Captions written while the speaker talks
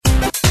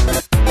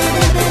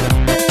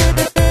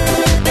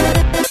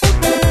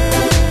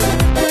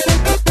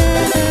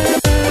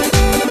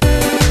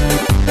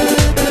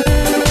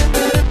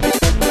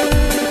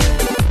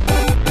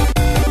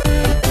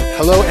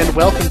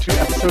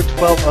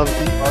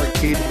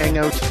Arcade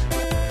Hangout.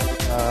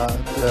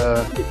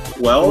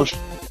 12?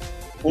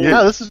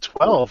 Yeah, this is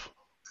 12.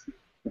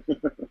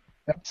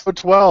 Episode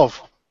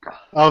 12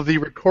 of the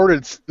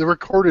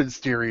recorded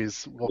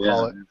series, we'll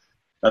call it.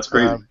 That's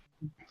crazy.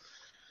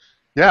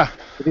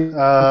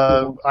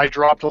 I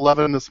dropped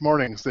 11 this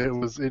morning,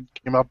 so it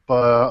came up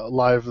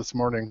live this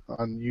morning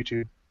on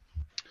YouTube.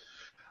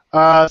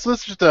 So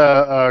this is just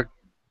a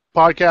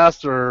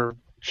podcast or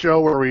show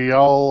where we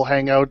all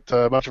hang out,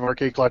 a bunch of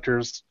arcade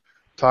collectors,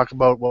 talk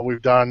about what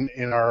we've done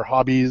in our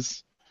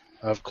hobbies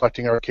of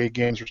collecting arcade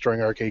games,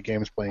 restoring arcade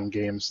games, playing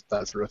games,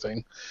 that sort of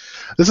thing.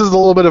 This is a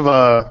little bit of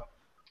a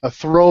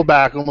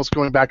throwback, almost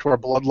going back to our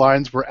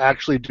bloodlines. We're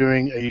actually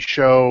doing a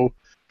show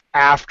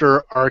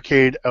after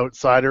Arcade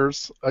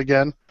Outsiders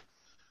again.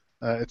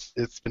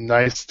 It's been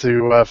nice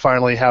to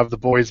finally have the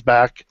boys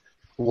back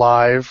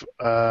live.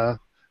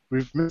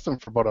 We've missed them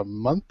for about a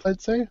month,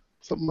 I'd say,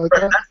 something like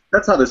that.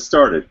 That's how this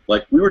started.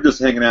 Like, we were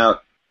just hanging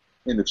out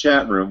in the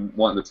chat room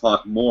wanting to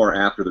talk more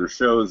after their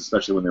shows,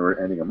 especially when they were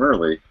ending them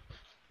early.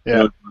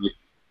 Yeah. You know,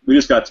 we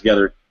just got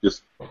together, and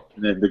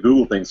then the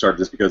Google thing started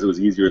just because it was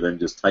easier than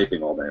just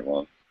typing all day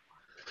long.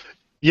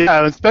 Yeah,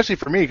 and especially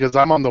for me, because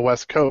I'm on the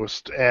West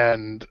Coast,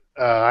 and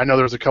I know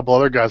there's a couple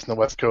other guys on the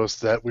West Coast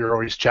that we were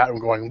always chatting,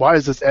 going, why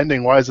is this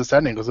ending? Why is this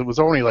ending? Because it was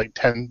only like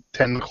 10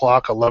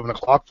 o'clock, 11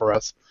 o'clock for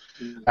us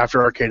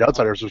after Arcade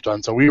Outsiders was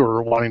done, so we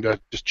were wanting to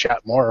just chat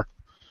more.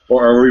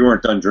 Or we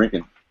weren't done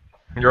drinking.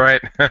 You're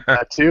right.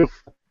 That too.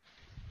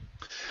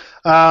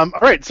 All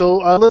right, so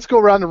let's go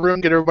around the room,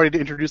 get everybody to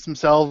introduce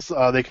themselves.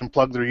 They can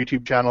plug their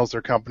YouTube channels,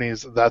 their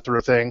companies, that sort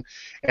of thing.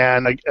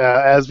 And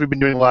as we've been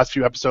doing the last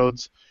few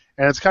episodes,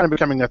 and it's kind of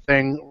becoming a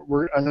thing,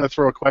 I'm going to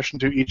throw a question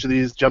to each of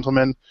these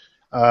gentlemen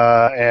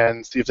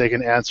and see if they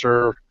can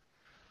answer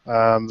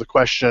the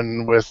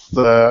question with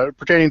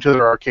pertaining to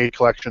their arcade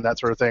collection, that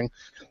sort of thing.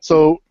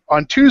 So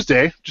on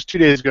Tuesday, just 2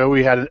 days ago,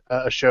 we had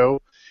a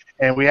show,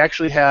 and we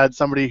actually had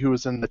somebody who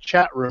was in the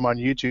chat room on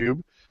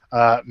YouTube,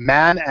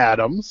 Man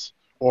Adams,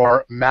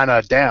 or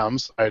Mana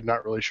Dams, I'm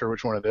not really sure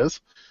which one it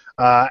is,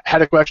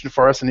 had a question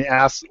for us, and he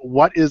asked,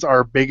 what is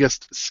our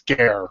biggest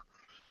scare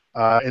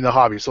in the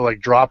hobby? So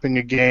like dropping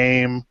a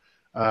game,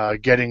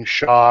 getting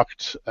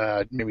shocked,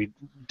 maybe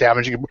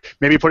damaging,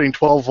 maybe putting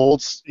 12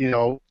 volts,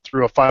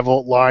 through a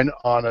 5-volt line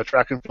on a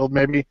track and field,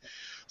 maybe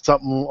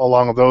something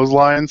along those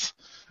lines.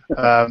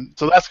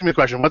 So that's gonna be the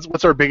question.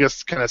 What's our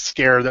biggest kind of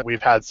scare that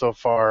we've had so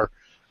far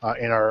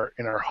in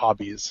our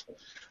hobbies?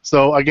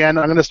 So again,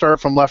 I'm going to start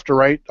from left to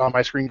right on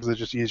my screen because it's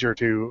just easier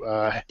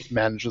to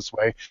manage this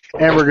way.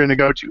 And we're going to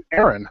go to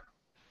Aaron.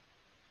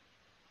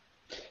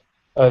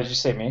 Did you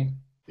say me?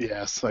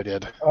 Yes, I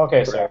did.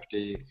 Okay,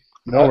 sorry.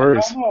 No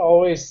worries. I'm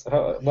always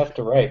left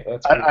to right.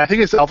 That's I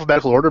think it's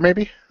alphabetical order,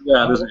 maybe?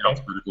 Yeah, there's an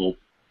alphabetical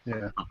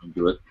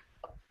to it.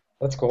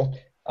 That's cool.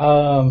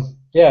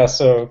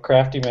 So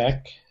Crafty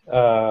Mech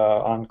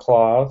on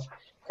Clav.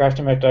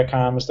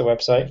 CraftyMech.com is the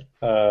website.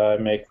 I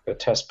make the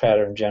test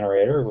pattern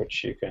generator,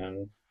 which you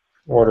can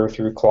order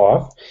through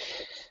Cloth.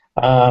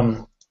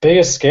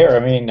 Biggest scare,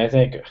 I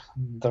think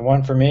the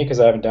one for me,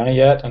 because I haven't done it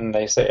yet, and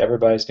they say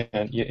everybody's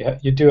going to,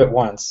 you do it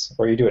once,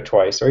 or you do it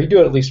twice, or you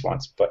do it at least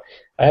once, but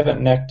I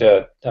haven't necked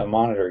a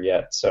monitor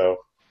yet, so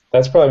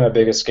that's probably my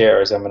biggest scare,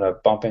 is I'm going to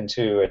bump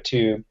into a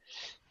tube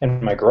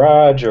in my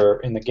garage or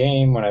in the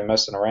game when I'm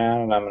messing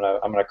around, and I'm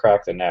going to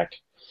crack the neck.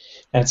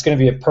 And it's going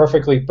to be a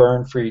perfectly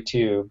burn-free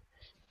tube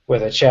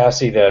with a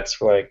chassis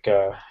that's like,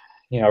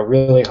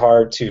 really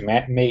hard to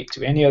mate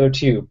to any other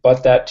tube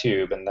but that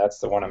tube, and that's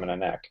the one I'm going to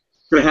neck.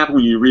 It's going to happen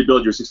when you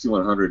rebuild your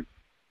 6100.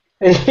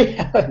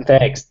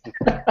 Thanks.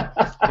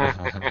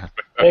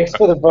 Thanks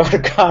for the vote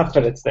of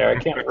confidence there. I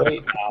can't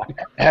wait now.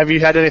 Have you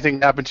had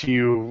anything happen to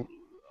you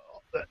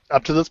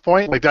up to this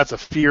point? Like, that's a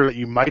fear that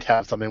you might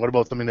have something. What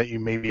about something that you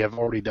maybe have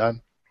already done?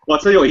 Well,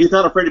 I'll tell you what, he's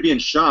not afraid of being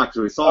shocked,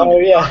 so we saw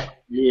him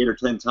 8 or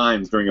 10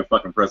 times during a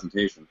fucking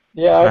presentation.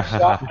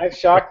 Yeah, I've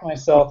shocked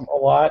myself a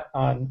lot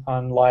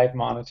on live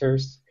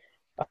monitors.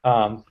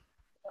 So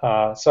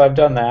I've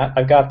done that.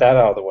 I've got that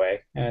out of the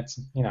way, and it's,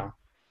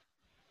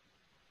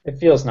 it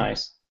feels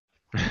nice.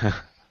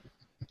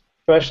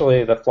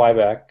 Especially the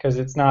flyback, because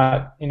it's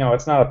not,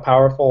 it's not a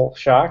powerful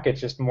shock,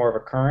 it's just more of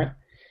a current.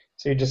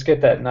 So you just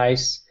get that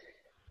nice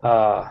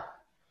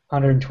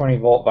 120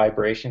 volt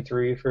vibration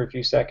through you for a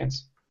few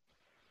seconds.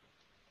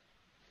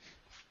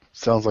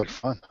 Sounds like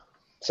fun.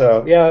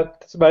 So, yeah,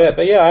 that's about it.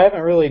 But, yeah, I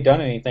haven't really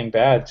done anything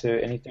bad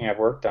to anything I've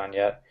worked on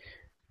yet.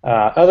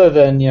 Other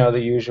than, the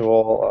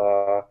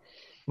usual,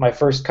 my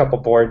first couple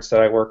boards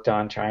that I worked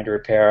on trying to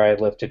repair, I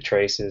lifted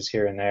traces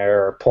here and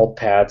there or pulled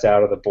pads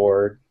out of the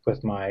board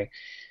with my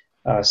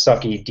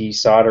sucky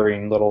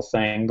desoldering little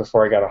thing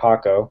before I got a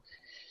Hako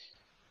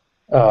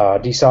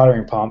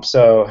desoldering pump.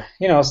 So,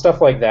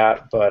 stuff like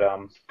that. But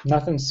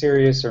nothing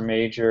serious or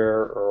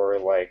major or,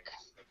 like,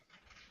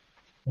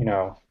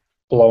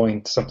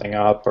 blowing something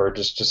up or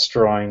just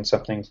destroying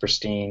something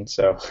pristine.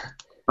 So,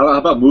 how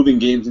about moving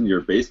games into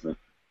your basement?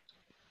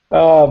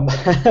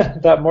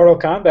 That Mortal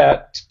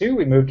Kombat 2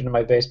 we moved into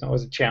my basement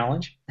was a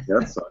challenge.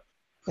 That sucks.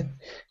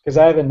 Because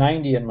I have a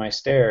 90 in my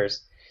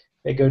stairs,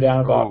 They go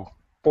down about Ooh.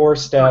 4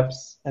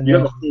 steps, and You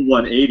then have a full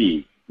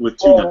 180 with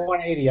two.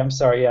 180. I'm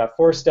sorry, yeah,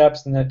 4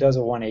 steps, and then it does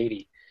a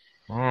 180.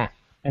 Mm.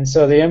 And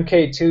so the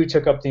MK2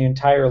 took up the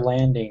entire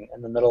landing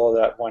in the middle of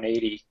that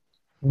 180.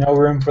 No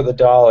room for the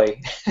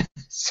dolly,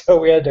 so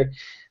we had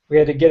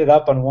to get it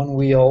up on one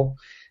wheel,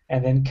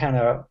 and then kind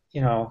of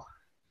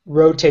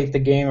rotate the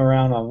game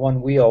around on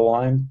one wheel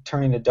while I'm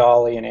turning the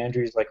dolly and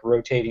Andrew's like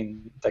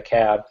rotating the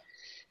cab.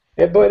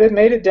 But it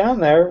made it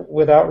down there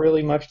without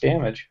really much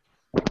damage.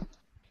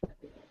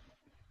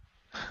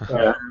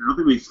 Yeah, I don't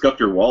think we scuffed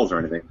your walls or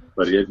anything,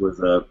 but it was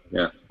that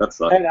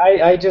sucked. And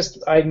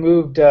I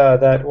moved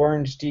that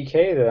orange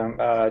DK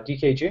that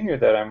DK Junior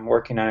that I'm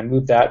working on. I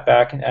moved that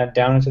back and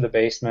down into the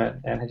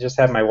basement, and I just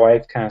had my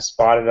wife kind of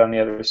spotted on the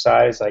other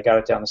side as I got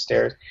it down the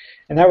stairs,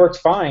 and that worked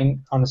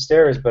fine on the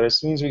stairs. But as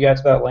soon as we got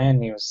to that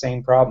landing, it was the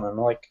same problem. I'm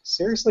like,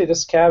 seriously,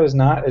 this cab is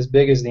not as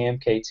big as the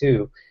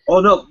MK2. Oh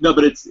no,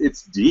 but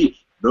it's deep.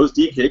 Those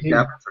DK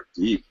cabinets are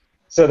deep.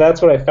 So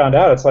that's what I found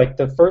out. It's like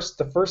the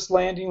first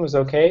landing was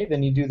okay.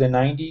 Then you do the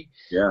 90.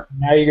 Yeah.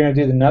 Now you're going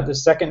to do the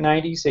second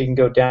 90, so you can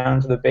go down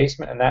to the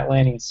basement, and that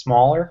landing's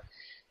smaller.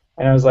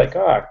 And I was like,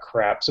 oh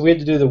crap. So we had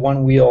to do the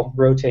one wheel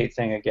rotate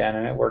thing again,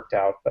 and it worked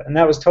out. And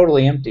that was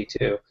totally empty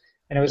too.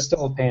 And it was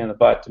still a pain in the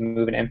butt to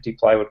move an empty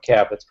plywood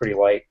cab that's pretty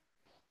light.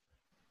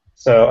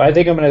 So I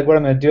think what I'm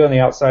gonna do on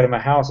the outside of my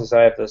house is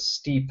I have this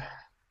steep.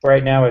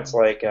 Right now it's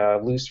like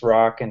loose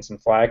rock and some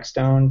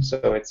flagstone, so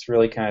it's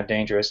really kind of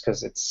dangerous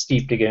because it's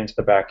steep to get into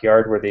the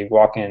backyard where the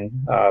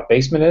walk-in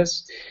basement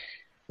is,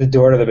 the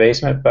door to the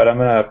basement. But I'm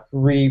going to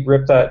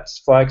rip that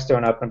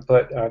flagstone up and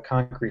put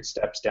concrete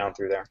steps down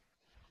through there.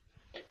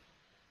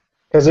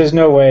 Because there's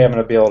no way I'm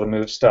going to be able to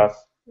move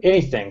stuff,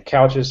 anything,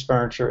 couches,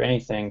 furniture,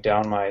 anything,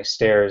 down my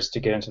stairs to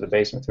get into the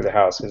basement through the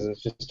house because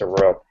it's just a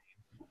rope.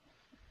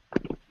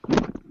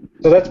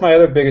 So that's my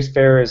other biggest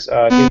fear is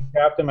getting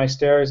trapped in my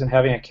stairs and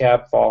having a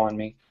cab fall on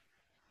me.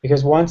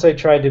 Because once I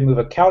tried to move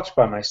a couch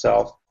by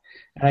myself,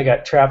 and I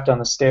got trapped on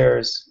the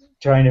stairs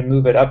trying to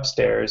move it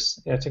upstairs.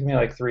 It took me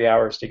like 3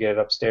 hours to get it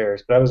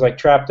upstairs. But I was like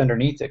trapped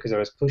underneath it because I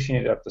was pushing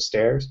it up the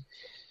stairs.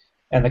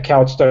 And the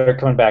couch started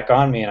coming back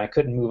on me, and I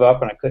couldn't move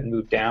up and I couldn't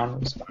move down. It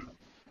was fun.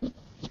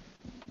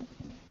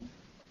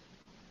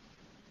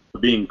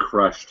 Being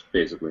crushed,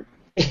 basically.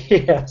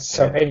 Yeah,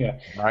 so anyway.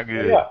 Not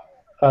good. Yeah.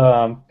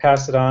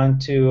 Pass it on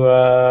to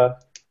the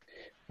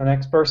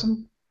next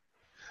person.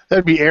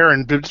 That'd be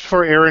Aaron. But just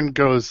before Aaron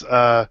goes,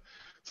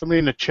 somebody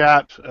in the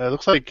chat,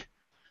 looks like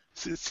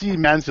C.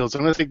 Mansfield. So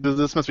I'm going to think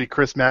this must be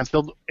Chris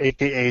Mansfield,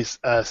 a.k.a.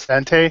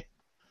 Sante.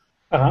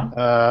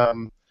 Uh-huh.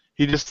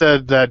 He just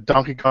said that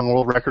Donkey Kong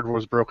World Record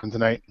was broken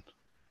tonight.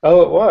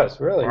 Oh, it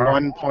was, really?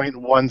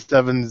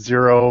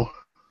 1.170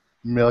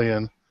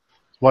 million.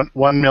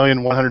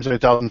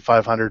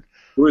 1,170,500.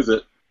 Who is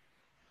it?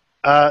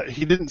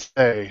 He didn't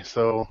say,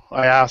 so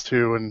I asked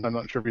who, and I'm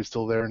not sure if he's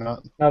still there or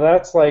not. Now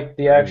that's like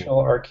the actual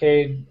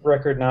arcade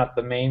record, not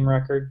the MAME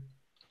record.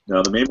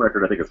 No, the main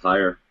record I think is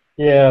higher.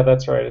 Yeah,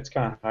 that's right. It's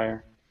kind of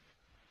higher.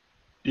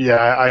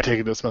 Yeah, I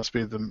take it this must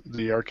be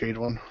the arcade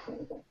one.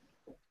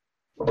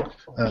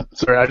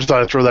 Sorry, I just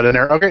thought I'd throw that in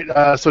there. Okay,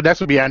 so next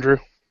would be Andrew.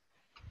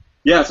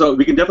 Yeah, so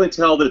we can definitely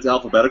tell that it's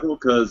alphabetical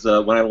because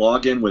when I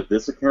log in with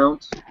this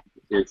account,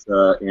 it's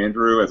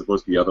Andrew as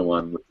opposed to the other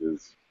one, which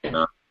is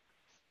not.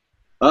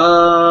 This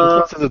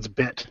one says it's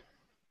Bit.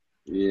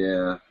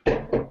 Yeah.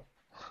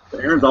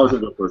 Aaron's always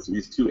going to go first. So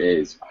he's 2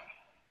 A's.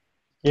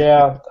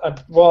 Yeah,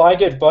 well, I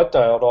get butt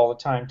dialed all the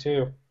time,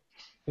 too,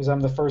 because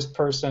I'm the first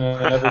person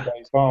in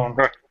everybody's phone.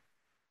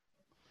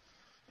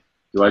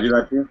 Do I do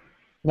that too?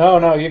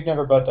 No, you've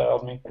never butt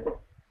dialed me.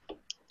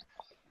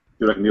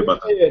 Do I can do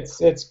about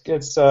that?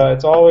 It's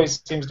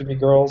always seems to be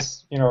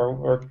girls,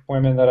 or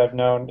women that I've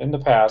known in the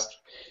past,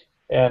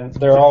 and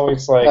they're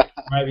always like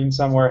driving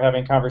somewhere,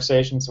 having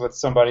conversations with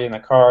somebody in the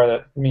car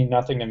that mean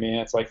nothing to me.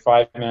 And it's like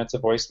 5 minutes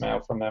of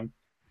voicemail from them.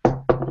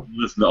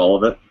 Listen to all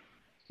of it.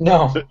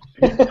 No.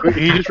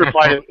 He just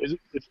replied,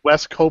 it's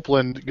Wes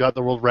Copeland got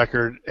the world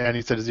record, and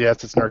he said,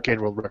 yes, it's an arcade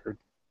world record.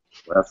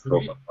 Wes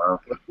Copeland, wow.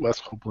 Wes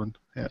Copeland,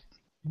 yeah.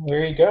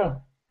 There you go.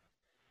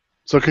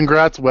 So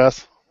congrats,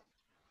 Wes.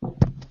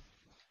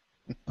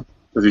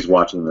 Because he's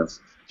watching this.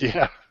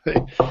 Yeah,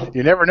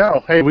 you never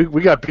know. Hey,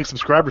 we got big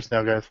subscribers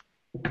now, guys.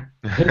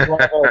 He's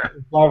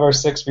one of our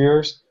 6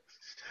 viewers.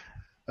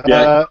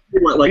 Yeah,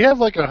 we have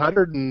like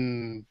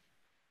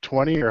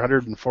 120 or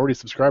 140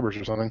 subscribers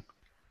or something.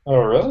 Oh,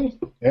 really?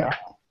 Yeah.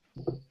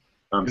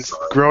 I'm It's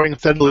sorry. growing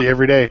steadily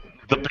every day.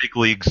 The big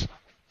leagues.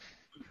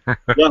 Yeah,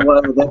 well,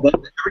 every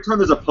time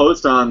there's a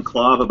post on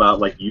Clav about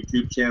like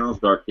YouTube channels,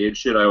 the arcade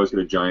shit, I always get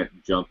a giant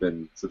jump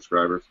in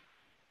subscribers.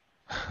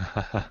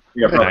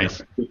 We got probably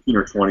Nice. 15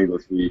 or 20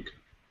 this week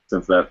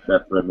since that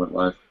thread went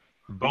live.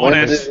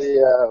 Bonus.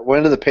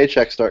 When do the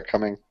paychecks start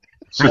coming?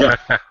 Yeah,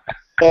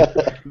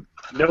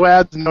 No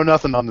ads, no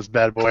nothing on this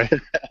bad boy.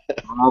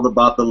 all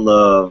about the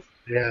love.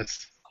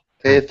 Yes.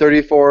 Hey,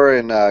 34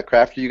 and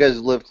Crafty, you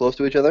guys live close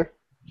to each other?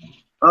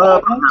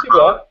 Not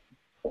too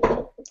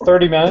bad.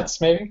 30 minutes,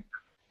 maybe.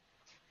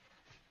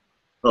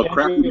 Well, Yeah,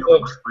 crap, we you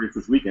live- know,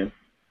 this weekend.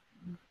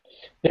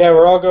 Yeah,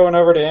 we're all going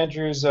over to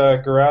Andrew's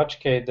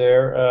GarageCade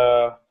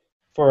there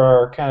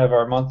for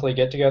our monthly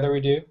get-together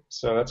we do.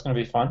 So that's going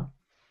to be fun.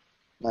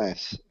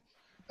 Nice.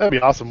 That'd be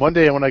awesome. One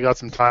day when I got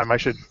some time, I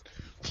should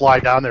fly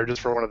down there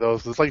just for one of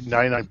those. It's like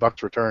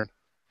 $99 return.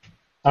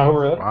 Oh,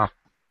 really? Wow.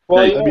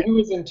 Well, Yeah, he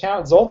was in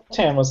town.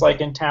 Zoltan was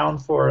like in town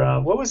for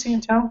what was he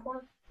in town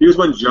for? He was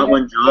when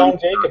John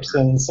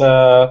Jacobson's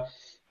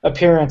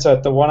appearance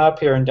at the One Up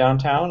here in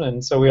downtown,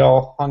 and so we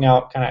all hung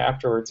out kind of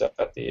afterwards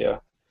at the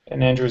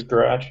in Andrew's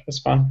garage. It was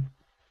fun.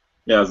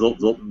 Yeah,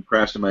 Zoltan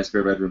crashed in my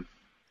spare bedroom.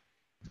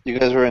 You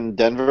guys were in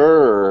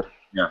Denver, or?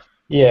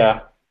 Yeah.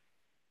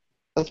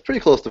 That's pretty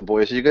close to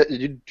Boise.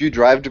 Do you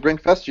drive to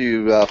Brinkfest, or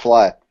you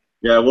fly?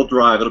 Yeah, we'll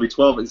drive. It'll be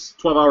 12. It's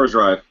 12 hours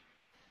drive.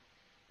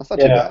 That's not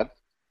too bad.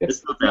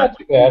 It's not not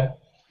too bad.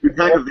 We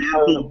pack a van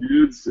full of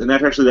dudes, and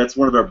that's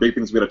one of our big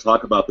things we got to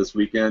talk about this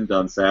weekend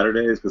on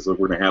Saturdays, because we're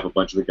going to have a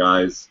bunch of the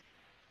guys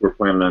we're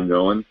planning on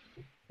going.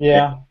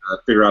 Yeah. And,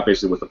 figure out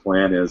basically what the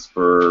plan is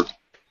for,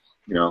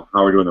 how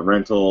we're doing the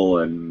rental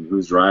and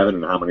who's driving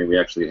and how many we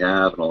actually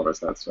have and all the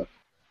rest of that stuff.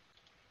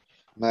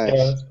 Nice.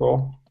 Yeah, that's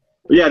cool.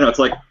 But yeah, no, it's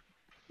like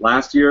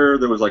last year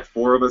there was like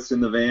 4 of us in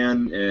the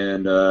van,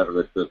 and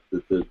the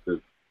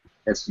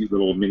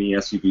little mini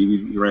SUV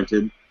we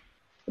rented.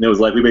 And it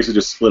was like we basically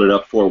just split it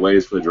up 4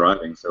 ways for the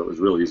driving, so it was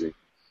real easy.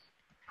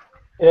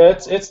 Yeah,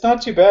 it's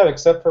not too bad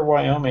except for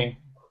Wyoming.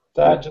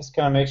 That just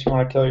kind of makes you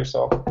want to kill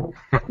yourself.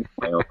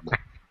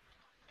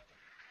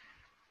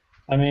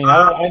 I mean,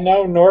 I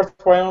know North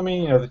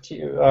Wyoming,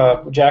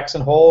 the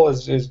Jackson Hole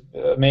is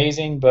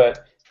amazing,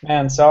 but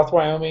man, South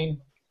Wyoming,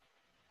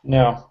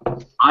 no.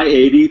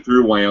 I-80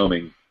 through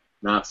Wyoming,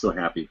 not so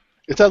happy.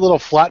 It's that little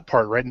flat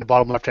part right in the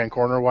bottom left-hand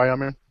corner of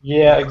Wyoming.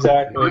 Yeah,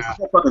 exactly. It's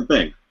a fucking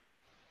thing.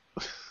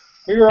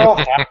 We were all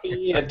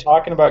happy and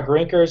talking about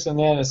grinkers, and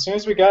then as soon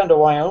as we got into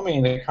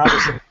Wyoming, the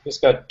conversation just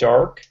got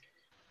dark.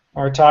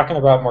 And we're talking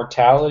about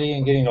mortality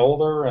and getting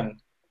older, and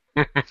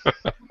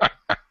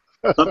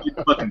Some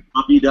fucking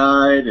puppy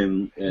died,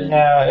 and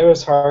yeah, it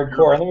was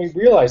hardcore. And then we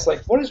realized,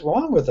 like, what is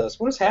wrong with us?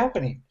 What is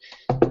happening?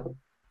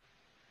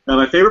 Now,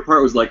 my favorite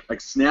part was like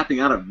snapping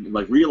out of,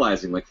 like,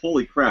 realizing, like,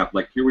 holy crap,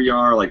 like, here we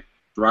are, like,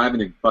 driving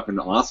to fucking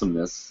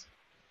awesomeness,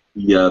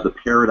 the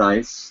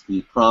paradise,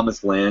 the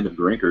promised land of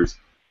drinkers.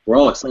 We're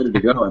all excited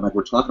to go, and like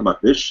we're talking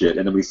about this shit,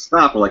 and then we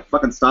stop. We're like,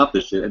 fucking stop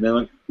this shit, and then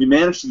like, we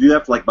managed to do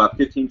that for like about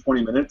 15,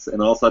 20 minutes,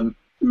 and all of a sudden,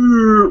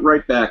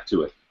 right back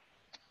to it.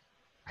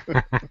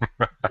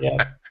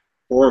 Yeah.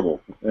 Horrible.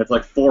 And it's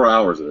like 4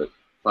 hours of it.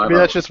 Maybe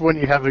that's just when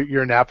you have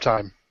your nap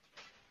time.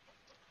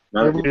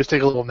 Not Maybe just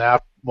take a little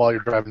nap while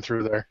you're driving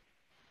through there.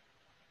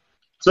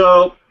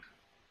 So,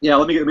 yeah,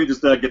 let me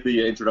just get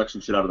the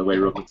introduction shit out of the way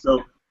real quick.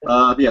 So,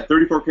 yeah,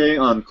 34K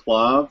on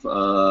Clav.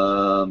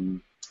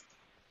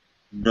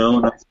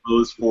 Known, I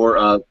suppose, for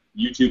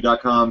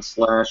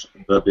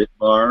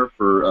youtube.com/thebitbar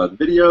for the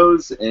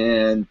videos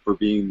and for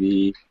being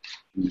the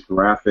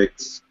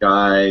graphics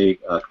guy,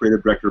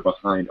 creative director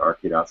behind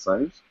Arcade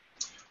Outsiders.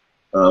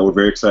 We're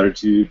very excited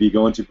to be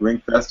going to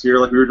Brinkfest here,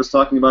 like we were just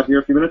talking about here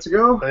a few minutes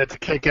ago. And it's a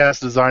kick-ass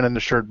design on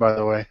the shirt, by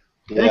the way.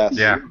 Yes.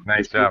 Yeah,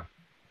 nice job.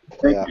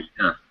 Thank you.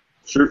 Yeah.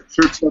 Shirt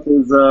stuff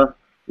is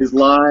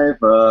live.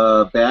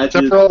 Badges.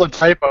 Except for all the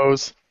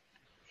typos.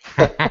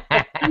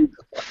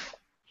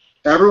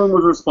 Everyone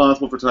was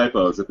responsible for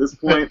typos. At this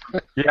point,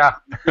 Yeah.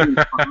 5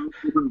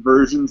 different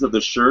versions of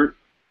the shirt.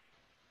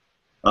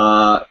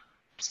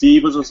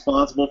 Steve was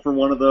responsible for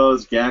one of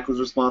those. Gak was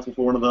responsible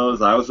for one of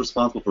those. I was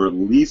responsible for at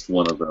least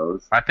one of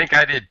those. I think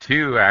I did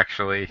too,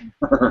 actually.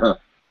 I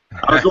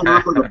was going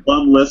off with a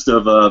bum list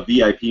of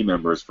VIP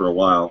members for a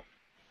while.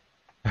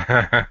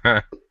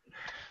 Yeah.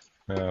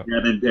 Yeah,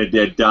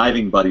 then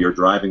diving buddy or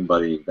driving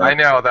buddy. I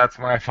know, that's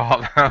my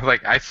fault. I was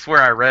like, I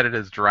swear I read it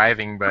as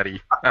driving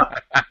buddy.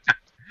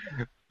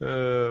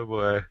 Oh,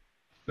 boy.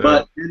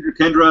 But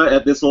Kendra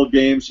at this old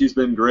game, she's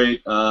been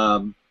great.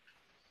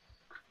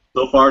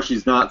 So far,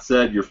 she's not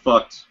said you're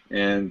fucked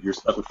and you're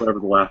stuck with whatever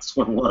the last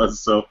one was.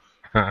 So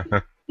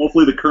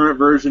hopefully the current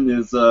version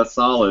is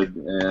solid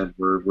and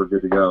we're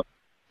good to go.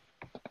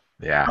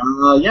 Yeah.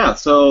 Yeah.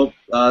 So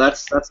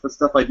that's the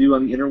stuff I do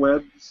on the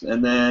interwebs,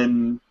 and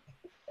then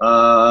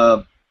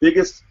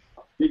biggest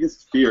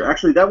fear.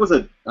 Actually, that was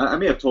I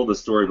may have told this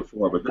story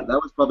before, but that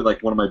was probably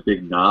like one of my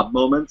big knob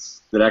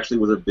moments. That actually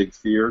was a big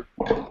fear.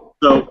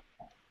 So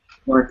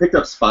when I picked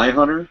up Spy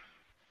Hunter.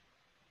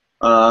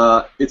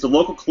 It's a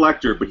local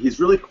collector, but he's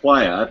really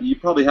quiet. You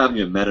probably haven't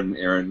even met him,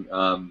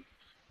 Aaron.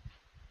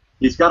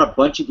 He's got a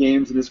bunch of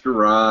games in his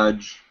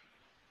garage,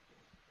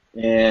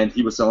 and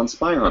he was selling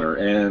Spy Hunter,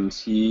 and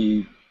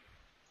he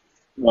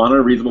wanted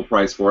a reasonable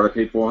price for it. I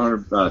paid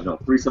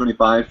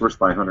 $375 for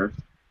Spy Hunter,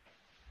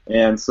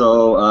 and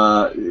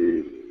so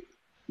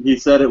he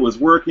said it was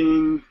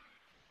working,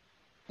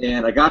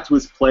 and I got to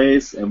his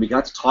place, and we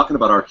got to talking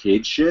about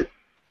arcade shit,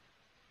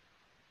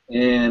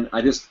 and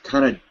I just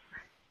kind of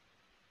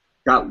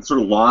got sort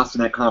of lost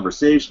in that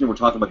conversation, and we're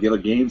talking about the other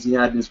games he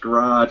had in his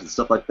garage and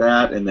stuff like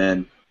that, and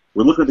then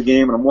we're looking at the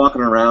game, and I'm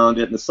walking around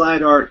it, and the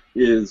side art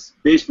is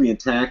basically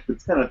intact, but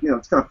it's kind of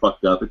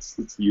fucked up. It's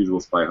the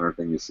usual Spy Hunter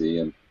thing you see,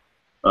 and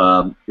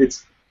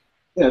It's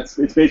it's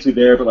basically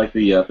there, but like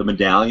the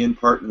medallion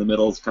part in the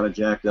middle is kind of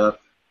jacked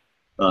up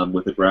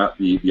with the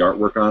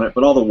artwork on it.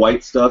 But all the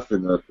white stuff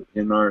and the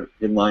pin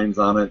lines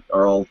on it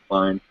are all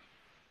fine.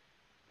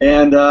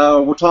 And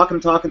we're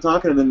talking,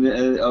 and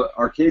then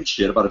arcade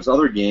shit about his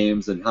other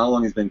games and how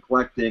long he's been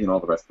collecting and all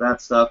the rest of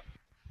that stuff.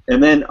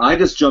 And then I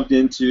just jumped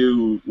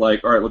into,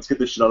 like, all right, let's get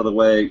this shit out of the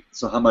way.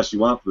 So how much do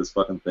you want for this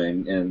fucking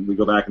thing? And we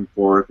go back and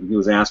forth, and he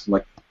was asking,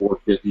 like,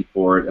 $450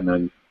 for it, and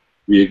then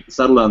we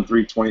settled on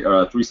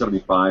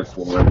 $375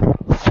 for it.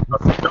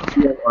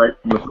 All right,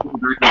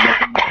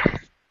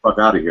 fuck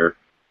out of here.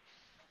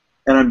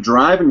 And I'm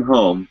driving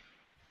home,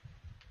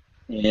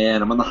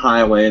 and I'm on the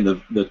highway, and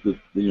the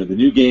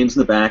new game's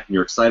in the back, and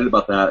you're excited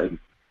about that, and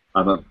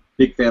I'm a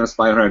big fan of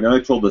Spy Hunter. I know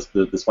I told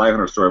the Spy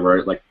Hunter story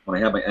where, like, when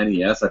I had my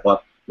NES, I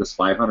bought the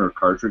Spy Hunter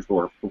cartridge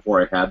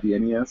before I had the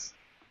NES.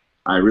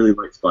 I really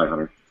like Spy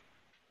Hunter.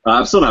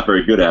 I'm still not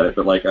very good at it,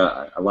 but like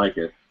I like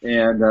it.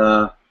 And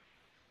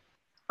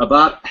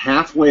about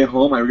halfway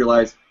home, I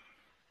realized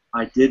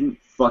I didn't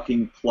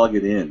fucking plug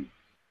it in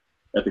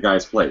at the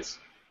guy's place.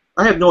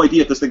 I have no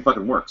idea if this thing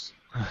fucking works.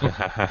 Like,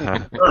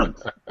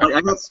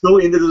 I got so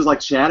into this, like,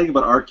 chatting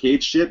about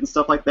arcade shit and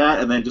stuff like that,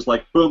 and then just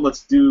like, boom,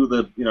 let's do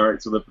the,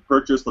 so the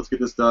purchase, let's get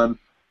this done.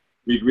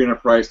 We agree on a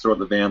price, throw it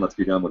in the van, let's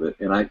be done with it.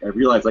 And I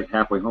realized, like,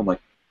 halfway home,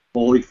 like,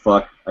 holy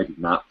fuck, I did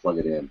not plug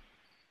it in.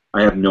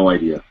 I have no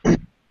idea.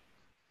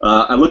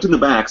 I looked in the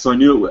back, so I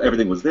knew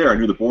everything was there. I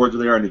knew the boards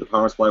were there. I knew the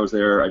power supply was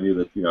there. I knew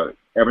that,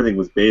 everything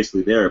was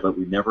basically there, but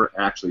we never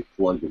actually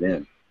plugged it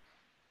in.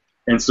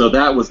 And so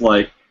that was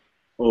like,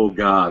 oh,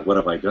 God, what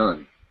have I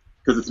done?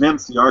 Because it's an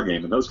MCR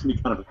game, and those can be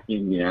kind of a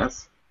pain in the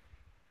ass.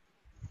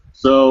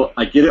 So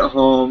I get it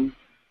home.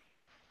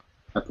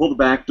 I pull the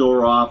back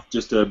door off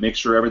just to make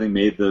sure everything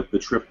made the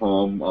trip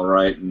home all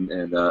right,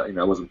 and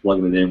I wasn't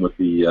plugging it in with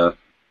the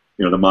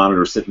the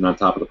monitor sitting on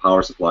top of the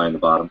power supply in the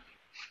bottom.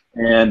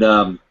 And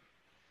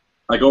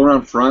I go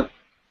around front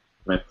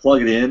and I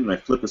plug it in and I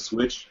flip the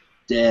switch.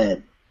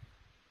 Dead,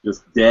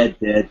 just dead.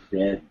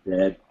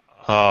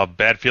 Oh,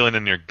 bad feeling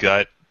in your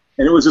gut.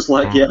 And it was just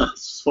like, yeah,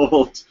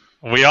 sold.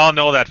 We all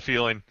know that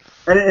feeling.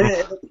 And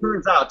it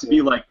turns out to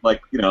be like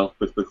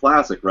with the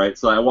classic, right?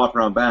 So I walk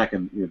around back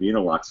and the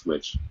interlock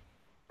switch.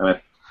 And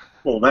I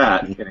pull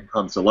that, and it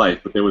comes to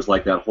life. But there was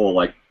like that whole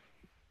like,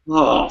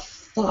 oh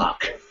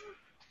fuck!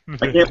 I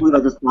can't believe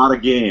I just bought a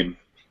game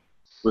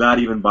without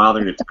even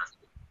bothering to test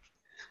it.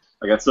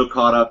 I got so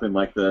caught up in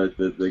like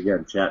the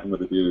again chatting with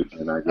the dude,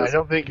 and I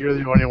don't think you're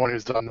the only one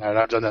who's done that.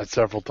 I've done that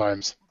several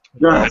times.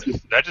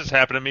 That just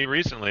happened to me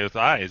recently with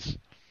Eyes.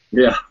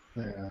 Yeah.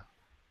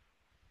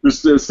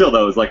 Still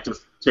though, it's like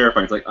just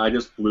terrifying. It's like I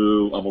just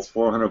blew almost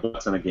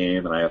 $400 on a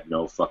game, and I have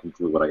no fucking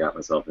clue what I got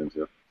myself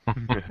into.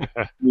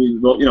 I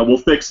mean, well, we'll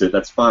fix it.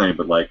 That's fine,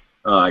 but like,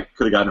 I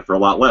could have gotten it for a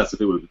lot less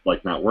if it was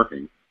like not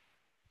working.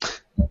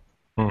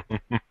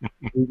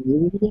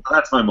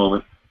 That's my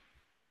moment.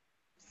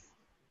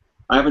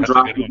 I haven't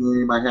dropped the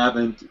game.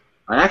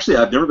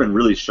 I've never been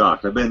really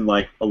shocked. I've been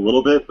like a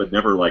little bit, but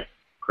never like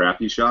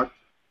crafty shocked.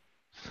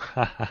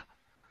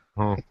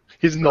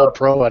 He's an old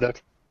pro at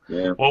it.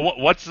 Yeah. Well,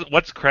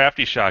 what's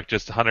Crafty Shock?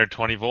 Just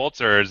 120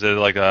 volts, or is it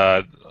like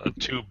a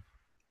tube?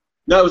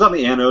 No, it was on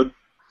the anode.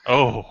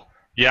 Oh,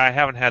 yeah, I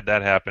haven't had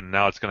that happen.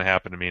 Now it's going to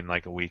happen to me in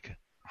like a week.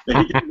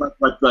 And he came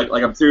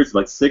like I'm serious,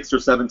 like 6 or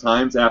 7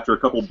 times after a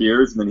couple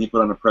beers, and then he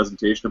put on a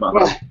presentation about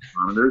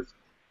monitors.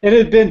 It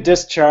had been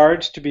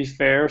discharged, to be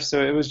fair,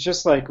 so it was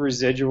just like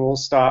residual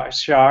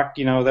shock,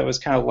 that was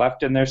kind of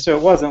left in there. So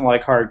it wasn't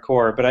like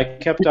hardcore, but I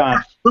kept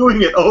on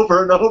doing it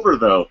over and over,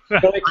 though.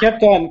 But I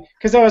kept on,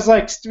 because I was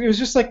like, it was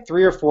just like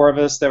 3 or 4 of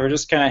us that were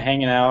just kind of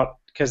hanging out,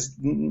 because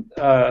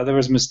there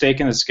was a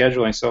mistake in the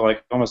scheduling, so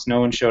like almost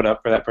no one showed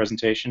up for that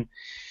presentation.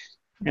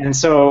 And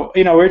so,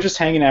 we were just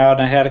hanging out,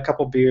 and I had a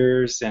couple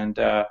beers, and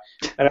I'd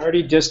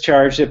already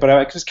discharged it, but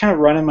I was kind of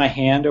running my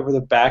hand over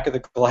the back of the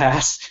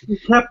glass. You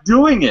kept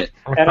doing it.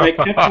 And I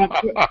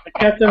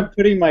kept on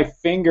putting my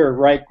finger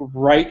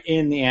right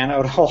in the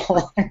anode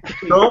hole.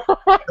 Don't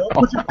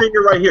put your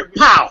finger right here.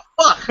 Pow!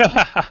 Fuck!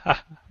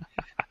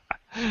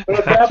 But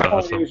at that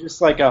point, it was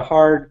just like a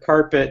hard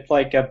carpet,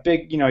 like a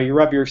big, you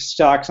rub your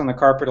stocks on the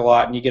carpet a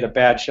lot, and you get a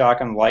bad shock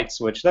on the light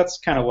switch. That's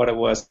kind of what it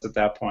was at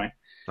that point.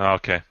 Oh,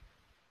 okay.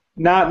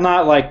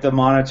 Not like the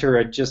monitor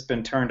had just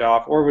been turned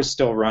off or was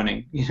still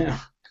running.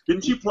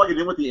 Didn't you plug it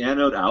in with the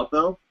anode out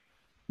though?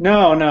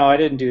 No, I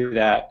didn't do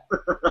that.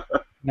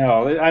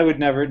 No, I would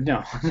never.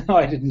 No,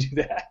 I didn't do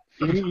that.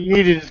 You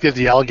need to just get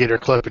the alligator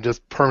clip and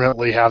just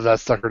permanently have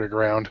that sucker to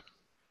ground.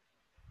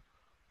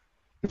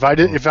 If I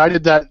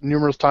did that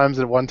numerous times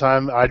at one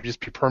time, I'd just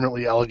be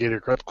permanently alligator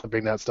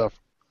clipping that stuff.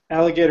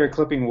 Alligator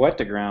clipping what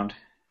to ground?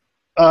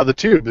 The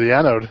tube, the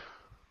anode.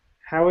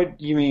 How would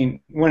you mean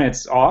when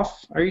it's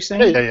off? Are you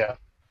saying? Yeah.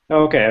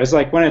 Oh, okay, I was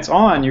like, when it's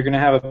on, you're going to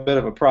have a bit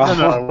of a problem.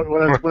 No,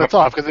 when it's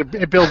off, because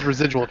it builds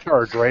residual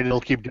charge, right? It'll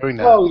keep doing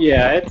that. Oh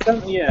yeah, it's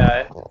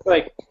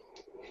like,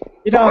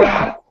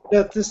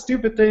 the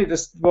stupid thing.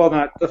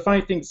 The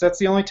funny thing is that's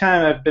the only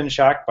time I've been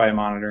shocked by a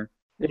monitor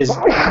is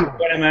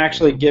when I'm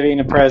actually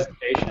giving a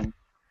presentation.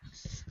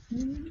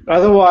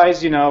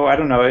 Otherwise, I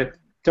don't know.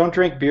 Don't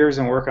drink beers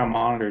and work on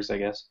monitors, I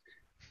guess.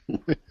 You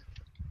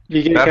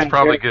get That's kind of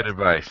probably good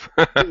advice.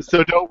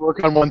 So don't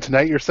work on one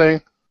tonight, you're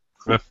saying?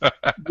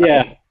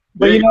 Yeah.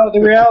 But the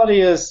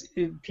reality is,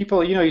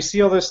 people, you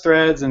see all those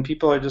threads, and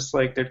people are just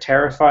like, they're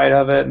terrified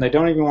of it, and they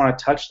don't even want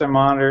to touch their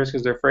monitors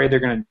because they're afraid they're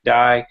going to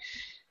die.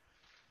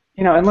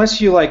 Unless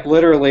you like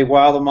literally,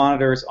 while the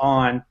monitor is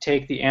on,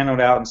 take the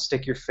anode out and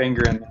stick your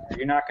finger in there,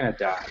 you're not going to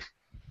die.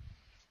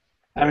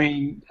 I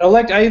mean,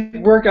 I've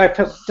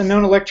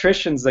known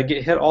electricians that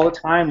get hit all the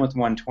time with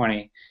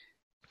 120.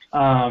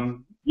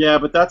 Yeah,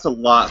 but that's a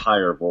lot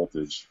higher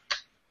voltage.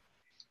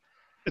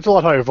 It's a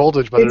lot higher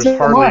voltage, but It's there's a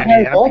hardly lot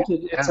any higher amp.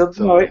 voltage.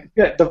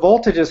 The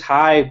voltage is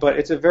high, but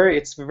it's a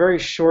very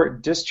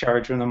short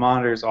discharge when the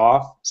monitor is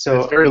off.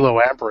 So It's very low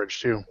amperage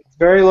too. it's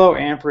very low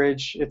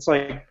amperage. It's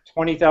like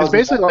 20,000.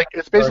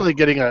 It's basically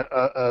getting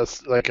a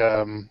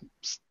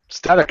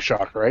static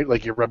shock, right?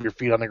 Like you rub your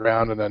feet on the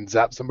ground and then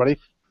zap somebody.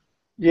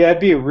 Yeah,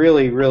 it'd be a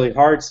really, really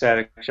hard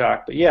static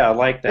shock, but yeah, I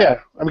like that. Yeah,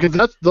 I mean,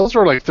 because those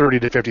are like 30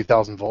 to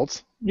 50,000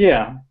 volts.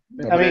 Yeah,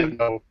 I mean,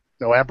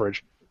 no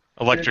amperage.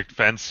 Electric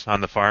fence on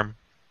the farm.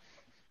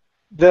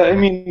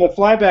 the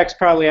flyback's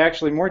probably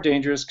actually more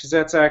dangerous because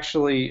that's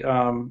actually,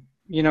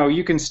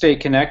 you can stay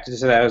connected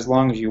to that as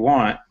long as you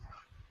want.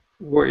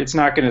 Where it's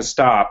not going to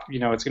stop.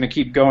 It's going to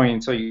keep going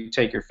until you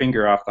take your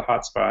finger off the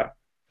hotspot.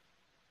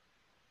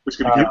 Which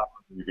can be when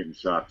you're getting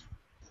shocked.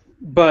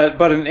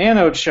 But an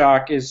anode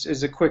shock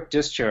is a quick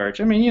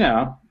discharge. I mean,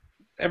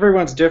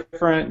 everyone's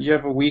different. You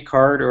have a weak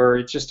heart or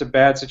it's just a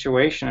bad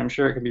situation. I'm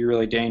sure it can be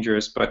really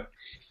dangerous. But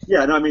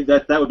yeah, no, I mean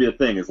that would be the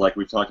thing. Is like I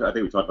think we talked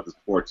about this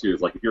before too.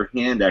 Is like if your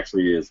hand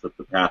actually is the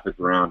path of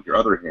around your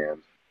other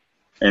hand,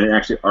 and it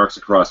actually arcs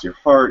across your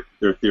heart,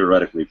 there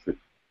theoretically could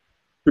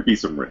be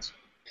some risk.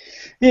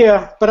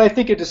 Yeah, but I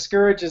think it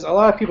discourages. A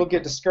lot of people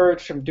get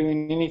discouraged from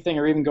doing anything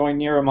or even going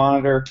near a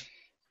monitor.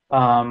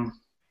 And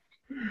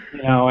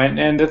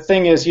the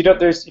thing is,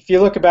 if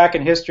you look back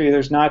in history,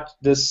 there's not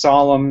this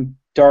solemn,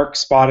 dark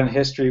spot in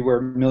history where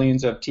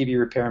millions of TV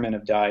repairmen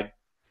have died.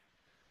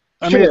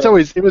 I mean,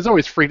 it was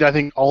always freaked. I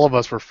think all of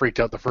us were freaked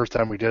out the first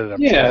time we did it.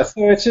 Yeah,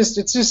 so it's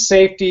just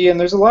safety, and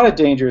there's a lot of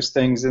dangerous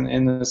things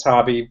in this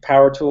hobby,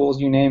 power tools,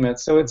 you name it.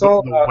 So it's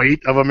all the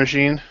weight of a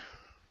machine.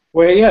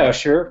 Well, yeah,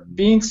 sure.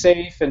 Being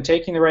safe and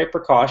taking the right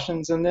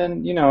precautions, and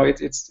then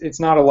it's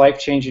not a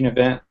life-changing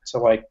event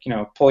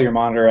to pull your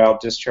monitor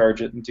out,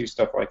 discharge it, and do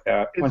stuff like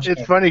that.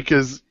 It's funny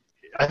because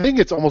I think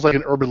it's almost like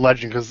an urban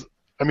legend because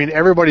I mean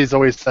everybody's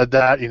always said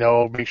that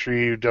make sure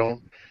you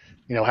don't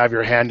have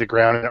your hand to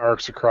ground and it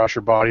arcs across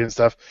your body and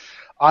stuff.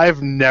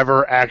 I've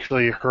never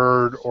actually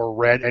heard or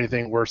read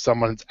anything where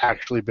someone's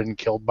actually been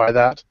killed by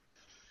that.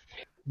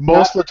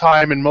 Most of the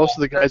time, and most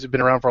of the guys who've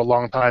been around for a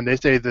long time, they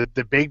say that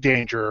the big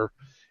danger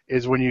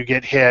is when you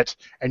get hit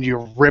and you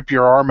rip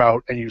your arm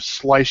out and you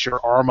slice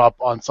your arm up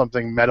on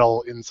something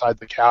metal inside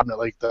the cabinet,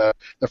 like the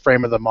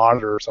frame of the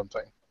monitor or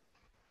something.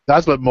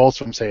 That's what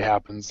most of them say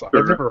happens. Sure.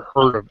 I've never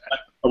heard of it.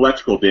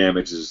 Electrical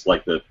damage is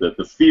like the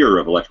fear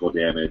of electrical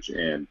damage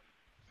and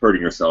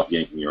hurting yourself,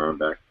 yanking your arm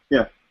back.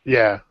 Yeah.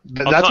 Yeah,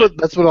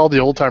 that's what all the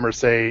old timers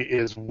say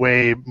is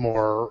way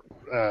more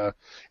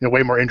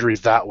way more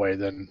injuries that way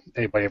than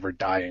anybody ever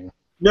dying.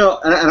 No,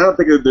 and I don't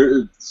think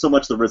there's so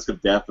much the risk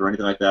of death or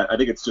anything like that. I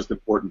think it's just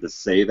important to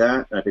say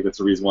that. And I think that's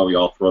the reason why we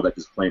all throw that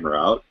disclaimer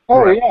out.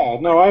 Oh, yeah.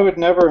 No, I would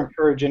never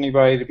encourage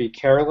anybody to be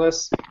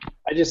careless.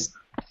 I just,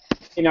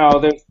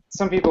 there's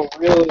some people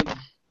really,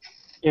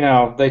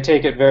 they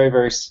take it very,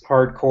 very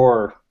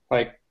hardcore,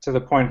 like to the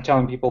point of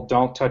telling people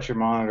don't touch your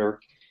monitor.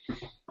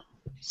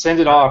 Send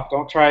it off.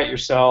 Don't try it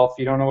yourself.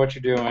 You don't know what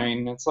you're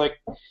doing. It's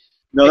like,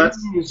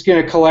 who's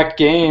going to collect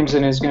games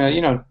and is going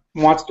to,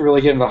 wants to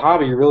really get into the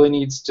hobby, really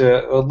needs to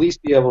at least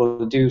be able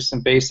to do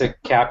some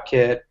basic cap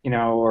kit,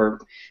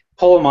 or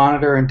pull a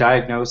monitor and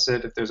diagnose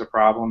it if there's a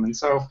problem. And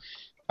so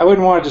I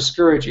wouldn't want to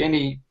discourage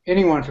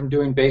anyone from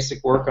doing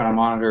basic work on a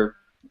monitor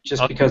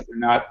just because they're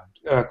not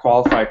a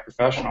qualified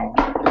professional.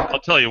 I'll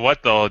tell you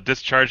what, though,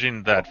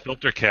 discharging that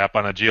filter cap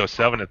on a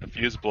G07 if the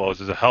fuse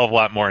blows is a hell of a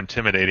lot more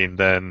intimidating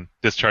than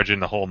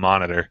discharging the whole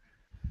monitor.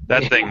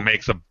 That thing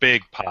makes a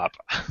big pop.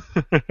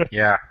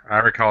 Yeah, I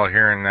recall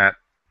hearing that.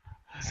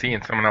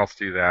 Seeing someone else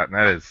do that, and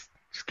that is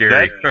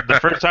scary. The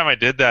first time I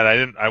did that,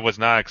 I was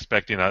not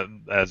expecting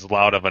as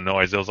loud of a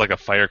noise. It was like a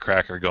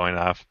firecracker going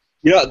off.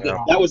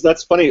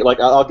 That's funny. Like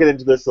I'll get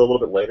into this a little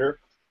bit later,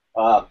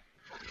 but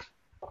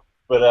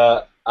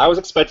I was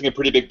expecting a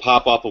pretty big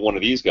pop off of one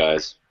of these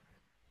guys.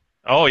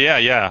 Oh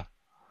yeah.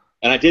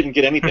 And I didn't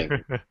get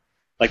anything.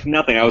 Like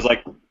nothing. I was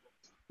like,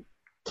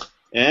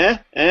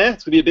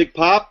 it's gonna be a big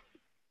pop.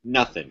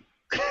 Nothing.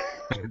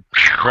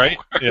 Right?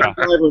 Yeah.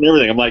 And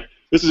everything. I'm like,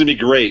 this is gonna be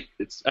great.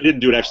 I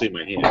didn't do it actually in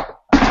my hand.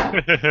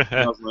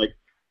 I was like,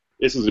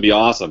 this is gonna be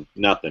awesome.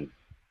 Nothing.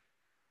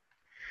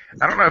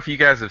 I don't know if you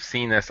guys have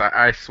seen this.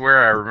 I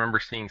swear I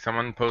remember seeing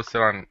someone post it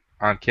on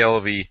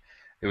KLV.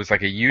 It was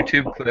like a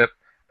YouTube clip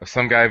of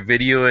some guy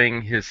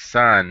videoing his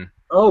son.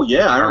 Oh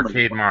yeah, I remember.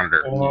 Arcade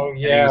monitor. Oh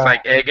yeah. And he was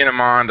like egging him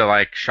on to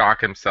like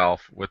shock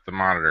himself with the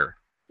monitor.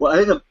 Well,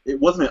 I think it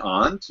wasn't it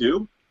on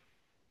too.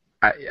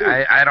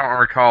 I don't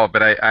recall,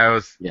 but I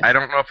was Yeah. I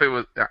don't know if it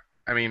was.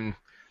 I mean,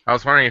 I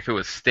was wondering if it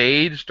was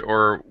staged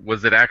or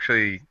was it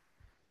actually,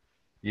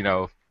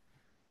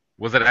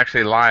 was it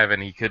actually live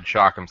and he could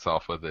shock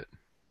himself with it?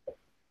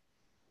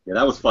 Yeah,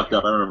 that was fucked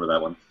up. I remember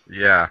that one.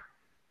 Yeah,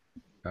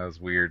 that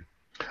was weird.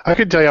 I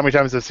could tell you how many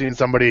times I've seen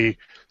somebody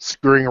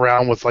screwing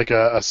around with like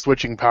a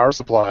switching power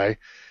supply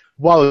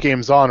while the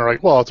game's on. Or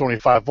like, well, it's only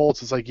 5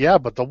 volts. It's like, yeah,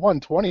 but the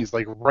 120 is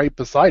like right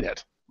beside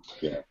it.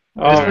 Yeah. It's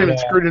not Oh, even yeah.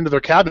 screwed into their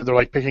cabinet. They're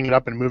like picking it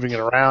up and moving it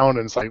around,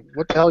 and it's like,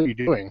 what the hell are you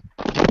doing?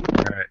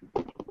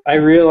 Right. I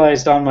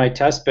realized on my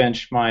test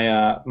bench,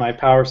 my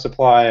power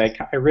supply,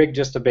 I rigged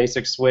just a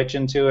basic switch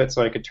into it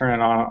so I could turn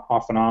it on,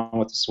 off and on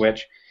with the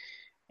switch.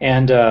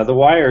 And the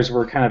wires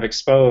were kind of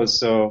exposed,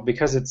 so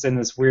because it's in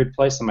this weird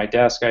place on my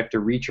desk, I have to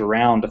reach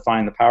around to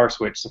find the power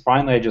switch. So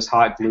finally, I just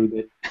hot glued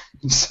it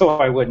so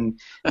I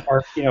wouldn't,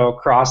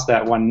 cross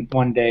that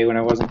one day when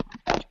I wasn't.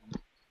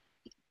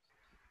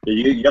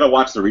 Yeah, you got to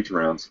watch the reach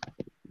arounds.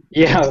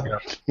 Yeah,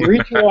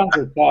 reach arounds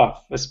are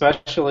tough,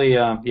 especially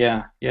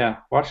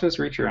Watch those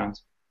reach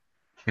arounds.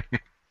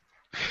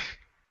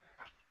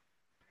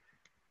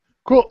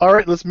 Cool. All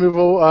right, let's move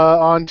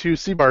on to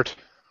Seabart.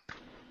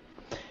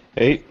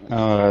 Hey,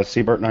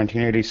 Seabart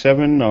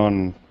 1987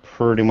 on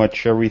pretty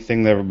much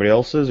everything that everybody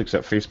else is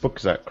except Facebook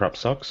because that crap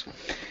sucks.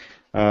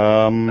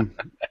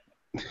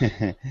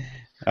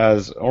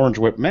 As Orange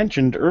Whip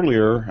mentioned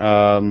earlier,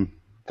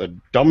 the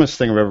dumbest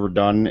thing I've ever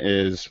done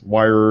is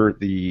wire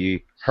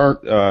the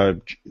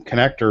edge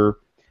connector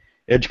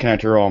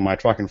on my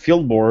track and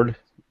field board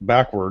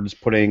backwards,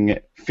 putting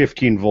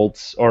 15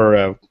 volts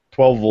or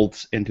 12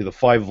 volts into the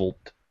 5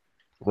 volt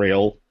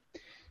rail.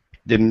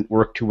 Didn't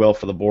work too well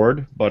for the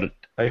board, but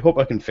I hope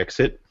I can fix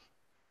it.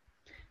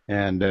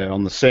 And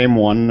on the same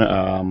one,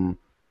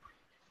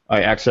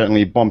 I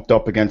accidentally bumped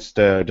up against,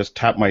 just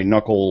tapped my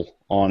knuckle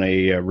on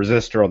a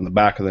resistor on the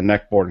back of the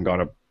neck board and got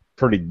a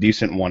pretty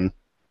decent one.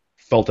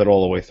 Felt it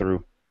all the way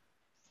through.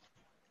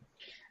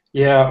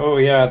 Yeah,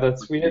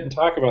 we didn't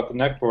talk about the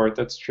neck board.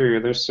 That's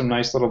true. There's some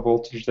nice little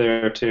voltage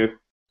there too.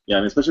 Yeah, I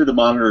mean, especially the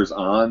monitors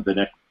on the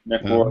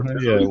neck board.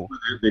 Yeah.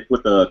 They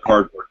put the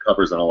cardboard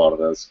covers on a lot of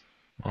those.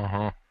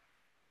 Uh-huh.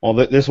 Well,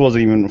 this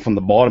wasn't even from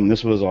the bottom.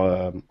 This was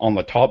on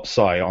the top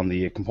side, on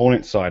the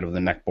component side of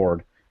the neck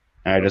board.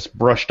 And I just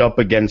brushed up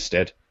against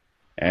it,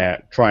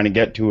 trying to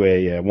get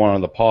to one of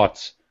the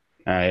pots.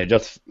 I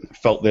just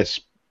felt this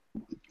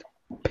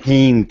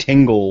pain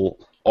tingle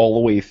all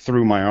the way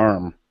through my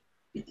arm.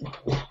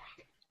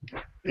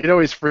 It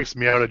always freaks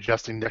me out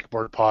adjusting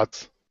neckboard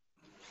pots.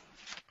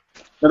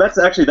 Now that's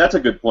a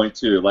good point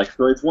too. Like,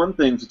 so it's one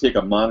thing to take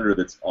a monitor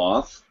that's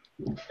off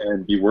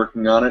and be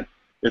working on it.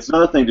 It's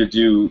another thing to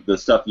do the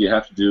stuff you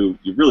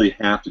really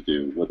have to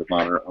do with the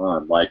monitor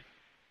on, like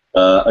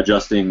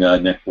adjusting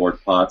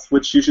neckboard pots,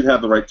 which you should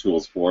have the right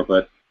tools for,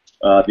 but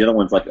the other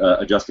one's like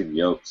adjusting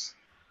yokes.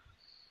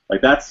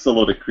 Like, that's a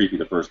little bit creepy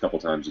the first couple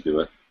times you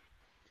do it.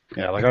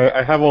 Yeah, like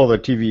I have all the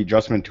TV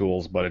adjustment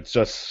tools, but it's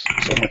just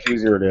so much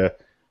easier to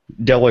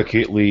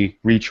delicately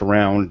reach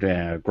around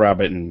and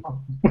grab it and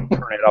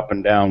turn it up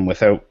and down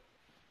without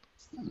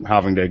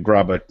having to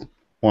grab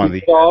one of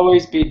the. You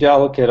always be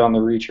delicate on the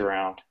reach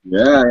around.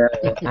 Yeah.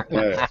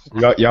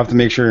 You have to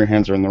make sure your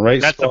hands are in the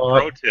right That's spot. a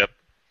pro tip.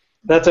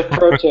 That's a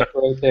pro tip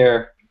right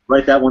there.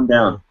 Write that one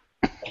down.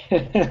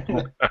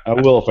 I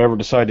will if I ever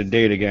decide to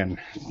date again.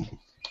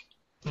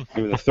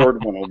 Maybe the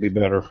third one will be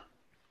better.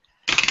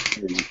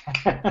 Okay.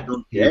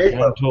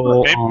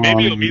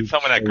 Maybe you'll meet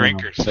someone at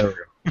Grinkers.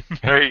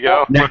 There you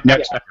go.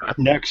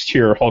 Next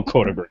year, I'll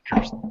go to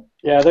Grinkers.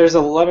 Yeah, there's a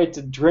limit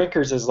to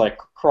drinkers is like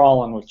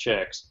crawling with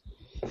chicks.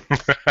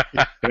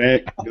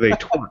 They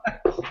twerk.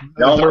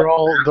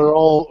 They're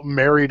all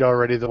married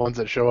already. The ones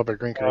that show up at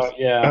Grinkers. Oh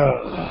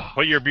yeah.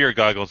 Put your beer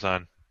goggles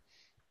on.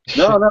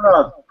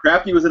 No.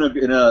 Crafty was in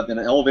an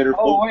elevator.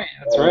 Oh wait,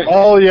 that's right.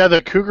 Oh yeah,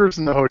 the cougars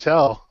in the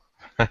hotel.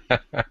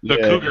 The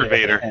Cougar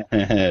Vader.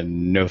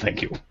 No,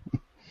 thank you.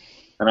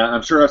 And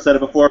I'm sure I've said it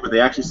before, but they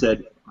actually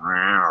said,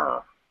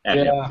 "Meow." at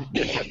him.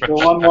 Yeah. The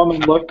one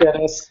woman looked at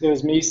us. It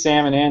was me,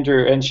 Sam, and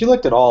Andrew, and she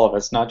looked at all of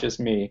us, not just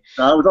me.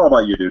 It was all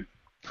about you, dude.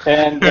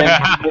 And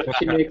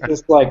she makes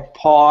this like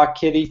paw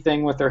kitty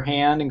thing with her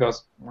hand and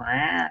goes.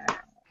 And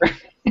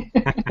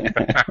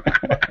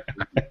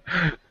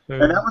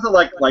that was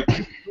at like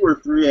 2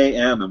 or 3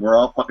 a.m. and we're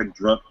all fucking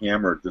drunk,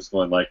 hammered, just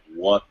going like,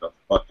 what the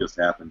fuck just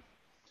happened?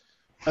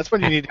 That's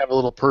when you need to have a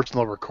little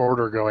personal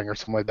recorder going or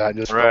something like that.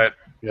 Just Right.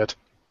 Yet.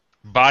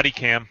 Body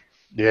cam.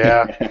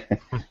 Yeah.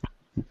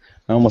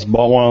 I almost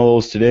bought one of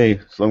those today,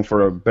 looking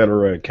for a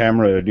better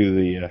camera to do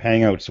the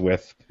Hangouts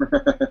with.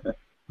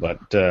 But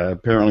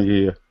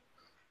apparently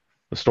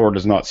the store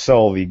does not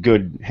sell the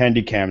good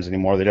handy cams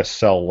anymore. They just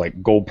sell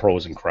like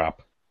GoPros and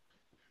crap.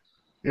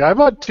 Yeah, I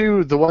bought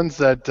two. The ones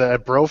that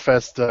at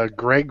Brofest,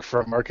 Greg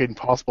from Arcade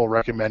Impossible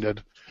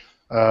recommended.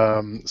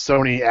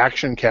 Sony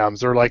action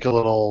cams. They're like a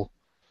little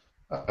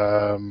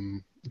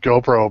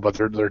GoPro, but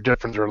they're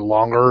different. They're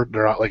longer.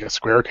 They're not like a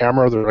square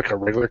camera. They're like a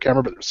regular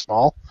camera, but they're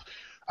small.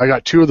 I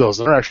got two of those.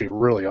 They're actually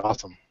really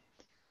awesome.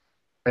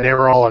 And they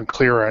were all on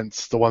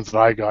clearance, the ones that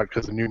I got,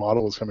 because the new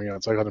model was coming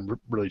out, so I got them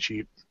really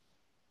cheap.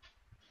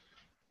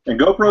 And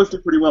GoPros do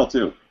pretty well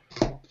too.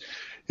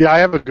 Yeah, I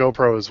have a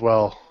GoPro as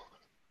well.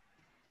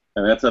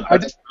 And that's a fine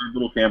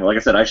little camera. Like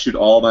I said, I shoot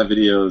all my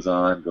videos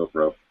on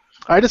GoPro.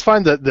 I just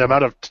find that the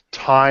amount of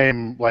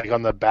time, like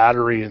on the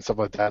battery and stuff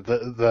like that,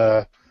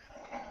 the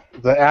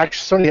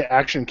some of the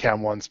action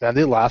cam ones, man,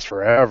 they last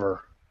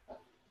forever.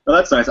 Well,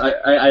 that's nice.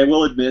 I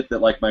will admit that,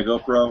 like my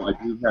GoPro,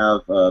 I do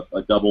have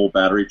a double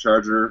battery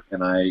charger,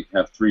 and I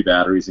have 3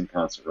 batteries in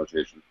constant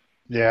rotation.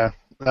 Yeah,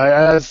 I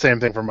have the same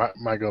thing for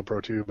my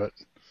GoPro too,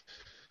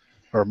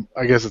 or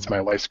I guess it's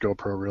my wife's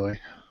GoPro really.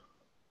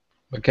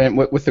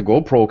 But with the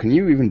GoPro, can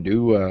you even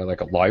do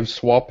like a live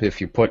swap if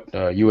you put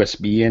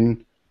USB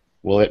in?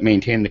 Will it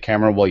maintain the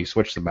camera while you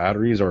switch the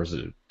batteries, or is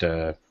it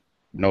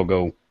no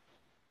go?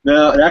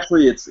 No,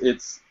 actually,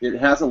 it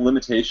has a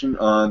limitation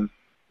on,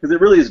 because it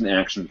really is an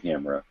action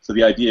camera. So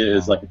the idea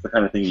is like it's the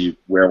kind of thing you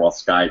wear while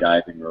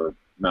skydiving or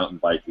mountain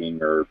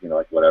biking or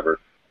like whatever.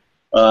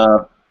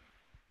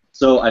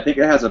 So I think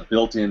it has a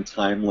built-in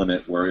time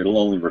limit where it'll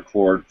only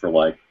record for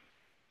like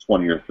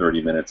 20 or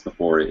 30 minutes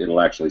before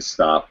it'll actually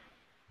stop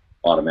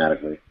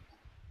automatically.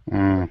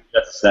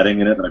 That's a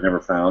setting in it that I've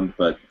never found,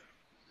 but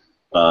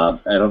I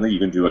don't think you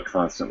can do a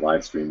constant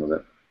live stream with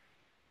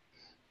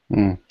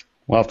it.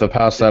 We'll have to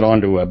pass that on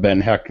to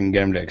Ben Heck and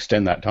get him to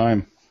extend that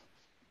time.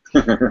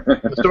 With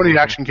Sony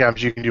action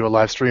cams, you can do a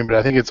live stream, but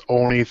I think it's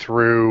only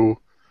through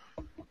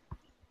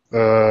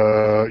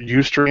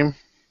Ustream,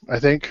 I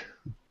think.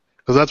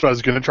 Because that's what I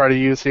was going to try to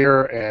use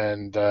here,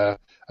 and I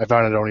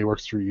found it only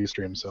works through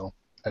Ustream, so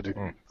I had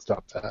to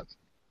stop that.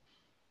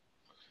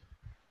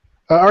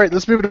 All right,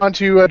 let's move it on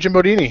to Jim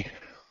Bodini.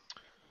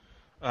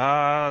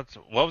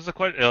 What was the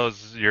question? It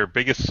was your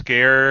biggest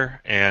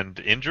scare and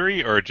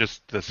injury, or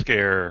just the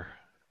scare?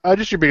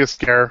 Just your biggest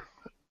scare.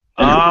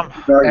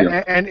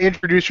 And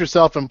introduce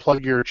yourself and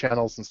plug your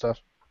channels and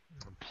stuff.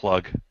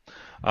 Plug.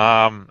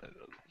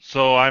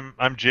 So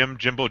I'm Jim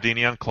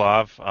Bodini on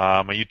Clav.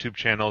 My YouTube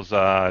channel's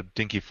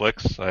Dinky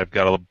Flicks. I've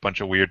got a bunch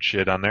of weird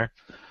shit on there.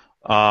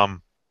 The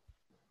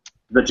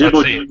Jim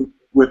Bodini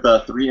with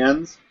 3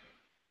 N's?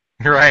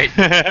 Right.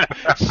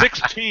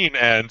 16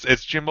 ends.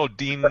 It's Jim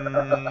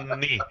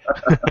Bodini.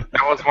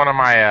 That was one of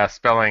my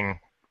spelling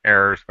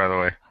errors, by the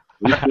way.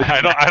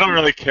 I don't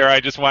really care.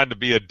 I just wanted to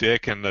be a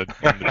dick in the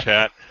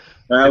chat.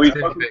 We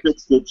fucking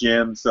fixed it,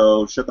 Jim,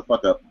 so shut the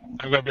fuck up.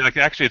 I'm going to be like,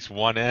 actually, it's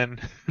 1 N.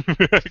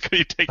 Can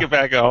you take it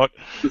back out?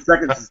 The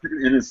second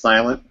N is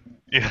silent.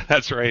 Yeah,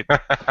 that's right.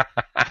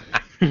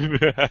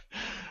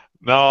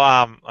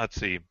 No, let's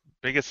see.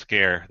 Biggest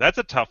scare. That's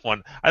a tough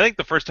one. I think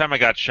the first time I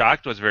got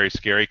shocked was very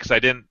scary because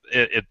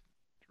it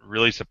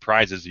really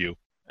surprises you.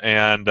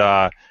 And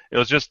it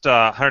was just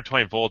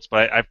 120 volts,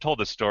 but I've told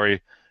this story.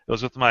 It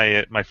was with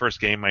my first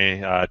game,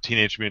 my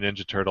Teenage Mutant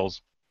Ninja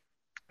Turtles.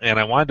 And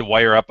I wanted to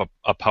wire up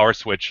a power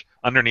switch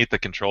underneath the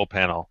control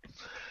panel.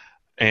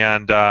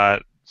 And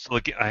so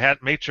I had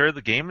to make sure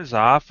the game is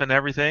off and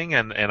everything,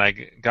 and I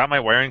got my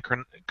wiring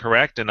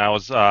correct, and I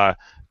was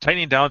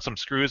tightening down some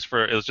screws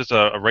it was just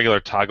a regular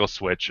toggle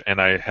switch,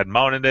 and I had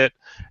mounted it,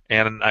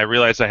 and I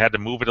realized I had to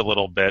move it a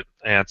little bit,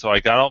 and so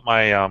I got out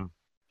my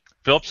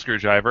Phillips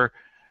screwdriver,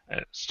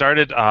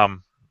 started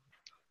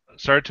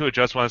to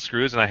adjust one of the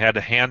screws, and I had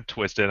to hand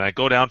twist it, and I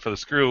go down for the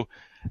screw,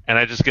 and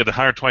I just get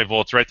 120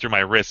 volts right through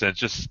my wrist, and it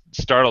just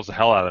startles the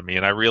hell out of me.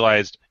 And I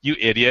realized, you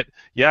idiot,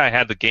 yeah, I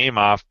had the game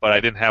off, but I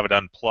didn't have it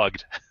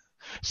unplugged.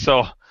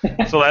 so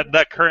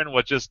that current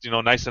was just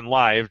nice and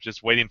live,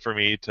 just waiting for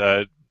me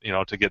to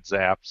get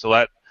zapped. So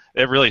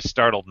it really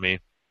startled me.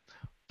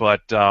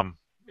 But I'm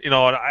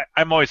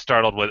always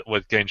startled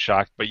with getting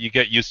shocked, but you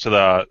get used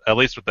to at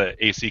least with the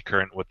AC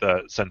current, with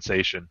the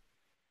sensation.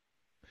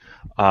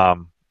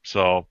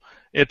 So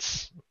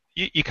it's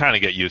you kind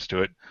of get used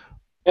to it.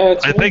 Yeah,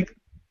 I think.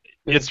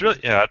 It's really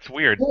it's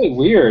weird. It's really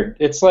weird.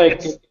 It's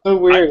so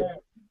weird.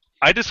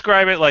 I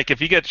describe it like if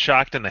you get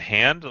shocked in the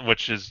hand,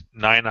 which is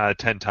 9 out of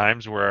 10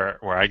 times where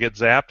I get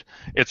zapped.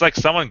 It's like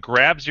someone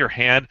grabs your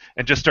hand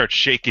and just starts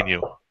shaking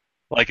you,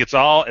 like it's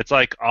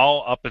like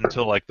all up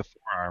until like the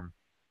forearm.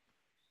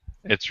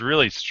 It's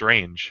really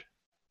strange.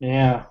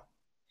 Yeah.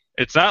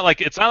 It's not like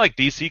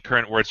DC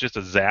current where it's just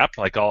a zap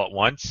like all at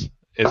once.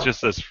 It's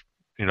just this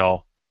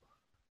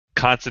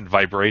constant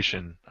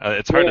vibration.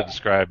 It's hard to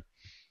describe.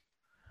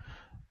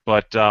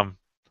 But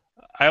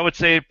I would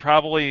say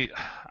probably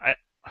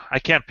I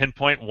can't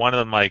pinpoint one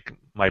of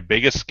my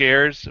biggest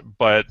scares,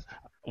 but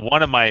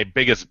one of my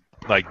biggest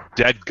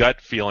dead gut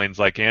feelings,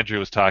 like Andrew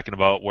was talking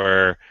about,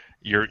 where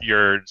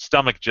your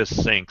stomach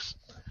just sinks,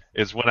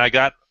 is when I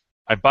got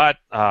my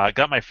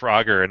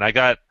Frogger, and I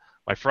got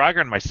my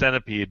Frogger and my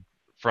Centipede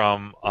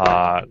from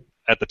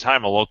at the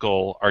time a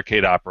local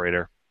arcade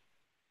operator,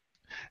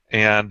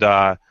 and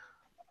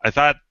I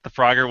thought the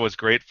Frogger was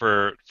great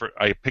for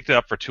I picked it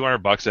up for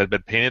 $200. It had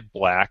been painted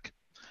black,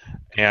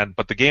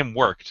 but the game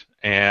worked,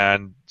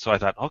 and so I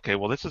thought, okay,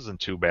 well this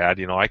isn't too bad.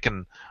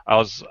 I'm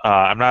not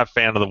a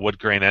fan of the wood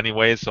grain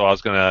anyway, so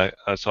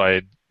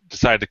I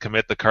decided to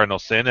commit the cardinal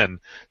sin, and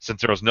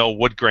since there was no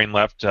wood grain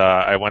left,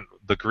 I went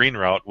the green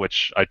route,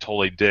 which I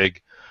totally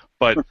dig.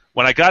 But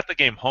when I got the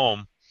game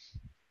home,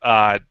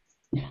 I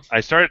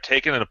started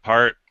taking it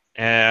apart,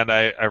 and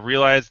I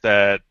realized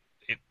that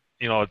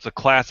it's a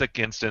classic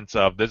instance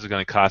of this is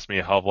going to cost me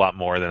a hell of a lot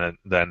more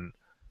than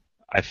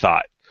I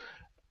thought.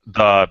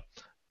 The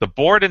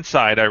board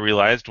inside, I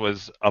realized,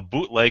 was a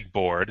bootleg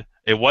board.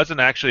 It wasn't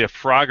actually a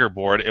Frogger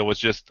board. It was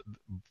just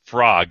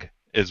Frog,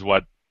 is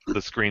what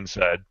the screen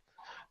said.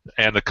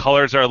 And the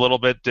colors are a little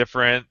bit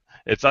different.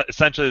 It's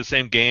essentially the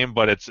same game,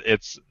 but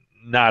it's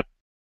not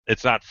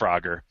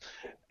Frogger.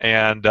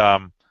 And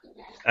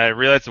I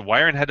realized the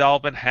wiring had all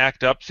been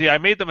hacked up. See, I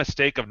made the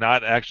mistake of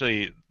not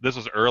actually. This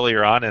was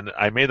earlier on, and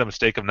I made the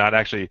mistake of not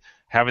actually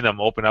having them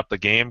open up the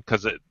game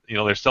because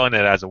they're selling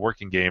it as a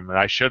working game, and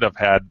I should have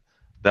had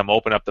them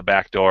open up the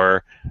back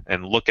door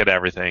and look at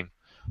everything.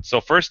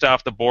 So first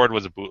off, the board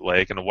was a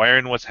bootleg, and the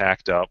wiring was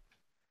hacked up.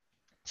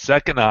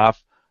 Second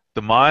off,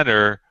 the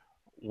monitor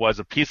was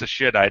a piece of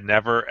shit I'd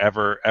never,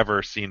 ever,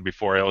 ever seen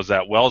before. It was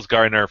that Wells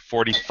Gardner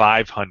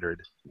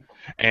 4500,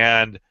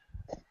 and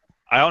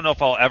I don't know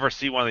if I'll ever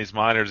see one of these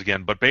monitors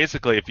again, but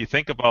basically, if you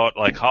think about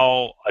like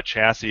how a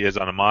chassis is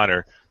on a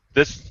monitor,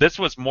 this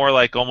was more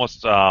like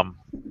almost what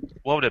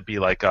would it be,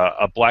 like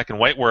a black and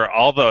white, where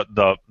all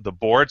the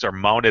boards are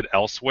mounted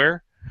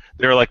elsewhere.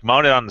 They were like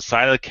mounted on the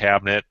side of the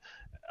cabinet.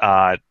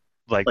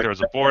 Like there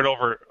was a board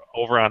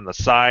over on the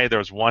side. There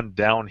was one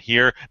down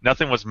here.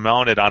 Nothing was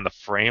mounted on the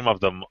frame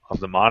of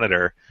the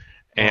monitor,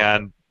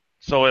 and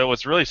so it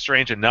was really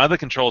strange. And none of the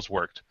controls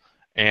worked.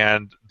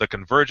 And the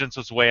convergence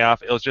was way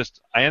off. It was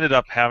just, I ended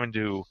up having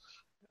to,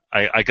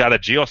 I got a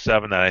Geo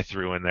 7 that I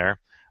threw in there.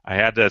 I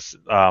had this,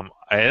 I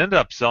ended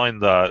up selling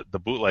the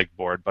bootleg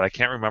board, but I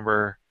can't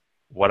remember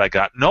what I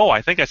got. No,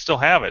 I think I still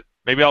have it.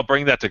 Maybe I'll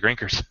bring that to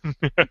Grinkers.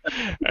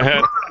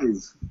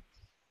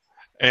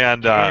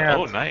 and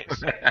oh,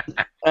 nice.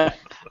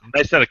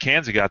 Nice set of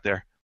cans you got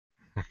there.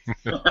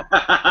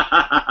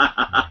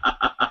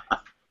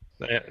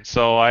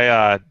 So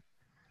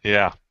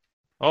yeah.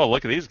 Oh,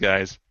 look at these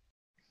guys.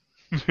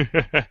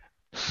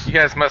 You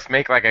guys must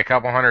make like a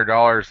couple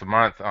 $100 a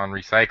month on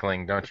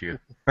recycling, don't you?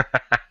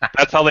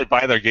 That's how they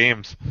buy their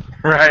games.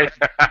 Right.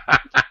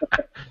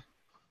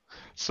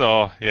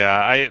 So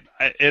yeah, it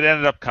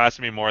ended up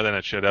costing me more than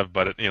it should have,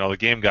 but the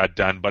game got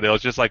done. But it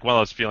was just like one of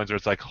those feelings where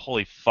it's like,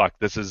 holy fuck,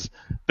 this is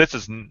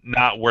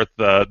not worth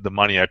the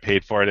money I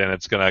paid for it, and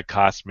it's gonna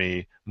cost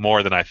me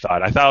more than I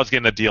thought. I thought I was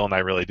getting a deal, and I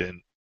really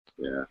didn't.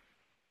 Yeah.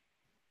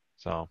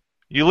 So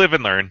you live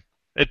and learn.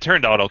 It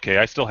turned out okay.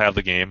 I still have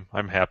the game.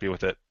 I'm happy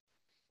with it.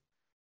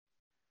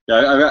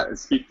 Yeah,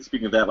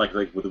 speaking of that, like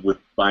with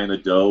buying the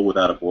dough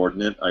without a board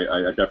in it,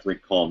 I definitely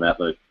call that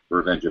the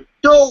revenge of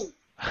dough.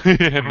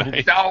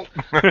 Nice. No.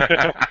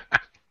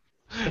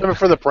 But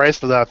for the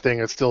price of that thing,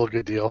 it's still a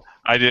good deal.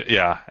 I did,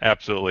 yeah,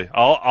 absolutely.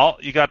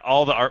 You got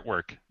all the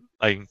artwork.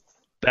 Like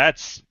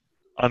that's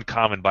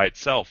uncommon by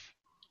itself.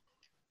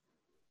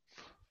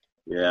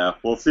 Yeah,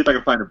 we'll see if I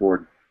can find a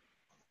board.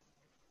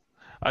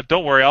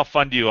 Don't worry, I'll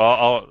fund you.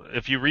 I'll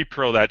if you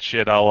repro that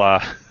shit,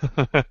 I'll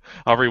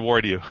I'll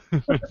reward you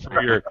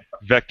for your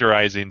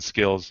vectorizing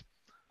skills.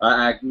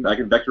 I can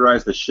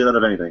vectorize the shit out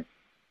of anything.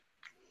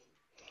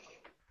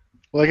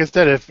 Like I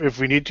said, if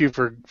we need to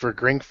for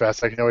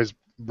Grinkfest, I can always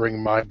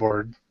bring my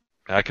board.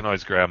 I can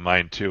always grab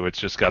mine too. It's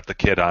just got the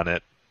kit on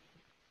it,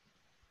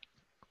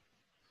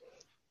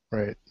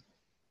 Right.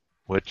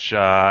 which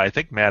I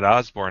think Matt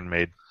Osborne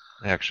made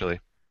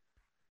actually.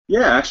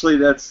 Yeah, actually,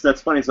 that's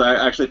funny. So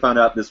I actually found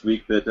out this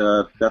week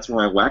that that's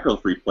where my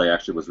Wacko Free Play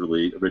actually was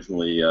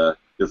originally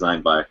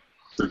designed by.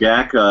 So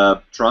Gak,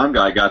 Tron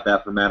guy, got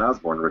that from Matt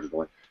Osborne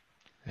originally.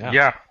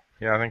 Yeah,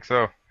 I think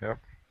so. Yep.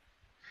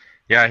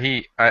 Yeah,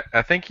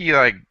 I think he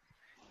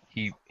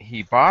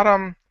bought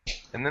them,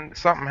 and then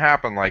something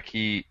happened. Like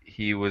he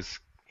was,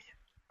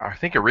 I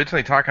think,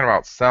 originally talking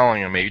about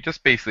selling them, maybe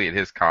just basically at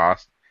his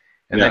cost,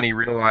 and then he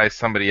realized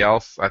somebody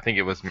else, I think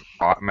it was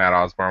Matt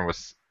Osborne,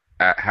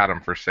 had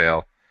them for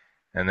sale.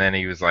 And then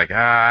he was like,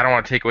 I don't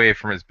want to take away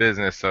from his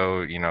business,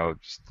 so,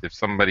 just if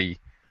somebody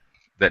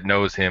that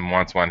knows him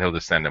wants one, he'll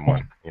just send him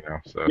one,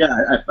 So.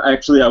 Yeah,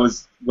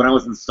 when I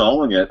was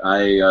installing it,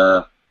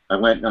 I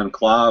went on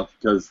Clav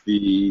because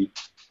the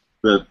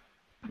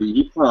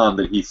EEPROM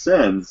that he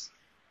sends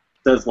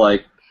says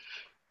like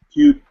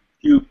Q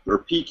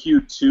or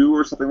PQ2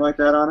 or something like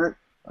that on it.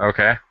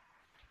 Okay.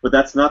 But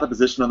that's not the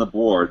position on the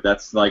board.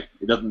 That's like,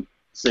 it doesn't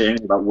say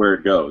anything about where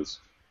it goes.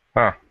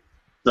 Huh.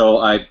 So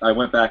I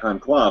went back on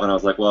Clav and I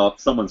was like, well,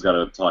 someone's got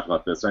to talk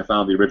about this. And I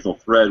found the original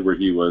thread where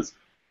he was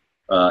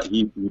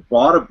he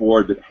bought a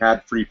board that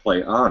had free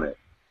play on it.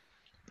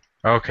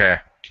 Okay.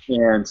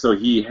 And so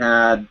he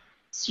had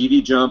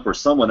CD Jump or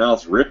someone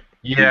else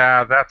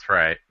Yeah, that's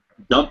right.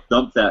 Dump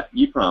that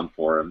EEPROM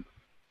for him.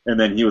 And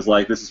then he was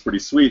like, this is pretty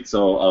sweet,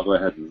 so I'll go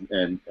ahead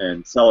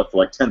and sell it for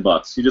like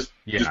 $10. He just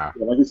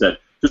like you said,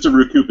 just to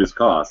recoup his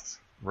costs.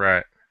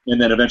 Right.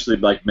 And then eventually,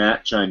 like,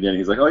 Matt chimed in.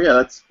 He's like, oh, yeah,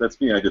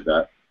 that's me. I did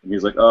that. And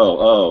he's like,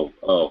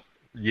 oh.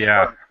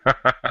 Yeah.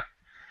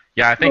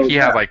 Yeah, I think Oh, he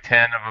yeah. had like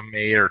 10 of them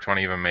made or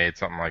 20 of them made,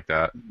 something like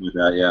that. With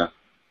that, yeah.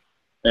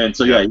 And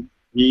so yeah,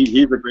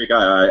 he's a great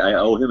guy. I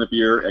owe him a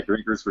beer at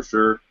Drinkers for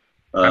sure.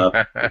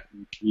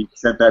 He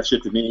sent that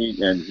shit to me,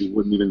 and he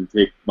wouldn't even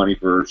take money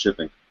for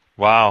shipping.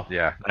 Wow.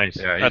 Yeah. Nice.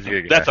 Yeah, he's a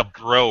good guy. That's a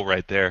bro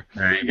right there.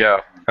 There you go.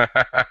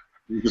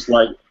 He's just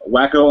like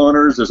wacko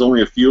owners. There's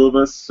only a few of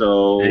us,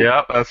 so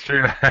Yep, that's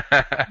true.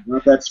 if you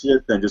want that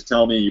shit, then just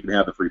tell me you can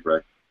have the free play.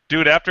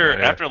 Dude, after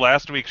Yeah. after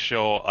last week's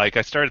show, like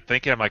I started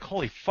thinking, I'm like,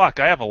 holy fuck,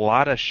 I have a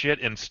lot of shit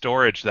in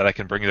storage that I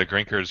can bring to the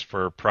Grinkers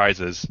for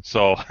prizes.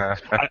 So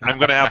I'm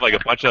gonna have like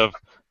a bunch of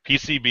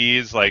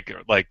PCBs,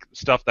 like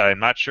stuff that I'm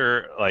not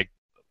sure, like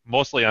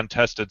mostly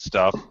untested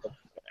stuff.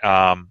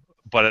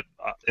 But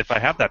if I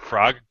have that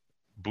Frog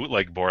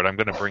bootleg board, I'm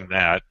gonna bring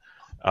that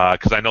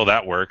because I know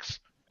that works.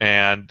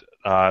 And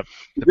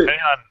depending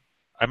on,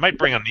 I might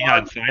bring a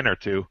neon sign or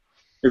two.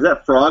 Is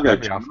that Frog a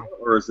That'd be Jumbo, awesome.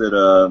 or is it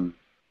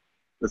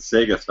the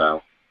Sega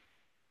style?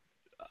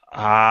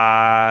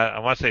 I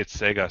want to say it's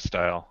Sega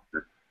style.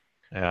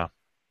 Yeah.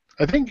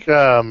 I think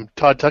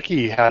Todd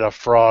Tucky had a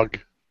frog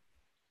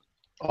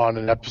on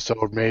an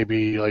episode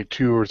maybe like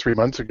 2 or 3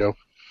 months ago.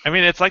 I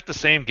mean, it's like the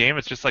same game.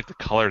 It's just like the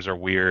colors are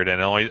weird,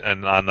 and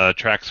on the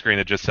track screen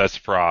it just says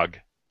Frog.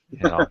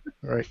 You know,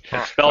 Right.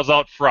 it spells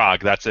out Frog.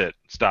 That's it.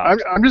 Stop.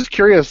 I'm just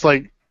curious,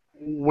 like,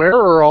 where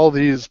are all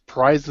these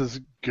prizes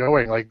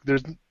going? Like,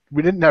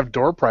 we didn't have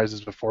door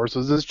prizes before, so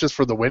is this just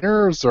for the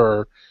winners,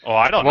 or? Oh,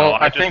 I don't Well, know.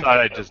 I I just think- thought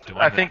I'd just do it.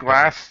 I think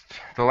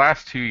the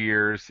last 2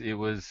 years it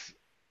was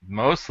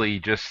mostly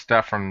just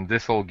stuff from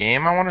this old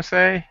game, I want to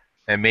say,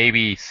 and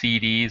maybe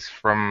CDs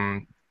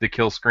from the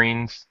kill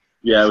screens.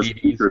 Yeah, it was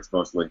CDs. T-shirts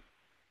mostly.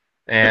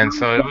 And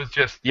so it was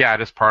just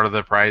part of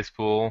the prize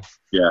pool.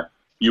 Yeah,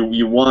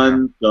 you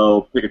won,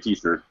 so pick a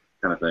T-shirt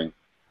kind of thing.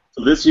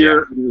 So this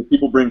year, if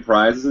people bring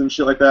prizes and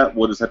shit like that,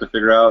 we'll just have to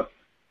figure out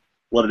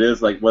what it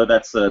is, like whether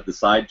that's the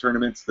side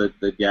tournaments that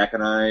Yak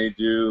and I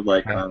do,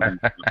 like. Yeah,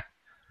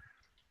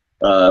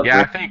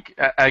 I think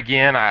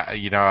again,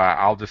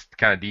 I'll just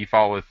kind of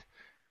default with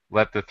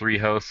let the 3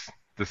 hosts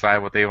decide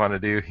what they want to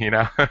do. You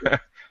know,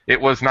 it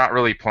was not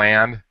really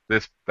planned.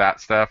 That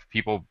stuff,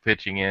 people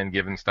pitching in,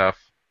 giving stuff.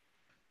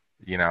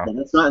 You know, And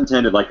that's not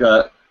intended. Like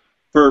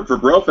for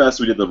Brofest,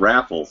 we did the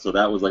raffle, so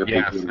that was like a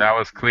yes, big. that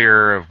was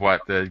clear of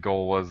what the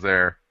goal was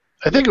there.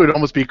 I think it would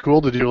almost be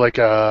cool to do like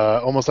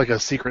almost like a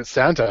Secret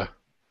Santa,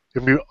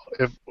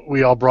 if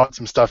we all brought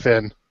some stuff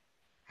in,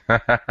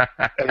 and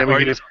then we Or could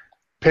you- just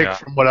pick yeah.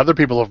 from what other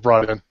people have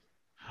brought in.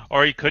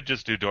 Or you could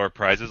just do door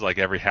prizes, like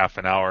every half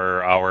an hour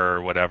or hour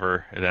or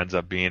whatever it ends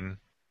up being.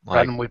 Like,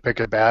 Randomly pick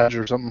a badge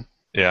or something.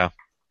 yeah.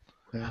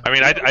 Yeah. I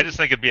mean, I just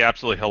think it'd be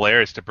absolutely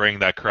hilarious to bring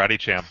that Karate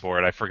Champ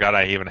board. I forgot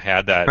I even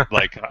had that.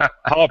 Like,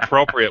 how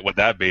appropriate would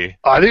that be?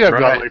 I think I've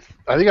Right.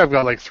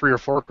 got like 3 or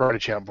 4 Karate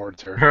Champ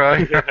boards here.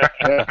 Right?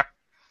 Yeah.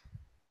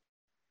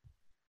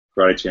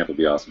 Karate Champ would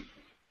be awesome.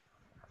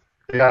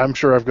 Yeah, I'm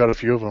sure I've got a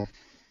few of them.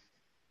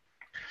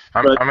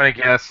 I'm gonna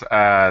guess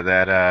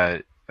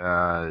that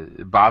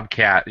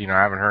Bobcat. I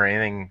haven't heard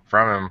anything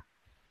from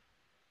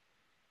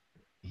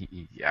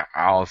him.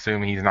 I'll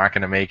assume he's not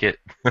gonna make it.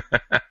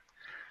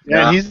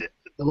 Yeah, Yeah.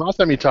 the last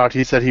time he talked,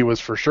 he said he was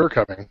for sure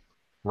coming.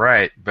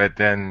 Right, but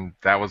then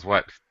that was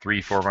what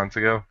 3-4 months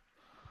ago.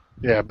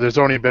 Yeah, but there's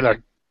only been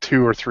like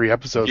 2 or 3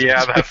 episodes.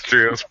 Yeah, that's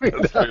true.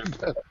 That's true.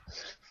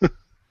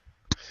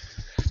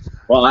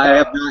 Well, I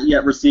have not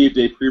yet received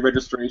a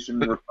pre-registration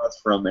request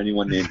from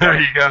anyone named. There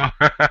you go.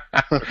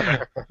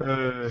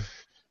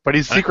 But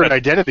his secret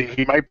identity,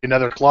 he might be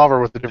another Clover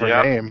with a different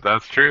Yep, name.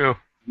 that's true.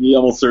 He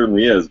almost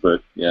certainly is,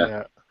 but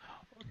yeah.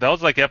 That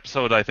was like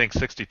episode, I think,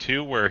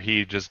 62, where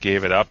he just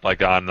gave it up,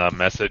 like on the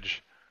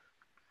message,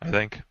 I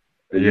think.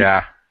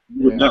 Yeah.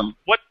 You would know.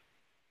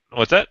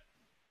 What's that?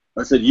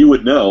 I said you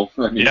would know.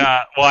 I mean,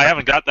 Yeah, well, I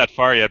haven't got that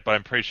far yet, but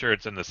I'm pretty sure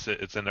it's in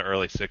the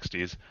early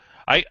 60s.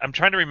 I'm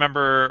trying to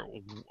remember.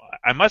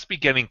 I must be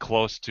getting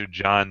close to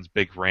John's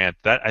big rant.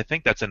 I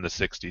think that's in the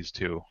 60s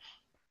too.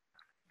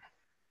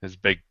 His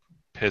big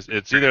piss.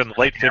 It's either in the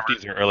late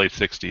 50s or early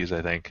 60s,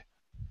 I think.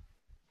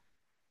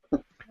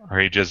 Or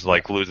he just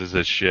like loses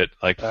his shit.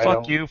 Like I fuck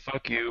don't- you,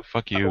 fuck you,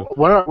 fuck you.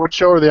 What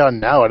show are they on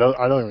now? I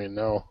don't even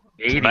know.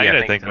 80, Tonight,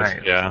 I think. was,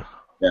 Tonight. yeah.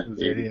 yeah,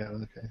 It's 80, yeah,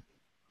 okay.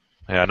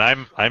 Yeah, and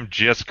I'm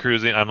just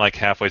cruising. I'm like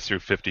halfway through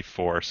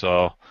 54,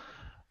 so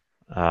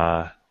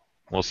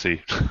we'll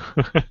see.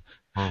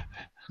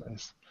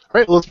 Nice. All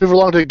right, let's move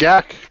along to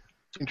Gak.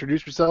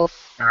 Introduce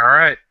yourself. All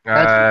right.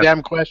 Answer the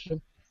damn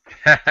question.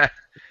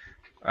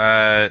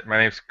 My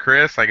name's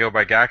Chris. I go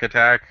by Gak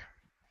Attack,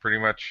 pretty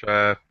much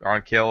on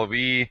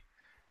KLV.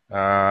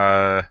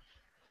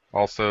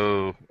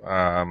 Also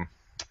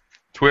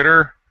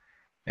Twitter,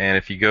 and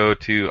if you go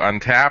to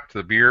Untapped,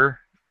 the beer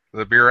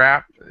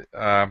app,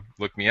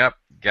 look me up,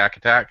 Gak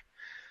Attack.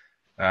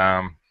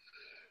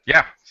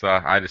 Yeah, so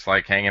I just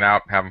like hanging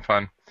out, having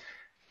fun.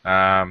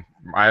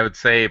 I would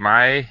say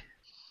my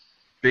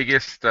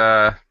biggest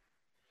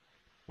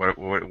what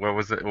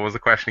was it? What was the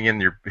question again?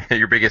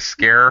 Your biggest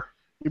scare?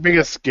 Your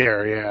biggest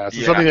scare, yeah. So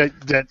Yeah. something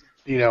that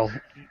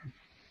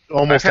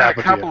almost I've had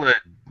a happened to you. couple of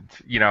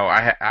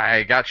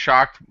I got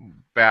shocked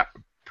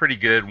pretty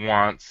good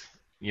once.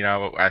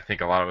 I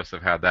think a lot of us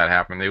have had that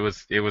happen. It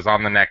was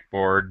on the neck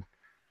board,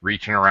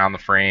 reaching around the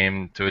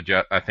frame to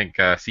adjust. I think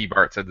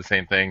Seabart said the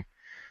same thing,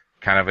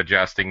 kind of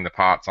adjusting the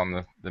pots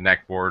on the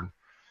neck board.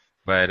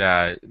 But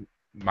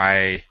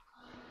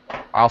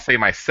I'll say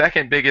my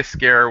second biggest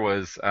scare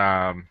was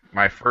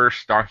my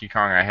first Donkey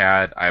Kong I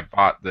had. I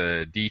bought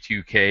the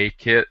D2K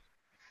kit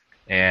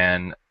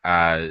and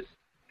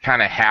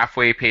kind of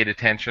halfway paid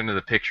attention to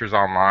the pictures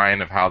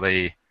online of how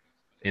they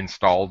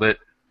installed it.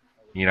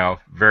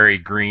 Very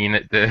green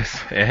at this,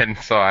 and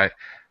so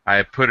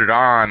I put it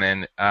on,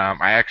 and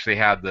I actually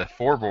had the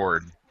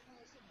 4-board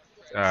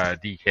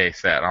DK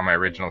set on my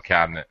original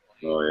cabinet.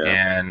 Oh,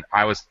 yeah. And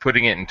I was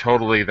putting it in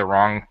totally the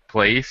wrong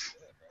place,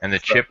 and the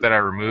chip that I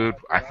removed,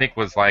 I think,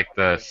 was like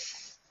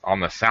on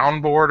the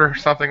soundboard or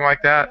something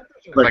like that.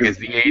 It's like a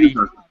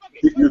Z80.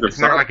 It's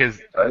not like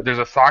there's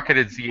a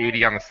socketed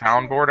Z80 on the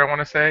soundboard, I want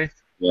to say.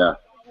 Yeah.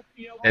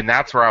 And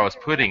that's where I was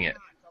putting it.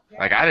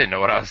 Like, I didn't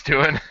know what I was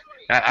doing.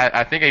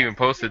 I think I even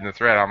posted in the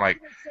thread. I'm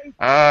like,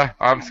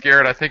 I'm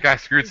scared. I think I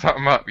screwed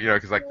something up,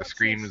 because like the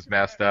screen was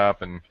messed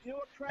up, and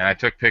I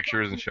took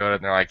pictures and showed it,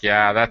 and they're like,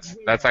 yeah, that's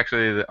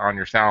actually on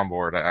your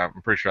soundboard. I'm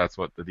pretty sure that's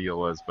what the deal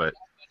was, but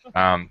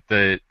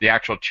the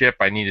actual chip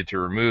I needed to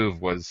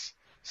remove was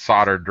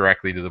soldered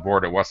directly to the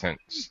board. It wasn't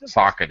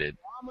socketed.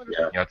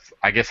 Yeah.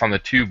 I guess on the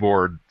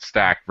 2-board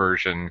stack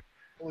version,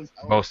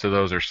 most of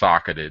those are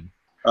socketed.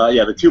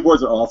 Yeah, the 2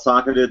 boards are all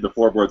socketed. The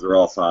 4 boards are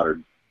all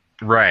soldered.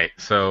 Right,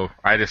 so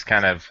I just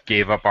kind of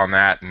gave up on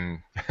that,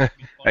 and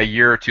a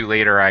year or two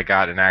later I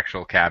got an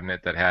actual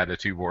cabinet that had a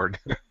 2-board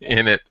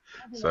in it.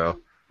 So,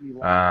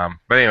 but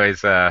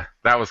anyways, that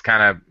was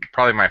kind of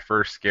probably my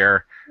first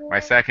scare. My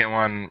second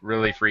one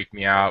really freaked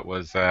me out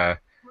was a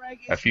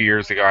few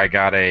years ago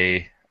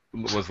I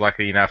was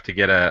lucky enough to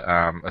get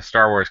a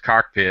Star Wars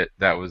cockpit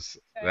that's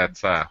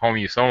home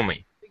use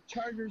only,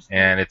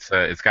 and it's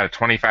got a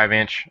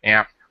 25-inch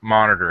amp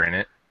monitor in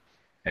it.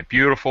 A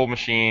beautiful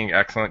machine,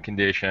 excellent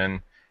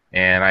condition,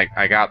 and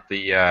I got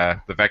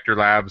the Vector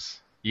Labs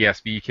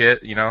ESB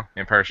kit,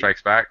 Empire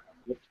Strikes Back,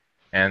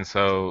 and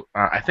so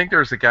I think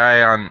there's a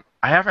guy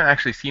I haven't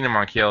actually seen him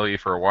on KLE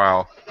for a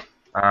while.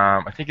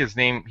 I think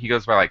he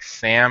goes by like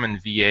Sam and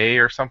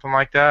VA or something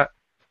like that.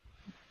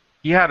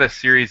 He had a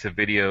series of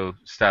video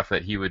stuff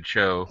that he would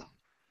show,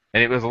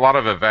 and it was a lot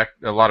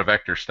of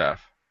Vector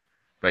stuff,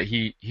 but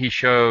he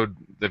showed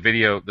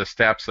the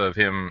steps of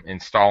him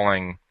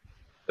installing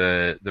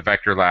the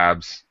Vector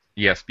Labs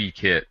ESB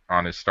kit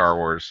on his Star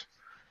Wars.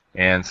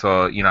 And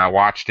so, I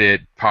watched it,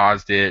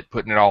 paused it,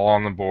 putting it all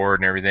on the board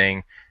and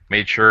everything,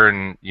 made sure,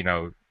 and,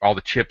 all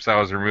the chips I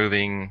was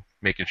removing,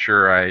 making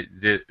sure I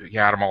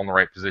had them all in the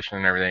right position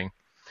and everything.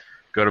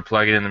 Go to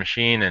plug it in the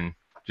machine and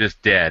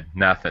just dead,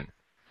 nothing.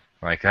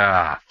 Like,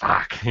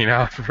 fuck,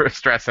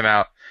 stressing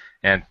out.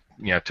 And,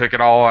 took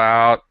it all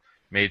out,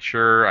 made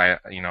sure I,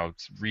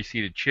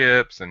 reseated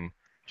chips and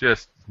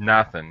just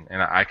nothing,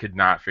 and I could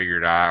not figure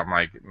it out. I'm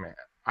like, man,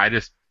 I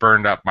just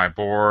burned up my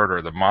board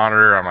or the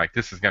monitor. I'm like,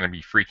 this is going to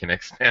be freaking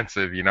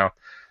expensive,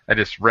 I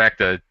just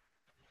wrecked a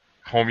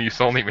home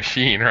use only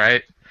machine,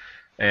 right?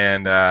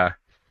 And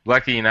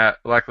luckily enough,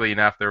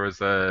 there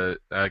was a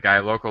guy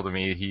local to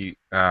me. He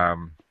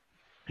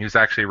was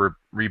actually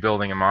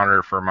rebuilding a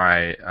monitor for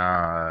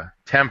my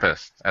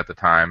Tempest at the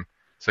time,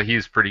 so he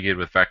was pretty good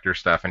with Vector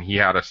stuff, and he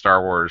had a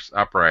Star Wars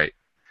upright.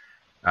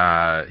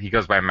 He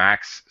goes by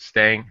Max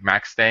Stang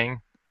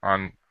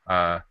on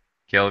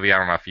KLV. I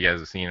don't know if you guys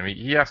have seen him.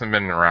 He hasn't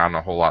been around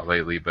a whole lot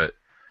lately, but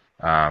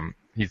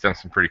he's done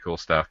some pretty cool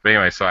stuff. But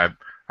anyway, so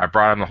I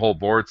brought him the whole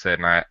board set,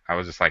 and I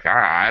was just like,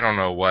 I don't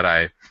know what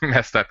I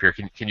messed up here.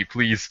 Can you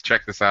please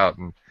check this out?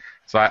 And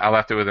so I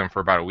left it with him for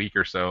about a week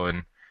or so,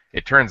 and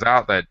it turns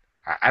out that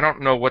I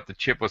don't know what the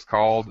chip was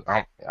called.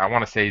 I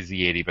want to say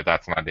Z80, but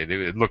that's not it.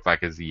 It looked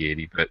like a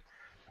Z80, but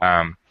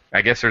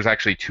I guess there's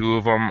actually 2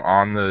 of them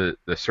on the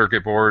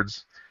circuit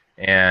boards,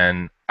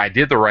 and I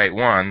did the right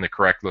one, the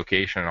correct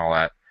location and all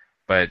that,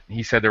 but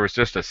he said there was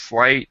just a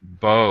slight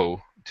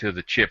bow to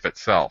the chip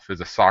itself.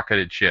 It's a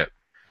socketed chip.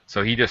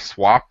 So he just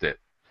swapped it.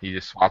 He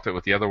just swapped it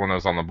with the other one that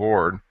was on the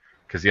board,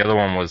 because the other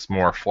one was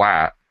more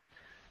flat,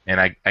 and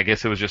I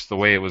guess it was just the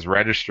way it was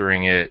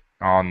registering it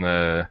on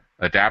the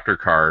adapter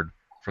card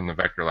from the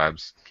Vector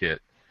Labs kit.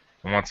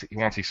 And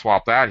once he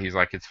swapped that, he's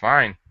like, it's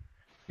fine.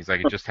 He's like,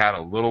 it just had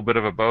a little bit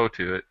of a bow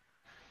to it.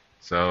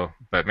 So,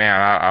 but man,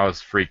 I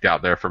was freaked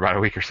out there for about a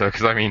week or so,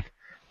 because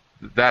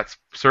that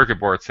circuit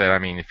board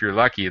set, if you're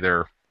lucky,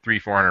 they're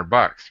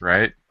 $300-400,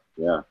 right?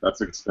 Yeah,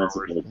 that's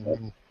expensive.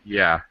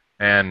 Yeah,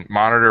 and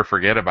monitor,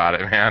 forget about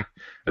it, man.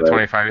 The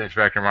 25-inch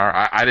Vector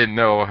monitor, I didn't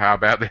know how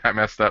badly I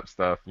messed up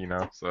stuff,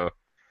 So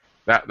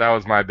that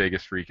was my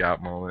biggest freak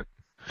out moment.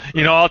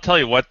 I'll tell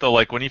you what though,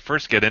 like when you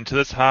first get into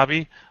this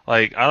hobby,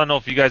 like I don't know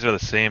if you guys are the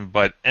same,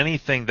 but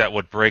anything that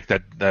would break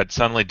that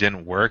suddenly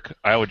didn't work,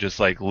 I would just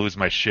like lose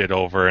my shit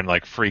over and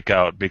like freak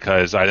out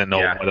because I didn't know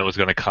what it was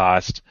going to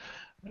cost.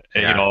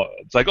 And,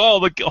 it's like, oh,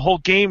 the whole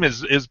game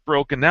is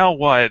broken. Now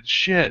what?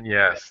 Shit.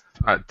 Yes,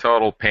 a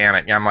total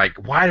panic. I'm like,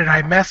 why did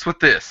I mess with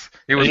this?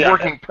 It was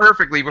working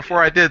perfectly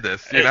before I did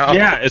this, you know?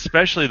 Yeah,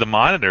 especially the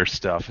monitor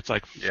stuff. It's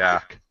like, yeah.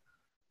 fuck.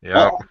 Yeah.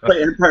 I'll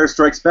play Empire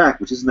Strikes Back,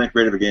 which isn't that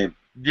great of a game.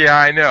 Yeah,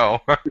 I know.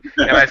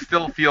 And I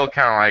still feel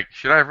kind of like,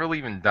 should I have really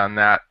even done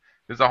that?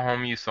 It was a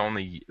home use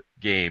only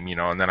game, you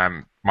know, and then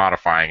I'm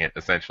modifying it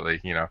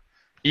essentially, you know.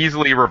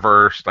 Easily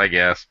reversed, I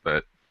guess,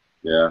 but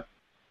Yeah.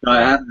 No,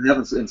 I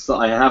haven't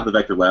installed. I have the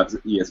Vector Labs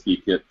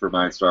ESP kit for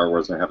my Star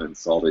Wars, and I haven't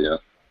installed it yet.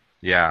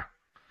 yeah.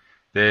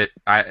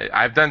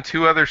 I've done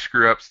two other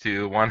screw ups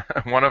too. One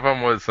of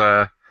them was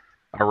on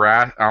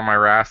my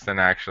Raston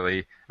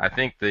actually. I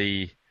think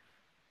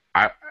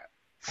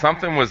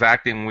something was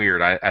acting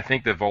weird. I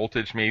think the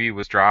voltage maybe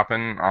was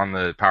dropping on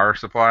the power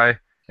supply,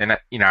 and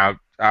you know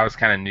I was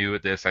kind of new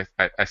at this.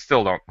 I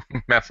still don't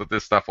mess with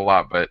this stuff a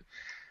lot, but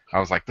I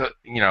was like the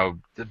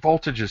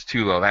voltage is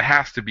too low. That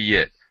has to be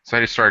it. So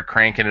I just started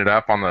cranking it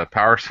up on the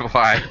power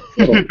supply,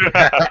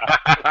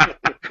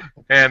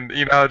 and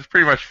you know it's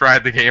pretty much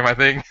fried the game. I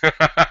think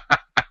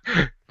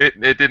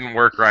it didn't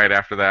work right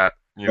after that.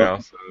 You know,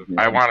 so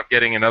I wound up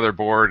getting another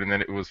board, and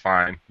then it was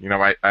fine. You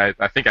know,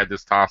 I think I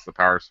just tossed the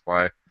power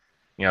supply.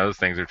 You know, those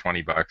things are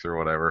 $20 or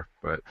whatever.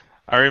 But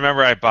I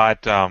remember I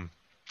bought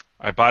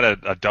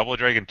a Double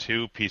Dragon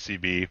 2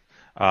 PCB,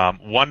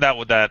 one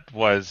that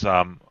was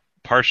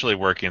partially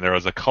working. There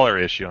was a color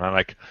issue, and I'm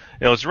like,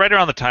 it was right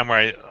around the time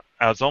where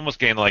I was almost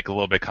getting like a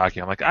little bit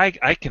cocky. I'm like,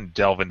 I can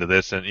delve into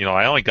this, and you know,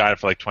 I only got it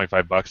for like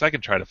 $25. I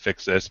can try to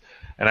fix this.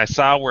 And I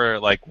saw where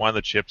like one of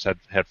the chips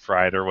had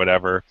fried or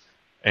whatever,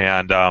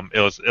 and it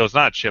was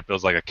not a chip, it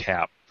was like a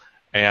cap,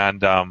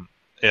 and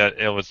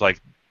it was like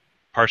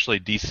partially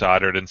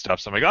desoldered and stuff.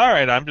 So I'm like, all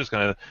right, I'm just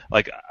gonna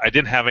like I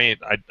didn't have any.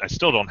 I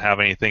still don't have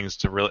any things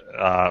to really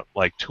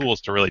like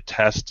tools to really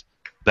test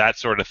that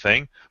sort of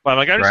thing. But I'm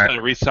like, I'm just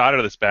gonna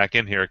resolder this back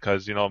in here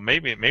because you know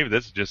maybe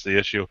this is just the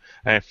issue.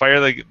 And I fire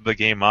the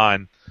game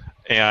on,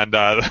 and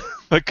the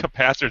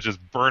capacitors just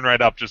burn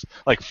right up, just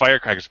like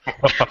firecrackers. I'm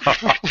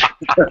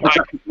like,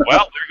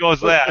 well, there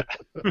goes that.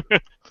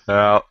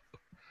 Well,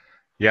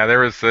 yeah, there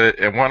was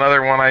one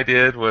other one I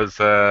did was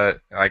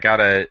I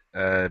got a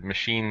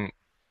machine.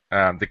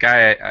 The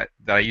guy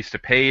that I used to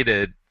pay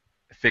to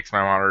fix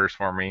my monitors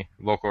for me,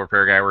 local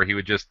repair guy, where he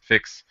would just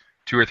fix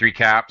 2 or 3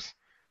 caps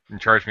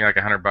and charge me like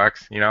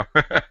 $100, you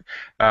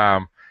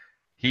know.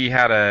 He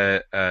had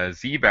a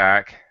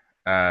Z-back.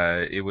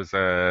 It was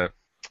a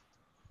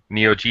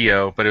Neo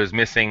Geo, but it was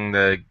missing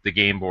the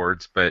game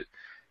boards. But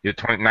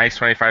it was nice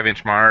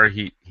 25-inch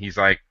monitor. He's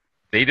like,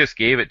 they just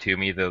gave it to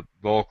me, the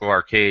local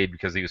arcade,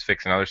 because he was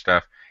fixing other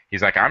stuff.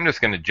 He's like, I'm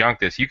just gonna junk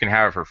this. You can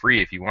have it for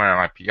free if you want. I'm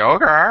like, okay,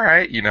 all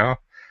right, you know.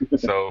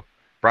 So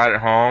brought it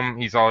home.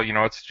 He's all, you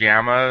know, it's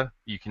JAMA.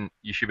 You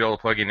should be able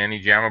to plug in any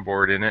JAMA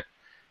board in it.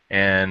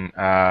 And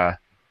I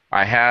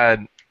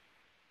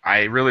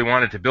really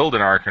wanted to build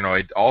an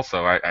Arkanoid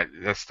also.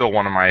 That's still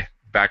one of my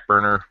back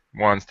burner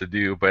ones to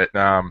do. But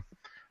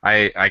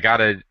I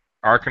got an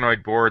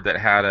Arkanoid board that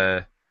had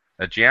a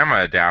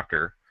JAMA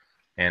adapter,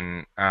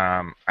 and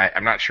I'm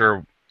not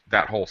sure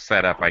that whole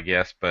setup, I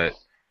guess, but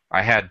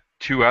I had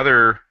 2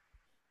 other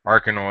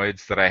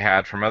Arkanoids that I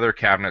had from other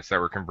cabinets that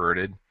were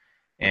converted.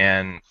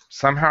 And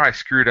somehow I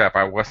screwed up.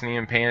 I wasn't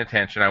even paying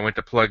attention. I went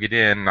to plug it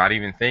in, not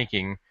even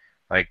thinking.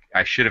 Like,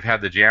 I should have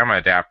had the JAMA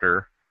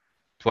adapter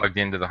plugged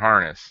into the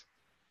harness.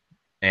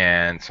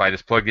 And so I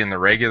just plugged in the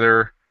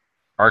regular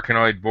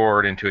Arkanoid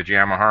board into a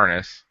JAMA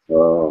harness,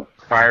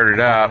 fired it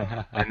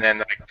up, and then,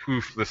 like,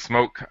 poof, the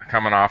smoke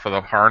coming off of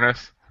the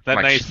harness. That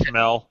like, nice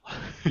smell.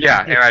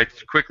 Yeah, and I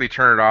quickly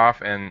turned it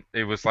off, and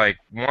it was like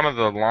one of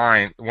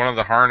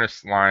the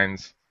harness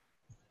lines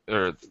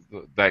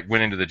that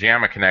went into the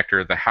JAMA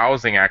connector, the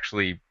housing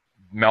actually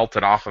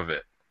melted off of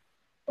it.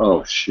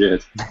 Oh,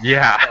 shit.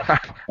 Yeah.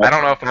 I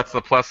don't know if that's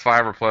the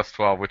 +5 or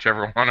 +12,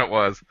 whichever one it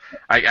was.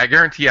 I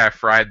guarantee I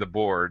fried the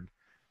board,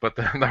 but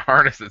the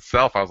harness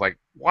itself, I was like,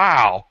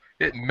 wow,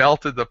 it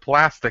melted the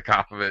plastic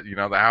off of it, you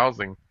know, the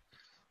housing.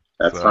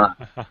 That's fine.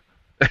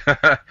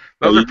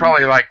 Those are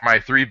probably like my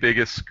 3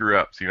 biggest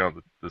screw-ups, you know,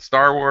 the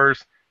Star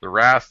Wars, the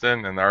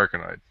Raston, and the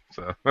Arkanoid.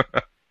 So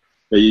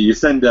You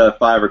send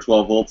 5 or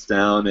 12 volts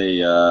down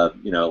a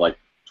like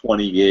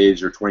 20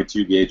 gauge or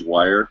 22 gauge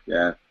wire.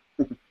 Yeah.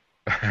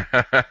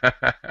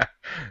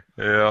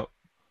 Yeah.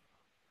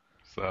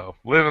 So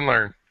live and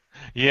learn.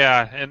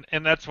 Yeah,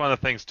 and that's one of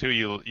the things too.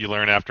 You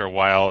learn after a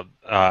while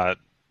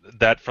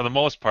that for the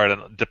most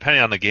part,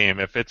 depending on the game,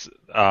 if it's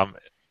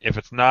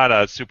not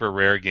a super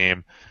rare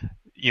game,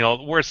 you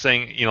know, we're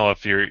saying, you know,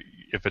 if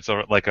it's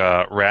like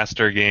a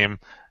raster game,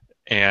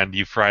 and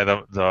you fry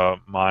the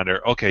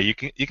monitor, okay, you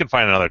can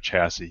find another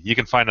chassis, you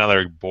can find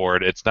another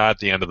board. It's not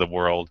the end of the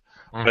world.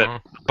 Mm-hmm.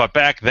 But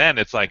back then,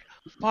 it's like,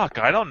 fuck,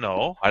 I don't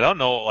know,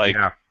 like,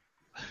 yeah.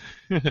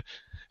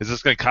 is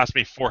this going to cost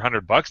me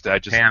 $400? Did I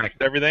just fix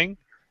everything?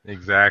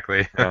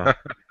 Exactly.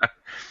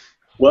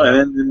 Well,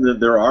 and then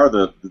there are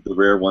the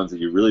rare ones that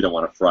you really don't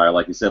want to fry,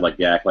 like you said, like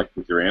Yak, like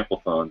with your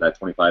Amplifone, that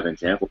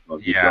 25-inch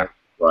Amplifone. Yeah.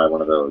 fry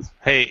one of those.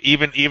 Hey,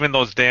 even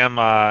those damn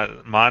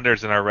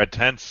monitors in our red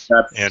tents,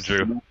 That's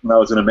Andrew. what I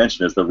was going to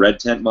mention is the red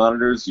tent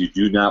monitors. You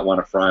do not want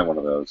to fry one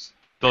of those.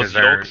 Those 'Cause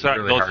they're yolks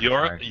aren't really hard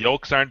to find.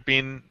 yolks aren't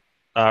being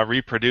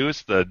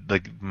reproduced.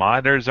 The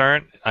monitors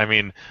aren't. I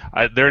mean,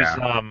 there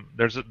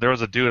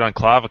was a dude on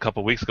Clav a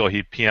couple weeks ago.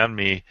 He PM'd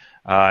me,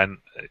 and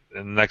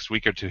in the next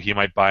week or two he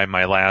might buy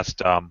my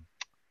last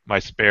my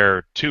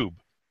spare tube,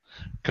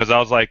 because I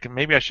was like,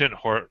 maybe I shouldn't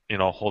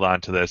hold on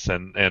to this,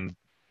 and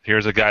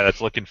here's a guy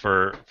that's looking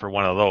for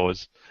one of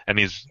those, and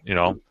he's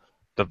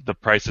the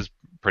price is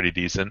pretty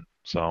decent.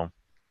 So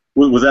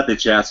Was that the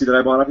chassis that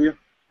I bought off you?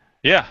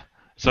 yeah.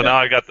 So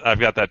Yeah. now I've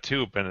got that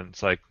tube, and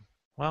it's like,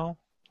 well,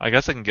 I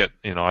guess I can get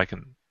I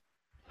can.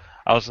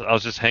 I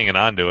was just hanging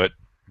on to it,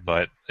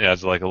 but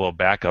as like a little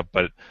backup.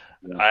 But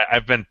Yeah.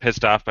 I've been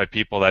pissed off by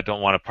people that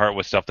don't want to part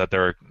with stuff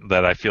that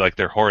I feel like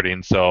they're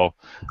hoarding. So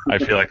I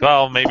feel like,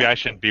 well, maybe I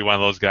shouldn't be one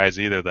of those guys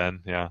either. Then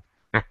yeah,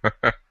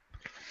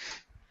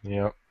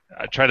 Yep.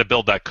 I try to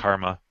build that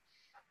karma.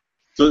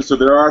 So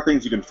there are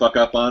things you can fuck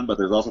up on, but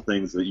there's also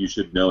things that you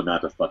should know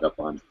not to fuck up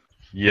on.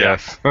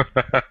 Yes. But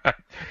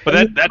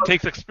that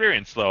takes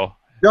experience, though.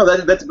 No,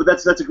 that's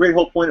a great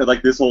whole point of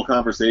like this whole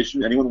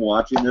conversation. Anyone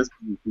watching this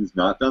who's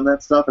not done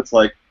that stuff, it's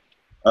like,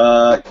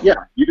 yeah,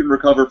 you can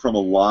recover from a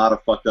lot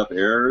of fucked up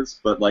errors,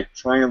 but like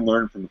try and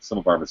learn from some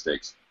of our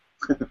mistakes.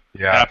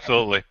 Yeah.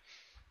 Absolutely.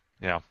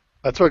 Yeah.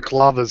 That's what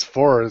Clav is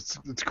for. It's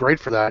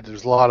great for that.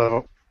 There's a lot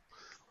of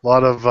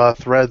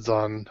threads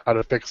on how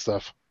to fix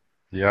stuff.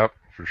 Yep.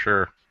 For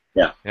sure.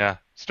 Yeah.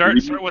 Start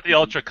with the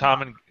ultra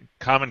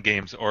common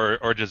games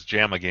or just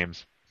JAMA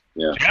games.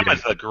 Yeah. JAMA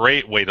is a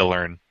great way to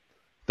learn.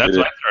 That's It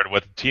what is. I started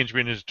with. Teenage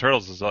Mutant Ninja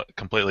Turtles is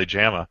completely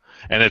JAMA,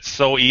 and it's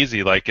so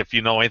easy. Like if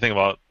you know anything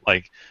about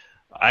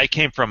I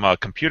came from a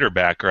computer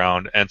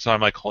background, and so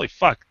I'm like, holy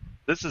fuck,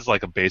 this is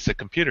like a basic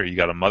computer. You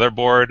got a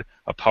motherboard,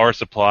 a power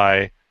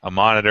supply, a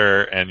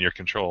monitor, and your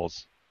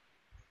controls.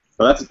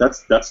 Well,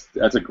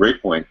 that's a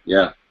great point.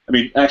 Yeah. I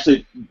mean,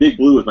 actually, Big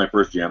Blue was my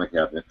first JAMA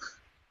cabinet.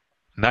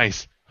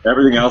 Nice.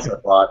 Everything else I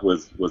bought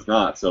was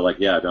not. So like,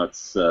 yeah, no,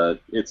 it's a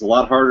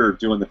lot harder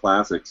doing the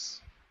classics.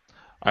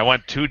 I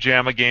went 2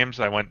 JAMA games.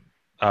 I went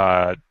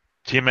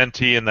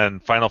TMNT and then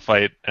Final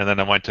Fight, and then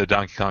I went to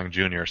Donkey Kong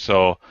Jr.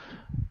 So,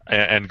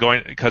 and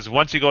going because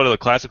once you go to the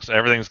classics,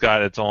 everything's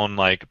got its own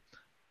like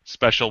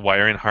special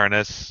wiring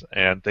harness,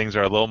 and things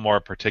are a little more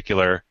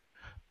particular.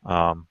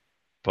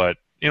 But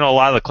a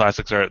lot of the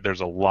classics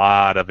there's a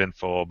lot of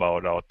info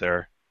about out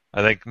there.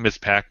 I think Miss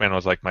Pac-Man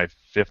was like my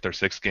 5th or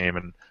 6th game,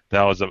 and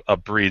that was a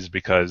breeze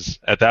because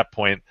at that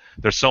point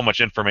there's so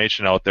much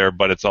information out there,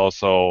 but it's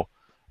also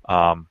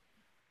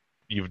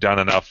you've done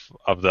enough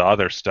of the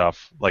other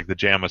stuff, like the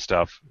JAMA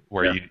stuff,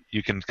 where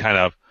you can kind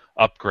of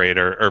upgrade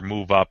or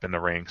move up in the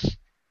ranks.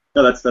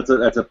 No, that's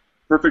a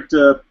perfect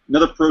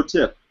another pro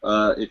tip.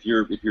 If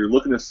you're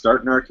looking to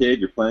start an arcade,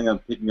 you're planning on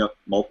picking up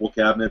multiple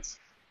cabinets.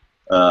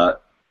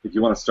 If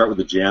you want to start with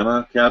the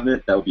JAMA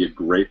cabinet, that would be a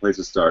great place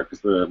to start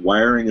because the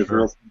wiring is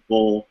real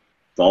simple.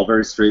 It's all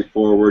very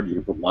straightforward. You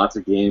can put lots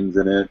of games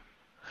in it.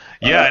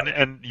 Yeah,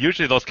 and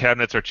usually those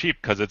cabinets are cheap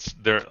because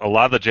a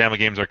lot of the JAMA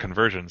games are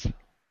conversions.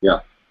 Yeah.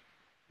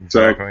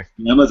 Exactly. So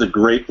JAMA's a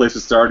great place to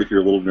start if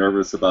you're a little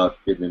nervous about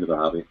getting into the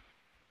hobby.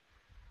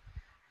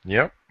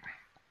 Yep.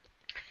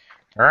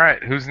 All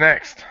right. Who's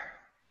next?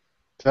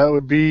 That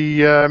would be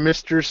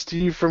Mr.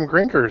 Steve from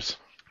Grinkers.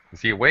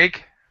 Is he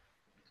awake?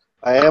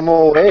 I am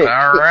awake.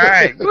 All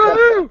right.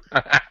 Woo!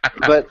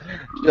 But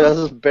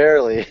just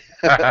barely.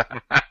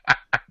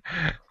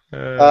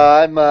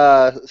 I'm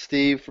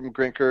Steve from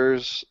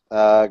Grinkers,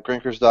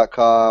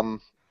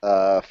 grinkers.com,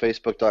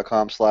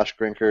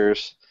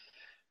 facebook.com/grinkers,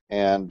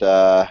 and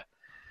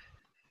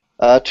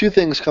two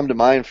things come to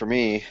mind for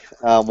me.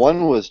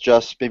 One was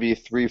just maybe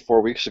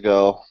 3-4 weeks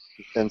ago,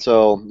 and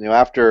so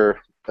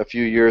after a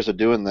few years of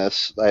doing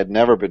this, I had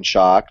never been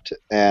shocked,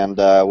 and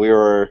I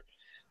was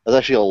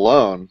actually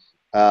alone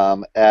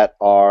at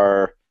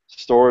our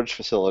storage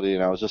facility,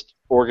 and I was just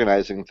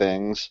organizing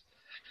things,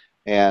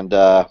 and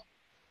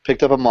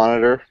picked up a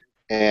monitor,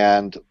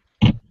 and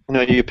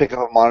you pick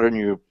up a monitor and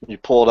you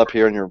pull it up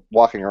here and you're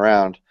walking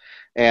around,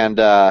 and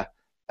right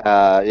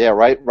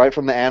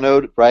from the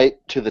anode right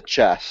to the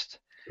chest.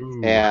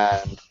 Ooh.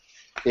 And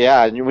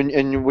yeah,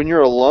 and when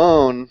you're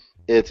alone,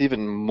 it's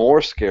even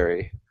more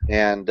scary,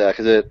 and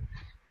because it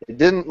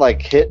didn't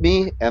like hit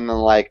me and then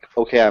like,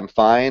 okay, I'm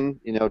fine.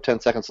 10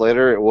 seconds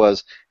later,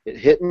 it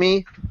hit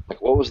me. Like,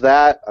 what was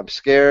that? I'm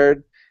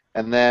scared.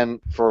 And then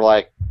for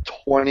like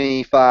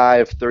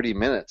 25, 30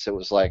 minutes, it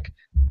was like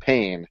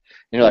pain. And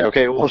you're like,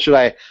 okay, well, should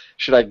I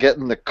get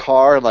in the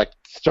car and like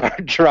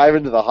start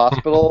driving to the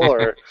hospital,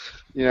 or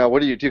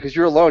what do you do? Because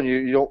you're alone.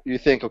 You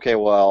think, okay,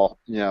 well,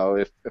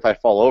 if I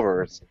fall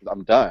over,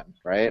 I'm done,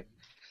 right?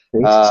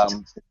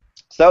 So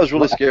that was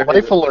really scary.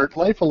 Life alert!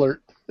 Life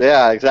alert!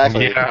 Yeah,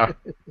 exactly. Yeah.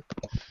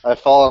 I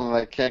fall and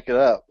I can't get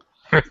up.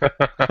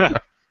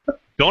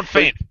 Don't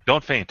faint.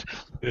 Don't faint.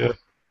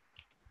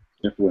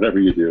 Whatever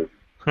you do.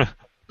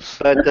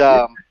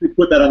 But We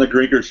put that on the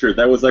Grinker shirt.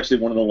 That was actually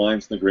one of the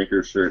lines in the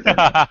Grinker shirt.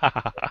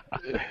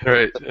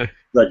 Right.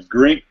 Like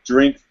drink,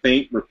 drink,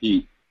 faint,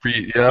 repeat.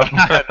 Yep.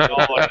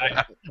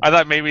 I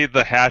thought maybe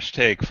the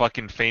hashtag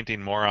fucking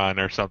fainting moron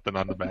or something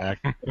on the back.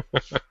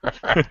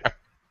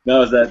 No,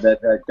 it was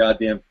that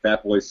goddamn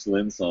Fat Boy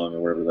Slim song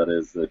or whatever that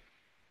is. That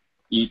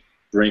eat,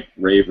 drink,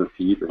 rave,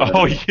 repeat. Or whatever.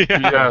 Oh yeah.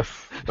 Yes.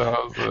 That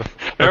was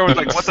Everyone was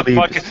like, "What the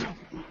fuck is?"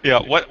 Yeah,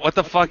 what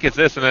the fuck is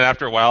this? And then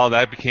after a while,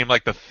 that became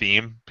like the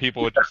theme.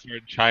 People would just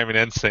start chiming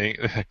in, saying,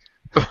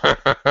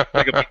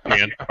 like a big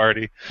dance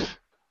party.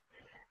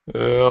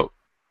 Yep.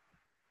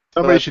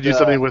 Somebody But, should do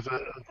something with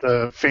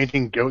the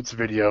fainting goats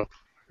video.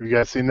 Have you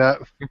guys seen that?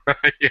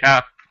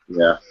 Yeah.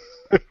 Yeah.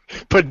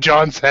 Put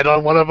John's head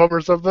on one of them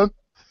or something.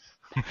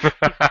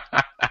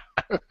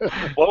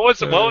 What was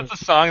the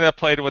song that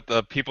played with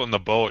the people in the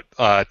boat?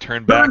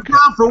 Turn back. Turn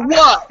down for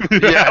what?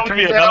 Yeah, that would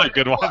be another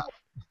good one.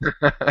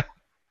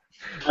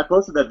 I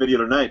posted that video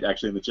tonight,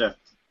 actually, in the chat.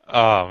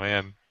 Oh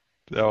man,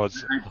 that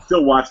was. I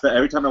still watch that.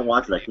 Every time I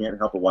watch it, I can't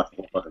help but watch the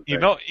whole fucking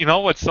thing. You know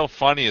what's so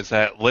funny is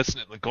that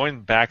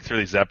going back through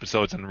these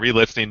episodes and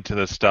re-listening to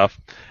this stuff,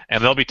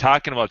 and they'll be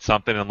talking about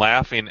something and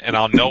laughing, and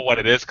I'll know what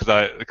it is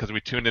because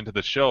we tuned into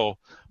the show,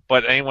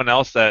 but anyone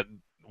else that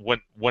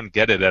wouldn't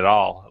get it at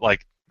all.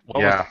 Like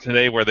what was it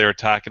today where they were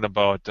talking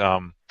about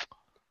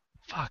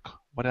fuck,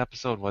 what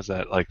episode was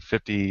that? Like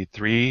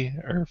 53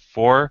 or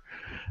 4,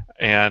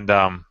 and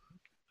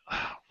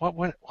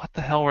what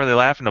the hell were they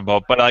laughing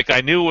about? But like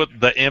I knew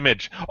the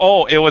image.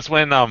 Oh, it was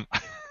when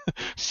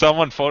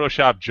someone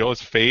photoshopped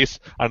Joe's face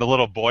on a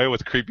little boy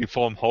with creepy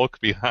foam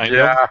Hulk behind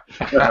him.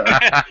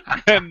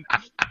 and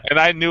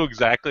I knew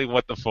exactly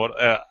what the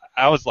photo.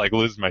 I was like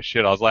losing my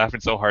shit. I was laughing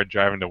so hard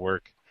driving to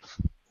work.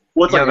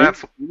 Well, it's like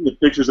the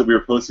pictures that we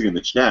were posting in the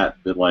chat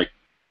that like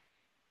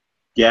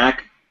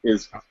Gak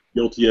is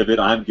guilty of it.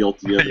 I'm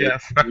guilty of it.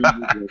 Yes.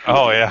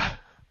 Oh yeah.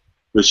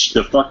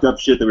 The fucked up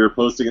shit that we were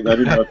posting in the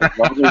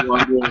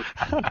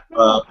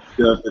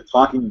the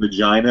talking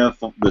vagina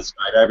from the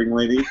skydiving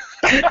lady.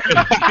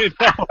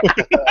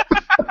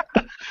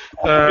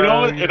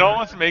 It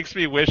almost makes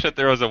me wish that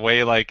there was a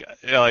way like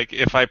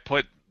if I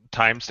put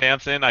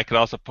timestamps in, I could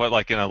also put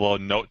like in a little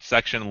note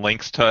section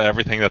links to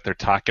everything that they're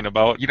talking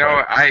about. You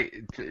know,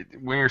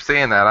 when you're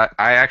saying that,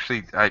 I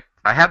actually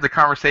had the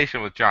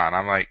conversation with John.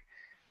 I'm like,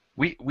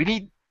 we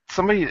need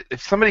somebody,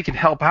 if somebody can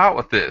help out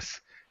with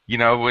this, you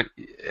know,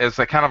 as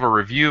a kind of a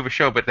review of a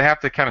show, but they have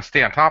to kind of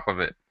stay on top of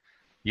it.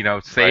 You know,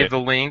 save the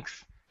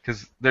links,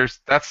 because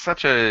that's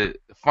such a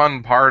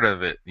fun part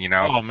of it. You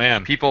know, oh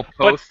man, people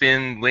post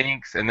in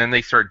links and then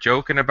they start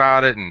joking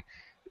about it, and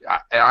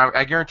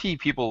I guarantee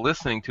people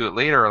listening to it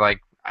later are like,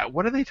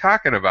 what are they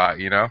talking about?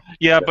 You know?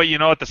 Yeah, but you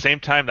know, at the same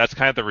time, that's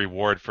kind of the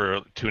reward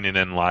for tuning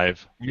in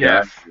live.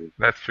 Yes,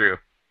 that's true.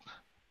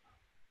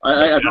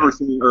 I remember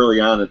saying early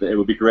on that it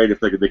would be great if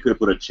they could have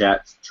put a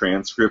chat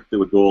transcript that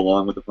would go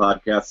along with the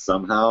podcast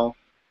somehow.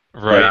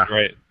 Right,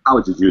 right. How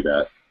would you do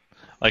that?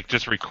 Like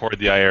just record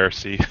the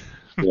IRC.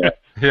 Yeah.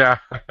 Yeah.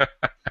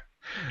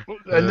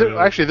 And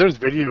actually, there's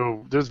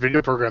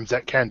video programs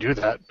that can do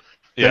that.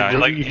 Yeah, And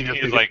like you you can can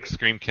just like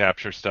screen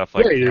capture stuff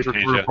like you just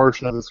record a Camtasia.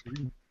 portion of the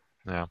screen.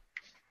 Yeah.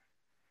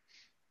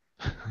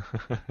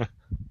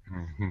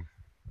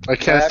 I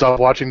can't stop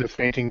watching the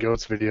fainting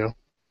goats video.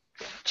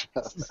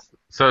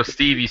 So,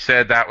 Steve, you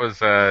said that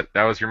was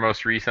your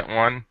most recent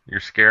one, your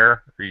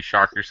scare, or you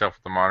shocked yourself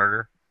with the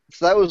monitor?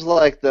 So that was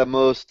like the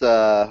most.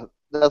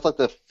 That's like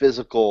the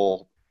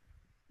physical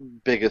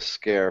biggest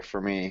scare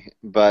for me.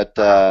 But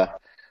that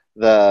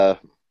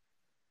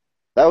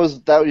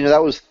was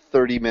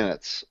 30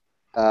 minutes.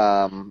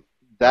 And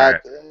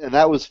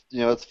that was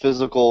it's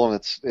physical and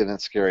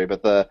it's scary.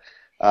 But the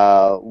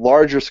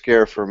larger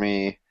scare for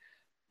me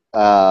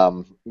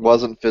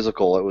wasn't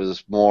physical. It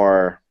was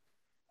more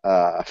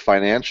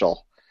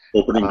financial.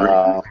 Opening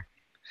right,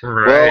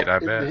 well, I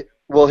bet.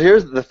 Well,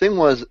 here's the thing: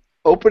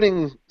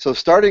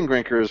 starting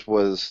Grinkers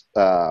was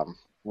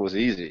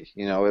easy.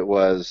 It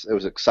was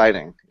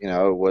exciting.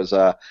 It was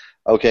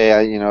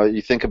okay.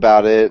 You think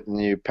about it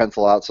and you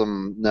pencil out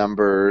some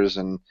numbers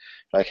and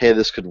like, hey,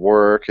 this could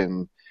work,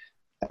 and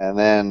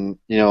then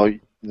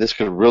this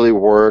could really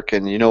work,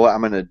 and what,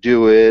 I'm going to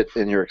do it,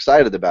 and you're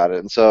excited about it,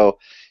 and so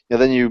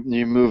then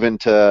you move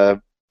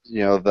into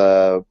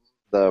the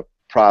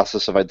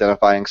process of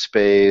identifying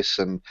space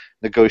and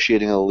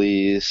negotiating a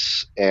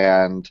lease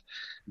and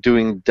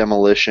doing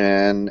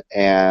demolition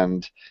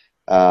and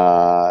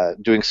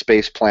doing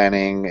space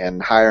planning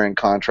and hiring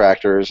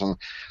contractors, and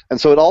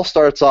so it all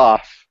starts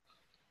off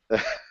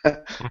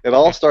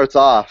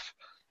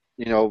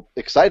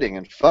exciting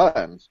and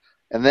fun.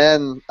 And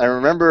then I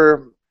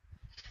remember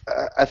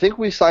I think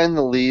we signed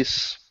the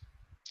lease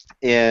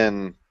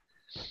in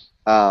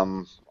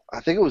I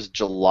think it was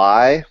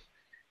July.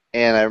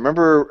 And I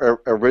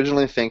remember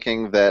originally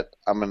thinking that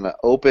I'm going to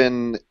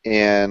open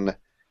in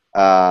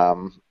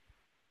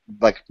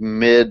like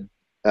mid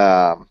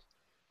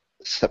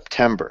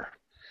September,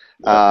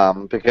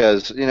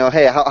 because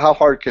hey, how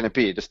hard can it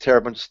be? Just tear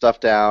a bunch of stuff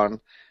down,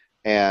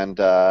 and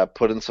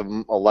put in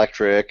some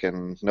electric,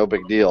 and no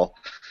big deal.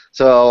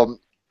 So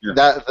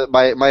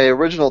my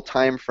original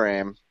time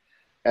frame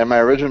and my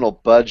original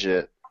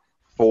budget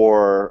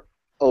for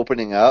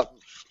opening up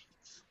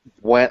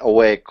went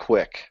away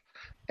quick.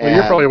 Well,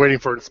 you're probably waiting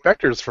for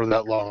inspectors for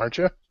that long, aren't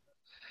you?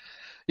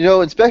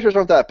 Inspectors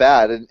aren't that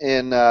bad.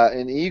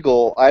 In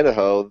Eagle,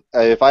 Idaho,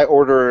 if I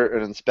order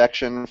an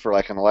inspection for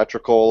like an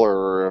electrical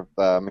or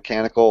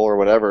mechanical or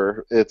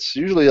whatever, it's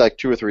usually like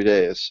 2 or 3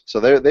 days. So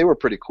they were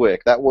pretty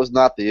quick. That was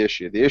not the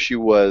issue. The issue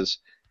was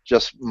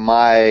just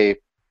my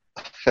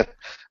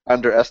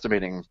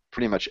underestimating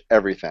pretty much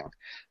everything.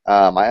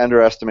 I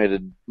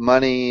underestimated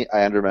money.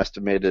 I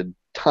underestimated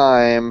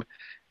time.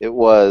 It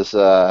was,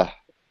 and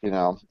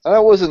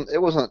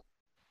it wasn't.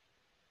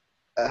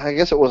 I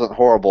guess it wasn't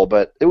horrible,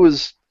 but it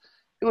was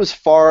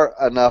far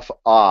enough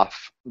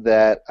off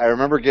that I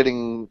remember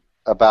getting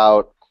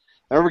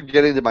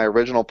to my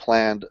original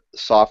planned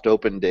soft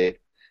open date,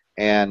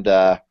 and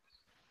I'm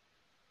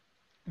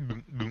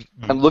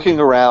looking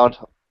around,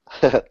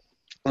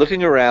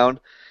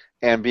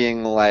 and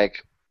being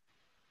like,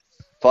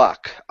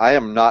 "Fuck, I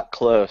am not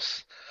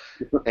close."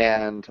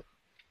 And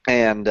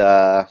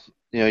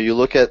you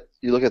look at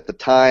the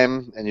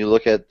time, and you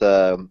look at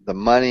the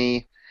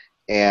money,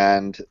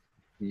 and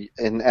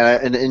I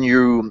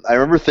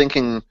remember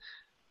thinking,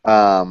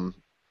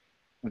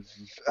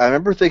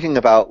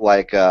 about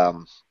like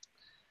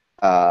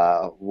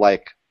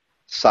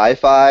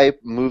sci-fi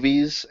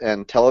movies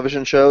and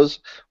television shows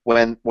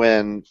when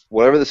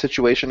whatever the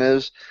situation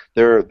is,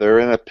 they're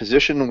in a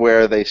position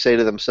where they say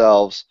to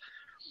themselves,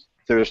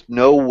 "There's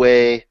no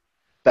way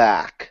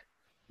back.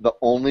 The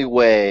only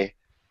way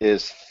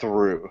is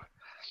through."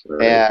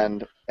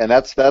 Right. And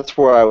that's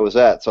where I was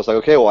at. So I was like,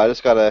 okay, well, I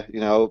just gotta,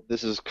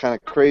 this is kind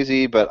of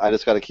crazy, but I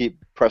just gotta keep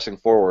pressing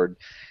forward.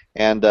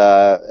 And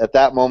at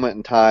that moment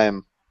in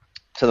time,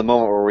 to the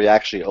moment where we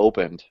actually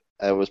opened,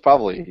 it was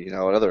probably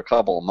another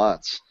couple of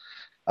months.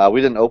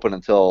 We didn't open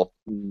until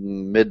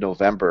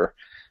mid-November,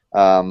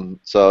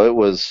 so it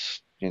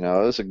was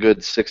a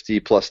good 60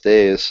 plus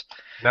days.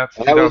 That's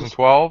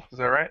 2012, is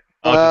that right?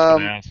 I was just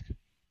gonna ask.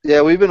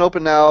 Yeah, we've been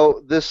open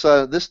now. This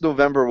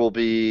November will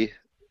be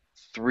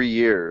 3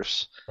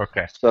 years.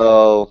 Okay.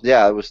 So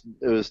yeah, it was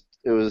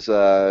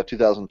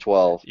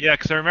 2012. Yeah,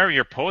 because I remember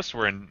your posts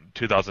were in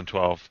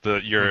 2012.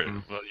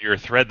 Your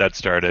thread that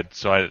started.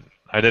 So I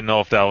didn't know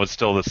if that was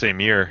still the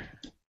same year,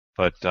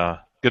 but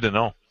good to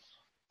know.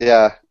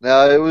 Yeah,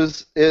 no, it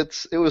was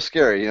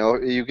scary.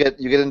 You get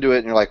into it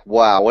and you're like,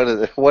 wow, what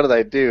did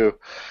I do?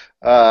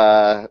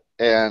 And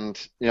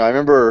I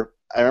remember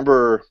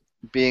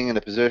being in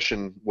a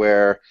position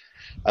where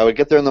I would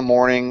get there in the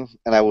morning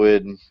and I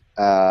would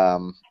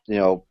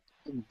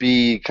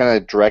be kind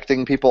of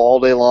directing people all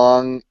day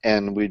long,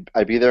 and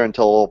I'd be there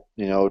until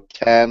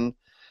 10:30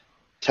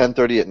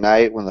 at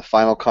night when the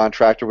final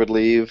contractor would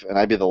leave, and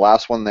I'd be the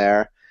last one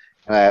there,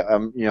 and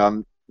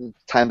I'm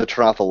time to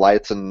turn off the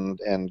lights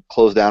and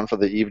close down for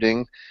the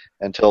evening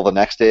until the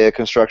next day of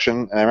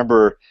construction. And I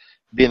remember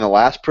being the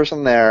last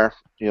person there,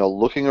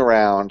 looking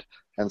around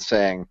and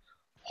saying,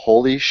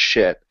 "Holy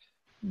shit,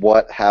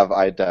 what have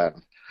I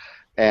done?"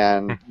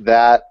 And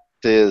that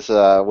is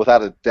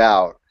without a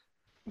doubt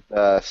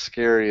the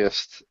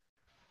scariest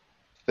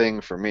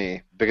thing for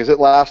me, because that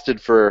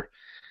lasted for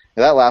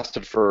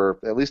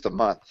at least a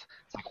month.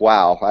 It's like,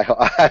 wow, I hope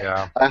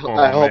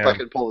I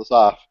can pull this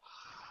off.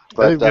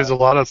 But I think there's a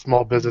lot of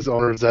small business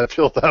owners that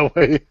feel that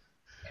way.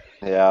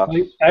 Yeah.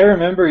 I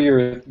remember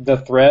the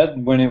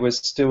thread when you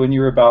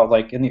were about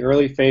like in the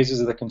early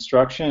phases of the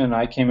construction, and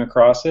I came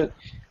across it,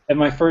 and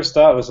my first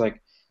thought was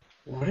like,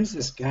 what is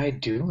this guy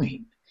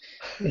doing?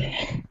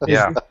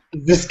 Yeah.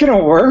 Is this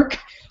gonna work?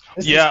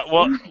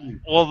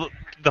 Well,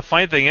 the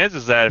funny thing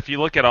is that if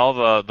you look at all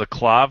the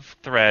Clav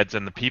threads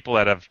and the people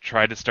that have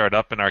tried to start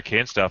up in arcade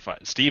and stuff,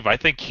 Steve, I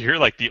think you're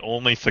like the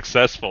only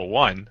successful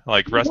one.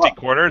 Like Rusty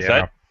Quarters,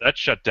 that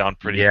shut down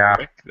pretty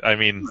quick. I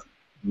mean,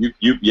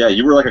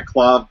 you were like a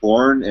Clav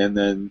born and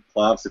then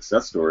Clav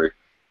success story.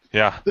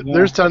 Yeah.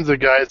 There's tons of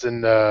guys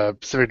in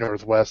Pacific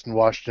Northwest and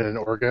Washington and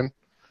Oregon.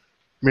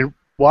 I mean,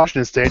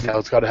 Washington State now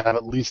has got to have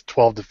at least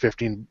 12 to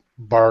 15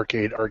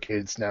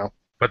 arcades now.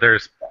 But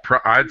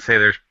I'd say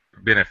there's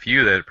been a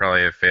few that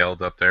probably have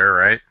failed up there,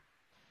 right?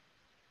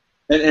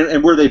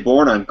 And were they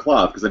born on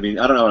Clav? Because I mean,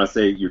 I don't know when I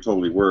say you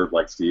totally were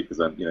like Steve, because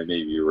maybe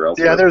you were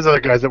elsewhere. Yeah, there's other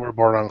guys that were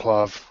born on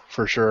Clav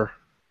for sure.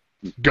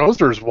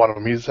 Ghoster's one of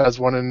them. He has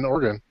one in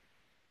Oregon.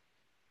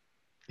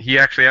 He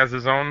actually has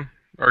his own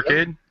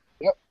arcade?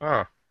 Yep.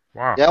 Oh,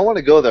 wow. Yeah, I want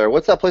to go there.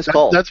 What's that place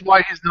called? That's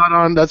why he's not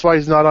on. That's why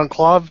he's not on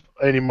Clav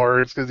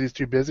anymore. It's because he's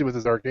too busy with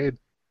his arcade.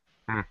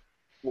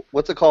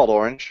 What's it called,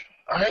 Orange?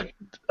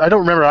 I don't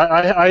remember.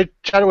 I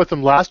chatted with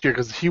him last year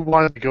because he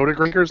wanted to go to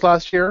Grinkers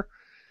last year,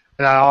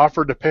 and I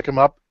offered to pick him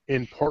up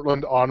in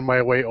Portland on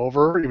my way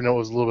over, even though it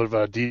was a little bit of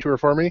a detour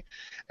for me,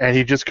 and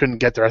he just couldn't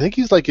get there. I think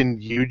he's like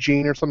in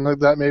Eugene or something like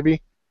that,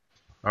 maybe.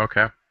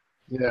 Okay.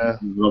 Yeah.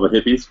 All the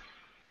hippies.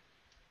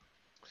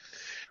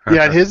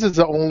 Yeah, and his is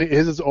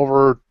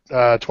over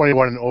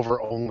 21 and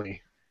over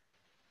only.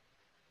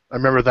 I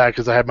remember that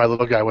because I had my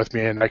little guy with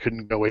me and I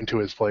couldn't go into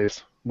his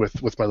place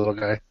with my little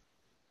guy.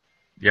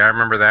 Yeah, I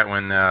remember that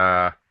when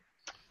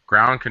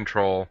ground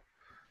control,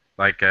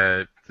 like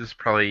this is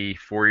probably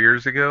 4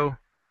 years ago.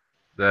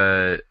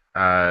 The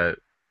I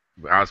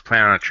was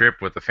planning on a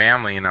trip with the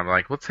family, and I'm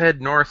like, let's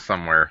head north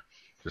somewhere.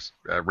 Just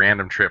a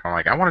random trip. I'm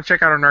like, I want to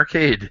check out an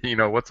arcade.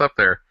 What's up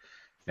there?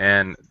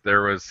 And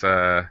there was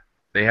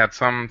they had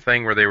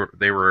something where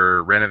they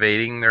were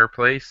renovating their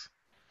place.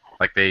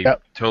 Like they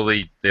Yep.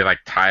 they like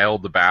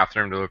tiled the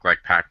bathroom to look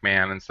like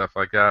Pac-Man and stuff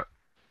like that.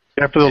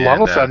 Yeah, for the And,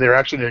 longest time, they were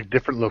actually in a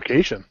different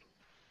location.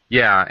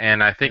 Yeah,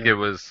 and I think it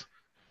was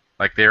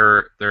like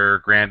their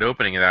grand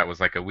opening of that was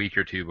like a week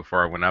or two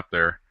before I went up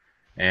there.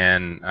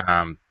 And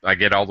I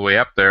get all the way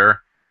up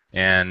there,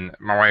 and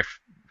my wife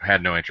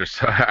had no interest.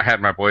 So I had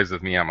my boys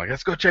with me. I'm like,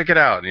 let's go check it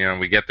out.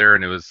 We get there,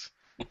 and it was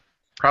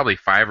probably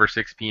 5 or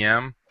 6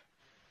 p.m.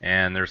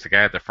 And there's a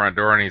guy at the front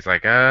door, and he's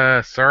like,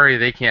 sorry,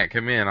 they can't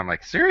come in. I'm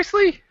like,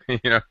 seriously?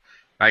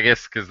 I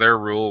guess because their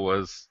rule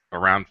was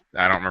around,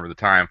 I don't remember the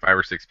time, 5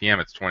 or 6 p.m.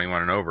 It's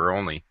 21 and over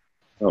only.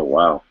 Oh,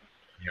 wow.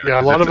 Yeah,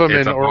 a 'cause lot of them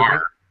it's in a Oregon.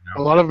 bar,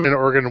 A lot of them in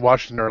Oregon and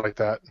Washington are like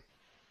that.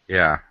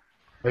 Yeah.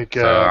 Like,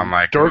 So I'm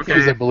like,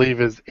 Dorothy's, okay. I believe,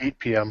 is 8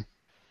 p.m.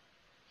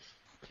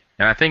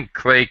 And I think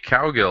Clay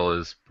Cowgill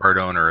is part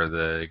owner of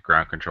the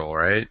ground control,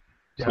 right?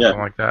 Yeah. Something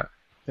like that.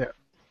 Yeah.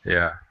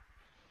 Yeah.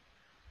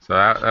 So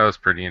that was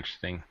pretty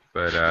interesting.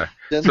 But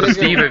Didn't so they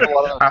Steve, get a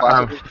lot of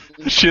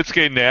classic- Shit's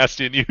getting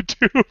nasty on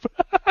YouTube.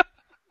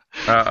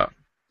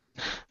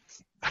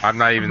 I'm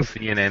not even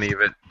seeing any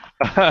of it.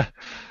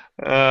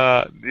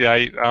 Yeah,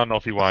 I don't know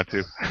if you want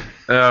to.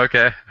 Oh,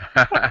 okay.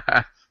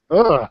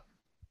 Ugh.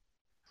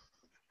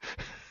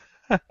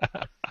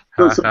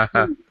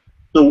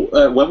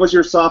 So when was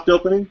your soft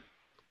opening?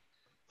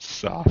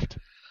 Soft.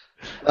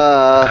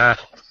 Uh,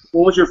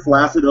 What was your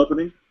flaccid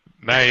opening?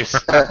 Nice.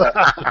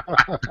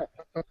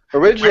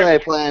 originally, I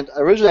planned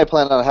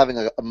on having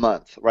a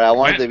month, right? I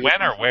wanted to be,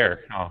 When or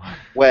where? Oh.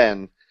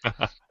 when.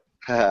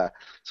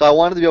 So I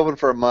wanted to be open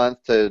for a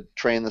month to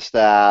train the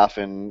staff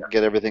and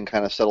get everything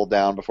kind of settled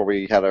down before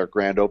we had our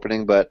grand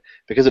opening. But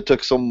because it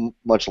took so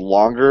much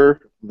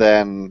longer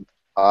than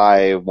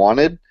I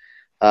wanted,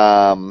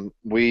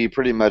 we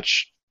pretty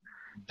much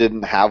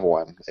didn't have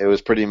one. It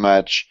was pretty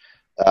much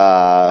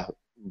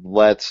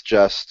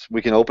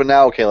we can open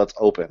now. Okay, let's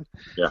open.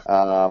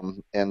 Yeah.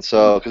 And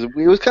so because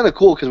it was kind of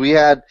cool because we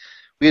had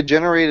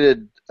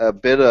generated a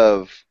bit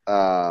of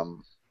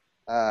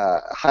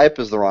hype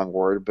is the wrong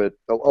word, but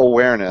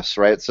awareness,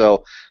 right?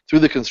 So through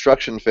the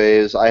construction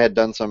phase, I had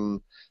done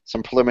some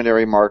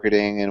preliminary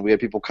marketing, and we had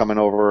people coming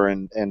over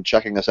and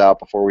checking us out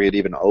before we had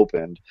even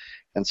opened.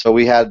 And so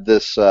we had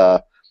this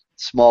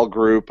small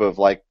group of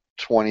like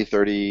 20,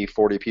 30,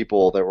 40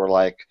 people that were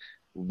like,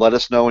 let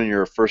us know when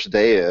your first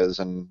day is,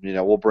 and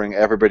we'll bring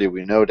everybody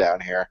we know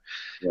down here.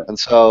 Yeah. And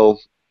so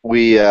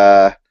we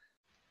I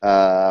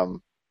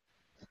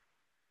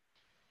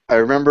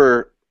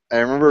remember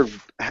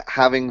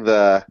having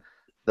the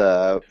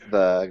bar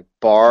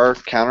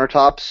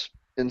countertops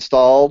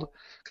installed.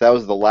 That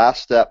was the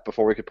last step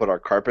before we could put our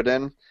carpet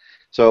in.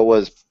 So it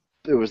was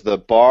the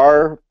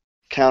bar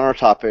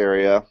countertop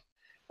area,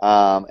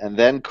 and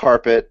then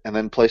carpet, and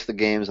then place the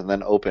games, and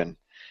then open.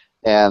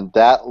 And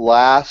that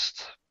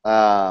last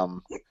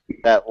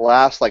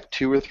like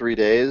 2 or 3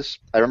 days,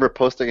 I remember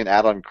posting an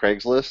ad on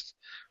Craigslist,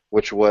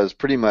 which was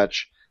pretty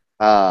much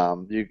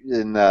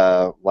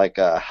like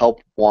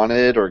help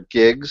wanted or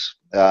gigs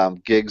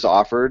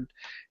offered,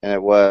 and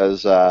it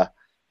was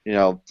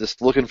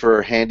just looking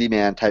for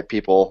handyman type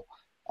people,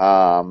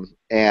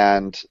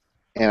 and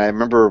I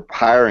remember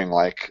hiring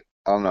like,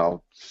 I don't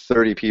know,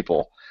 30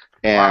 people,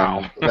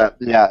 and Wow.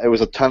 it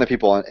was a ton of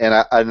people,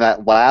 and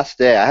that last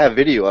day, I have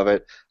video of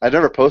it. I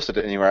never posted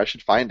it anywhere. I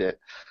should find it,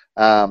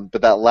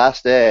 but that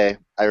last day,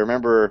 I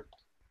remember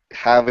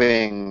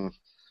having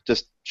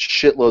just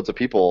shitloads of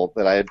people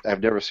that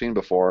I've never seen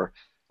before,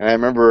 and I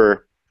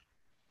remember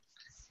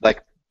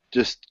like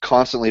just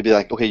constantly be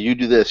like, okay, you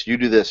do this, you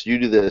do this, you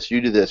do this,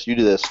 you do this, you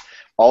do this,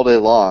 all day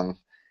long,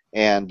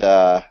 and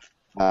that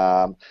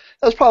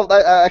was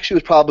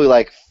probably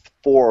like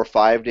 4 or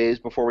 5 days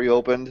before we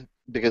opened,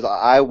 because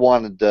I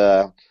wanted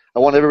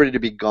everybody to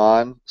be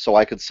gone so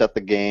I could set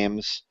the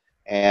games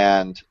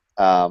and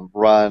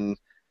run,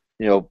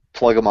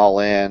 plug them all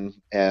in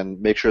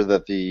and make sure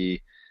that the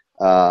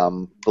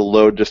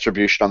load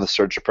distribution on the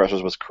surge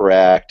suppressors was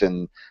correct,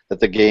 and that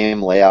the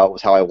game layout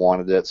was how I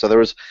wanted it. So there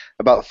was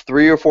about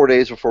 3 or 4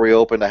 days before we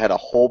opened, I had a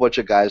whole bunch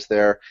of guys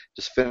there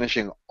just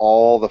finishing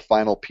all the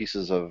final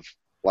pieces of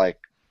like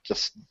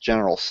just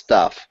general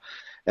stuff.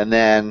 And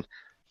then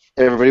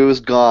everybody was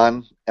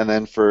gone, and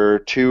then for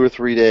 2 or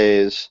 3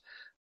 days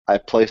I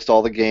placed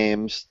all the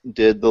games,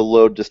 did the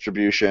load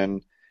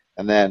distribution,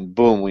 and then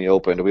boom, we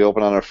opened. We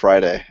opened on a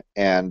Friday,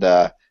 and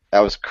that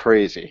was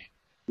crazy.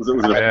 Was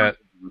it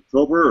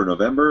October or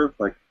November?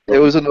 It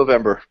was in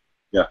November.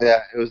 Yeah. Yeah,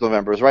 it was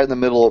November. It was right in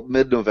the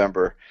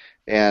mid-November,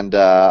 and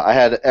I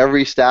had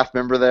every staff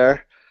member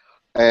there,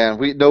 and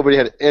nobody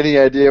had any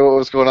idea what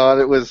was going on.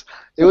 It was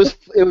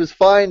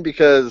fine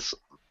because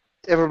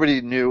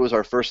everybody knew it was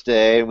our first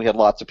day, and we had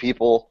lots of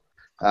people.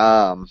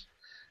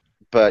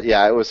 But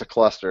yeah, it was a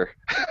cluster.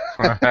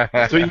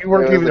 So you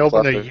weren't It was even a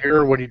open a cluster.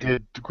 year when you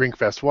did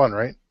Grinkfest 1,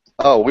 right?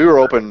 Oh, we were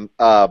open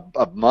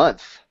a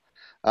month.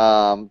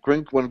 When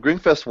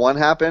Grinkfest 1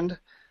 happened,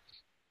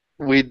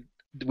 we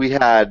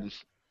had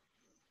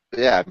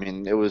I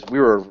mean we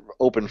were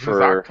open It was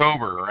for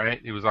October,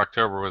 right? It was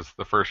October was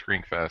the first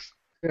Grinkfest.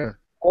 Yeah.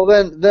 well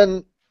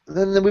then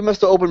we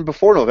must have opened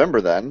before November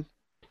then.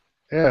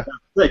 Yeah.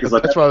 Because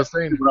like That's what I was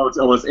saying. when I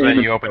was Then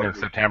aiming you opened in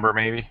September,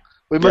 maybe.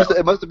 It must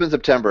have been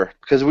September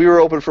because we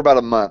were open for about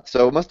a month.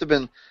 So it must have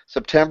been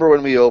September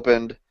when we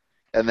opened,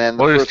 and then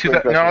the Well, it was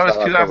first Grinkfest no, it was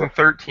about October.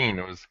 2013.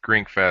 It was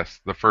Grinkfest,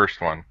 the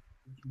first one.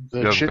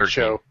 The shit 2013.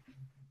 show.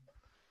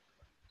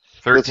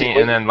 13,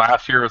 and then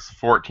last year was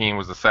 14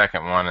 was the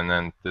second one, and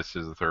then this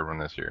is the third one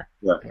this year.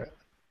 Yeah.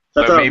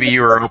 So That's maybe you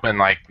were open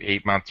like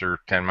 8 months or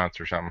 10 months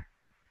or something.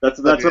 That's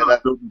what I was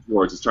building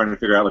towards, is trying to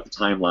figure out like the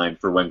timeline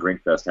for when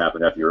Grinkfest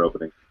happened after your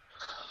opening.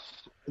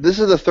 This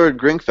is the third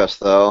Grinkfest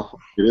though.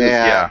 It is.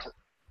 Yeah.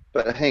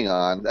 But hang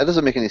on, that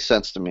doesn't make any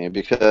sense to me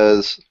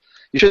because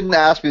you shouldn't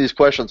ask me these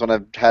questions when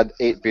I've had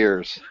 8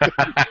 beers.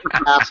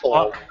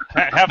 Asshole.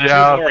 Have two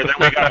more, then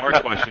we got more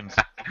questions.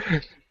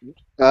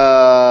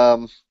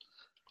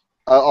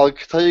 I'll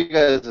tell you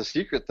guys a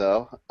secret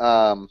though.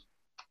 So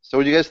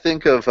what do you guys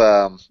think of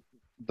the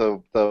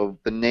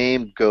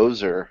name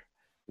Gozer?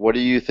 What do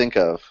you think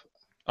of?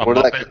 A What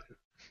did Muppet?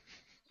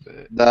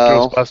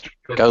 No.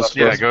 Ghostbusters.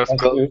 Yeah, Ghost.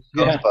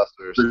 Yeah.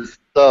 Ghostbusters.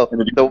 So,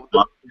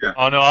 Yeah.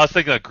 Oh no, I was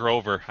thinking of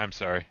Grover. I'm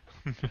sorry.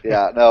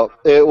 yeah, no,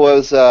 it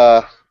was.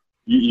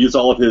 You used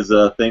all of his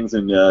things,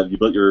 and you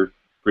built your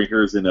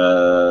Grinkers in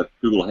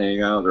Google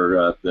Hangout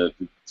or the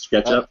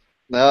SketchUp.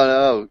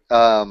 No.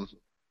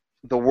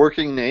 The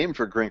working name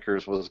for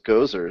Grinkers was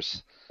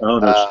Gozers. Oh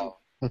no.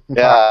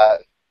 Yeah,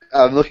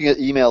 I'm looking at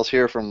emails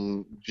here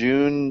from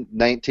June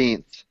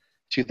 19th,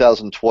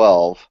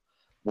 2012,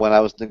 when I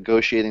was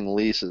negotiating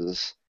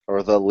leases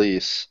or the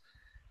lease,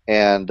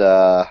 and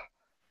the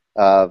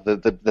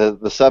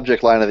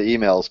subject line of the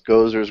email is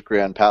Gozer's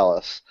Grand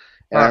Palace,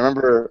 and I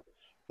remember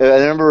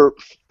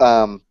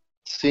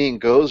seeing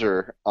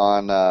Gozer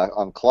on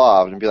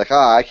Clav and be like,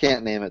 I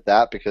can't name it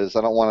that because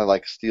I don't want to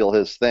like steal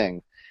his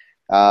thing,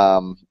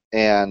 and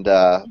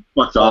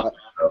Fucked off now,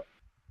 though.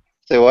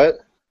 say what?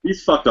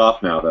 He's fucked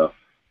off now, though.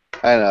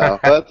 I know,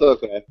 but that's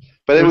okay.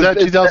 But Was that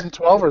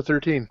 2012 or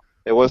 13?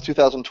 It was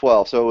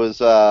 2012, so it was.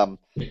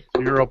 You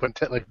were open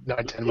like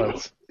 9-10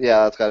 months.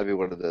 Yeah, that's got to be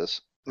what it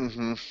is.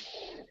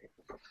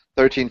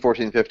 13,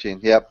 14, 15.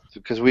 Yep,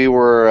 because we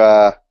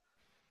were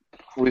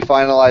we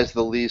finalized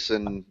the lease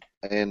in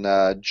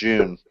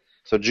June.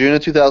 So June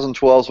of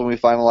 2012 is when we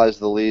finalized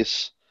the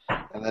lease,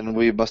 and then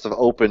we must have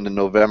opened in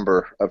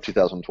November of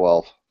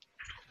 2012.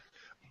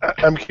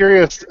 I'm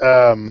curious.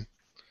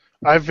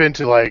 I've been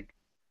to like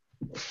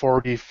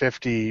 40,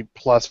 50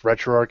 plus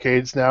retro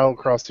arcades now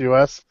across the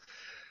U.S.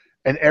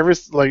 And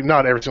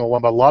not every single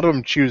one, but a lot of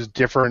them choose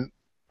different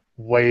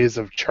ways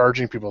of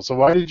charging people. So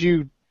why did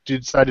you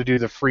decide to do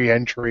the free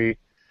entry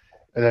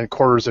and then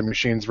quarters of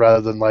machines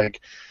rather than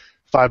like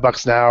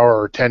 $5 an hour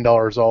or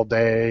 $10 all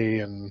day?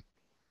 And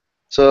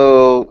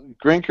so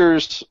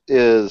Grinkers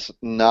is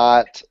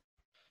not,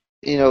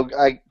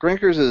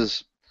 Grinkers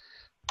is.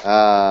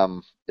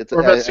 It's.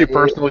 Or if that's too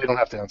personal, you don't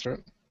have to answer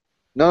it.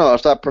 No,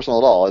 it's not personal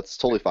at all. It's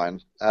totally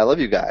fine. I love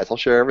you guys. I'll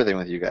share everything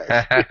with you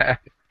guys.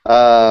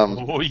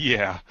 Oh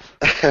yeah.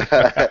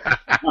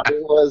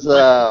 It was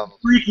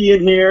Freaky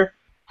in here.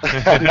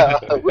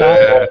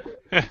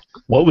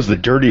 What was the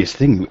dirtiest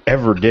thing you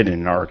ever did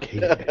in an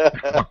arcade?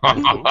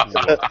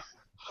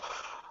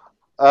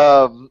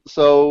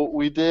 So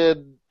we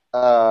did.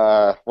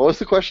 What was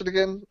the question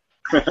again?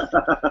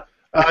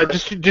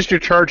 Just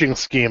your charging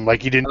scheme,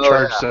 like you didn't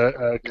charge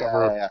a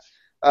cover. Yeah.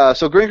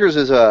 So Grinkers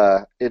is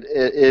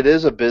it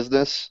is a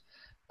business,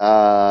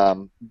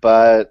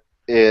 but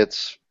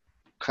it's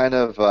kind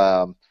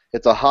of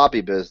it's a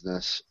hobby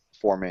business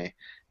for me,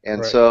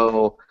 and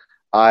so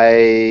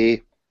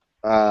I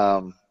I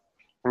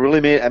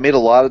made a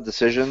lot of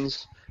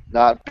decisions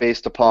not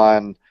based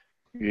upon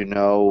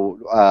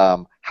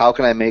how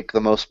can I make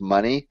the most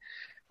money.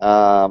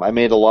 I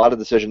made a lot of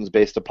decisions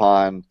based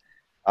upon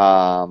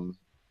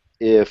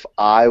if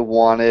I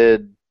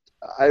wanted.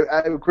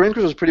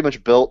 Grinkers was pretty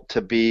much built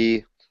to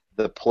be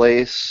the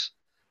place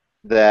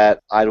that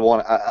I'd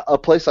want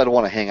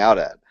to hang out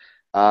at.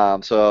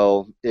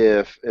 So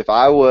if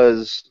I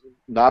was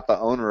not the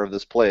owner of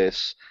this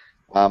place,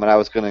 and I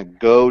was going to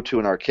go to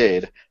an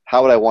arcade,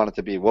 how would I want it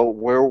to be?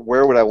 Where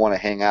would I want to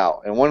hang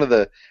out? And one of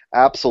the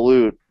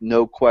absolute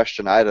no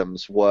question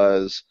items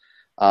was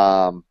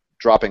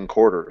dropping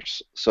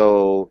quarters.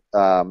 So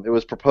it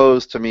was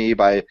proposed to me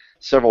by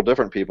several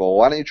different people.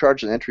 Why don't you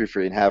charge an entry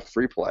fee and have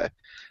free play?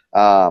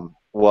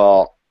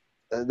 Well,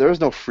 there was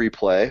no free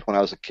play when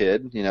I was a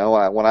kid. When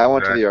I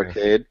went to the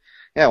arcade,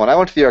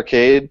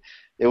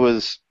 it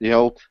was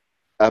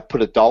I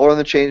put $1 on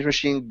the change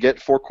machine,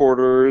 get 4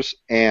 quarters,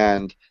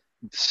 and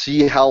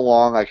see how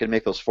long I could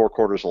make those 4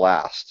 quarters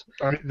last.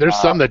 I mean,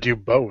 there's some that do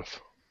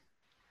both.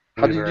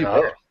 How believe do it you or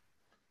do not. both?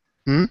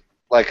 Hmm?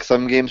 Like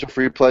some games are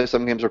free play,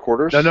 some games are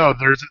quarters. No,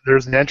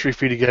 there's an entry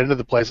fee to get into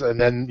the place,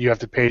 and then you have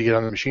to pay to get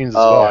on the machines as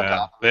Oh, well. on Yeah,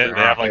 top of they it.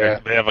 have like Yeah.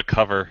 they have a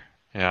cover.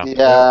 Yeah.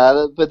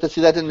 Yeah, but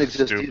see, that didn't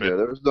exist Stupid. either.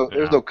 There's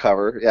Yeah. no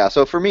cover. Yeah,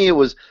 so for me,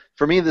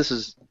 this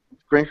is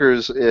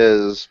Grinkers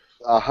is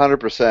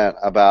 100%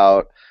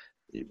 about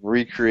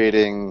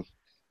recreating,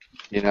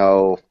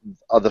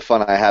 the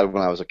fun I had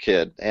when I was a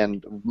kid.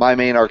 And one of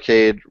my main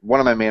arcades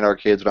when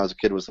I was a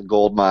kid was the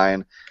Gold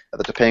Mine at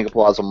the Topanga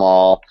Plaza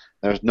Mall.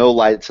 There's no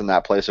lights in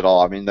that place at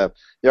all. I mean, the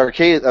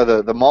arcade,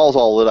 the mall's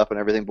all lit up and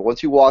everything, but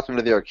once you walked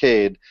into the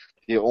arcade,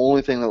 the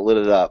only thing that lit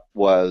it up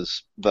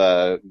was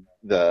the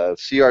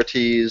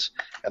CRTs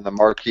and the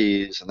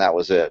marquees, and that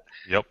was it.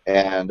 Yep.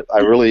 And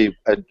I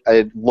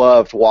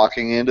loved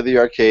walking into the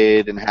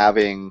arcade and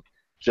having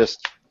it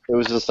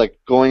was just like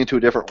going into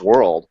a different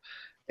world.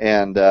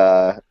 And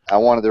I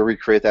wanted to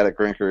recreate that at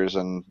Grinkers,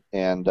 and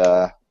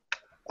I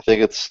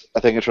think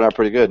it turned out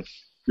pretty good.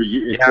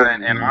 Yeah,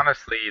 and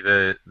honestly,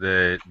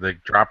 the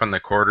dropping the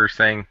quarters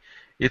thing,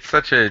 it's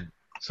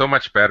so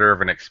much better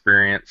of an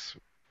experience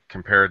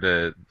compared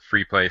to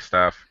free play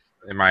stuff,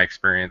 in my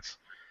experience.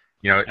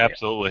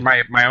 Absolutely.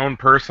 My own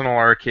personal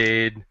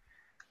arcade,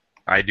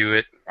 I do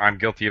it. I'm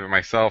guilty of it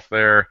myself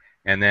there.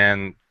 And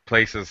then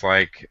places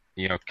like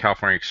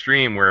California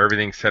Extreme, where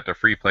everything's set to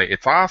free play,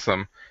 it's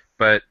awesome,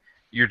 but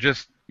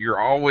you're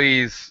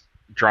always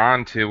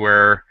drawn to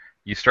where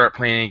you start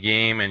playing a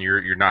game and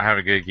you're not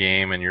having a good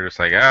game and you're just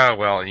like, oh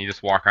well, and you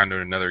just walk on to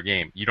another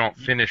game. You don't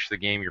finish the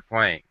game you're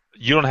playing.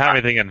 You don't have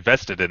anything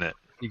invested in it.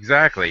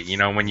 Exactly.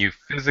 When you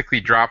physically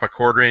drop a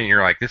quarter in,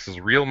 you're like, this is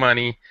real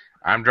money.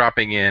 I'm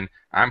dropping in.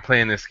 I'm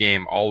playing this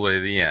game all the way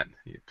to the end.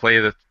 You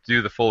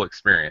do the full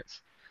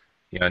experience.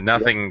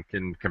 Nothing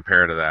can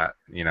compare to that.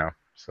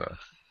 So.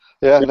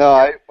 Yeah.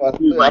 No,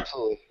 absolutely.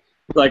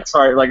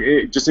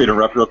 Just to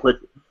interrupt real quick.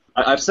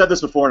 I've said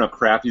this before, and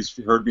Crafty's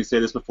heard me say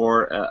this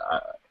before.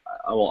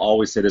 I will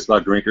always say this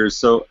about Grinkers.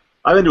 So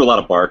I've been to a lot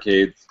of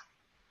barcades,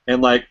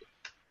 and like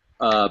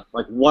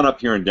One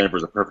Up here in Denver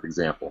is a perfect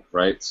example,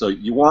 right? So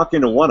you walk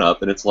into One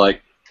Up, and it's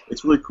really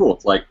cool.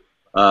 It's like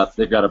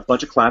they've got a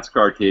bunch of classic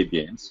arcade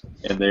games,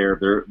 and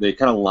they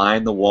kind of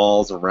line the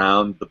walls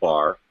around the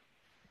bar,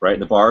 right?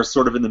 And the bar is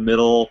sort of in the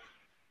middle,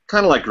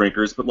 kind of like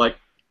Grinkers, but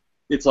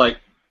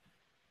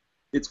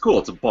it's cool.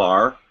 It's a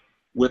bar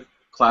with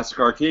classic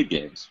arcade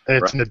games. And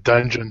it's right? in a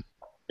dungeon.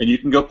 And you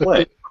can go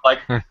play.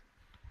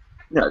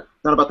 Yeah,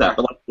 not about that,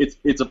 but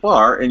it's a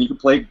bar and you can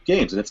play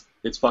games and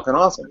it's fucking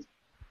awesome.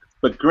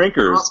 But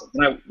Grinkers,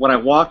 when I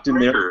walked in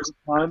there the first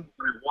time,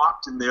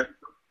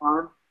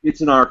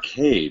 it's an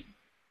arcade.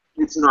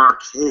 It's an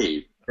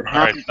arcade. It All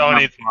right, has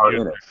Tony,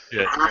 in it.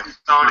 shit. I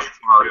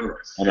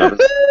know.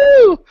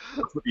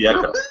 Let's put the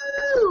echo.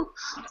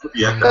 Let's put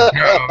the echo.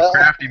 Oh,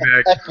 Crafty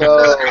Mac. Echo.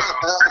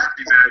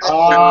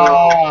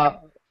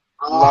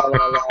 La,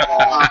 la,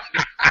 la.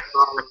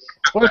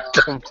 What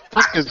the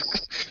fuck is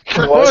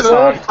What's going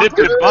on?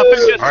 Did Buffett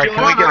just All right, join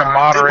can we get a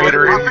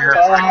moderator in here?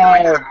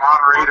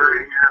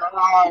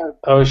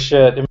 Oh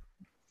shit!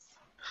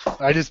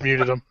 I just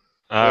muted him.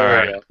 All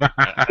right.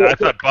 I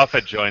thought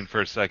Buffett joined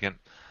for a second.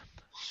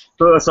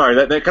 So, sorry,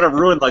 that kind of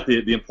ruined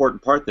the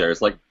important part there.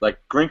 It's like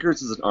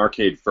Grinkers is an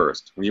arcade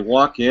first. When you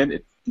walk in,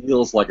 it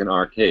feels like an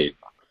arcade.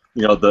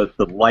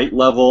 The light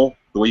level,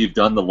 the way you've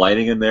done the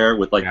lighting in there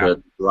with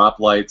the drop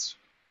lights,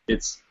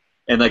 and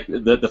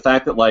the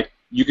fact that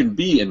you can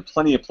be in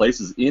plenty of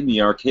places in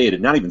the arcade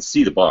and not even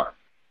see the bar.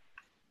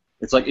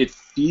 It's like it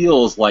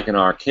feels like an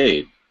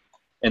arcade,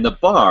 and the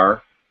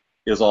bar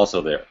is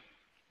also there.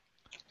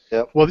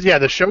 Well, yeah,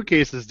 the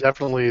showcase is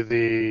definitely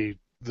the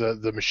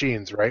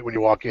machines, right? When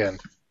you walk in.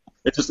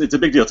 It's a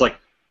big deal. It's like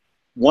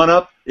One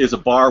Up is a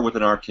bar with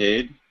an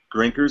arcade.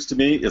 Grinkers to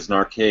me is an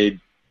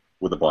arcade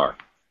with a bar.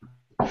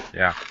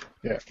 Yeah.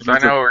 Yeah. So I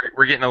know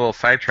we're getting a little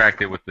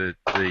sidetracked with the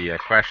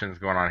questions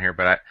going on here,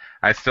 but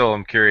I still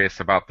am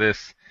curious about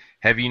this.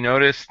 Have you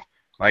noticed,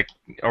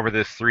 over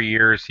this 3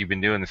 years you've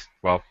been doing this,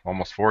 well,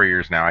 almost 4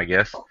 years now, I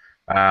guess,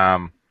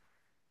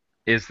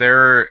 is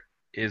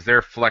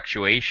there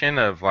fluctuation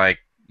of a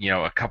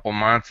couple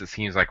months it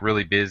seems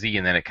really busy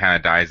and then it kind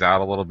of dies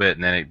out a little bit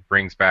and then it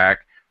brings back,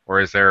 or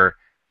is there,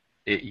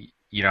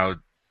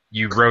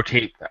 you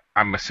rotate?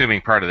 I'm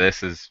assuming part of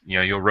this is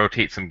you'll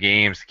rotate some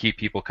games to keep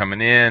people coming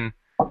in,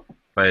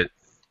 but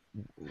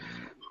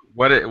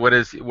what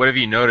have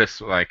you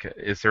noticed?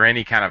 Is there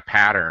any kind of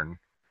pattern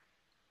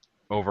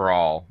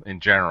overall in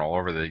general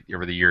over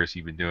the years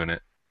you've been doing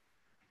it?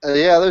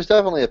 Yeah, there's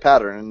definitely a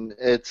pattern, and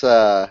it's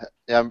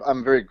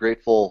I'm very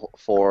grateful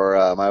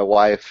for my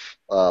wife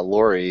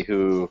Lori,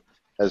 who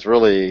has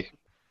really,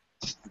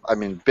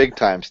 big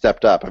time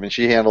stepped up.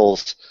 She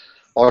handles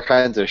all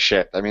kinds of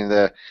shit.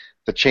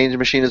 The change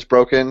machine is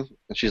broken,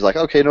 and she's like,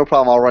 okay, no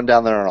problem, I'll run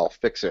down there and I'll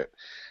fix it.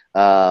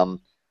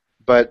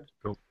 But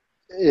Cool.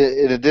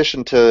 In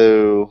addition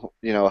to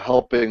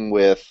helping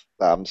with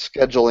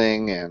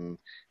scheduling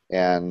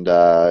and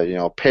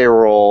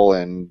payroll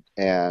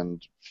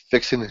and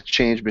fixing the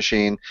change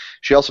machine,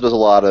 she also does a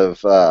lot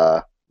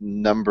of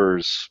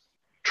numbers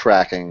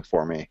tracking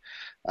for me.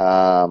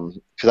 because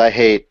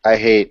I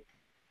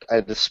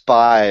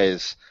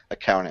despise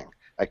accounting.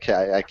 I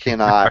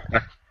cannot.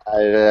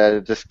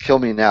 Just kill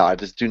me now. I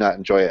just do not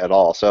enjoy it at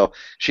all. So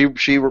she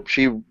keeps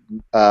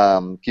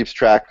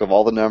track of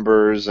all the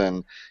numbers,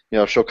 and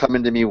she'll come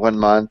into me one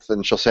month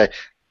and she'll say,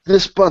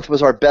 "This month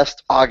was our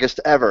best August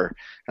ever,"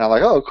 and I'm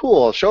like, "Oh,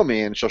 cool. Show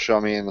me," and she'll show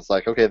me, and it's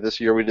like, "Okay, this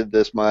year we did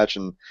this much,"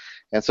 and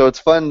so it's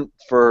fun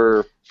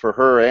for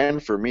her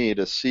and for me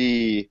to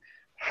see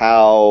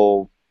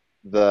how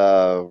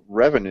the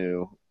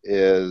revenue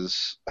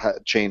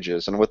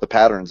changes and what the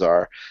patterns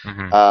are.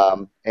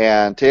 Mm-hmm.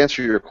 And to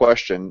answer your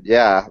question,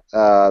 yeah,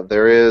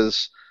 there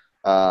is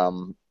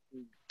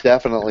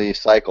definitely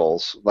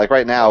cycles. Like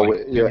right now,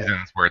 Like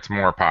seasons where it's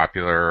more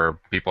popular, or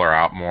people are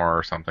out more,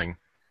 or something.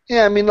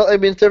 yeah, I mean,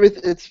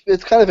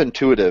 it's kind of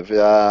intuitive.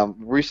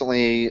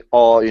 Recently,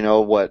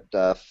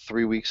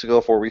 3 weeks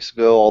ago, 4 weeks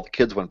ago, all the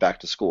kids went back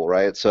to school,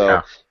 right? So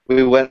Yeah.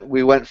 we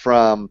went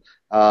from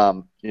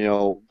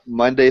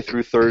Monday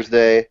through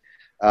Thursday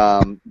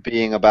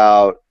being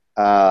about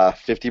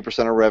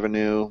 50% of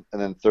revenue,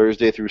 and then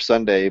Thursday through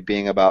Sunday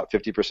being about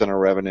 50% of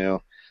revenue.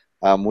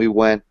 We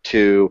went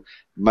to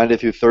Monday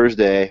through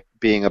Thursday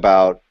being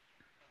about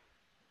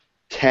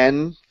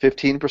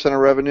 10-15% of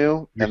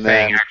revenue, You're and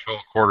saying then actual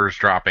quarters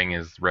dropping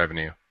is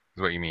revenue,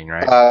 is what you mean,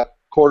 right?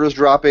 quarters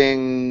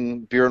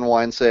dropping, beer and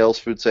wine sales,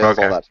 food sales,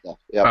 all Okay. that stuff.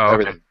 Yep, Oh, okay.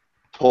 everything.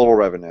 Total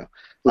revenue.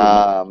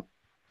 Yeah.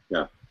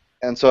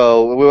 And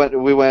so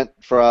we went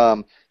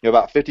from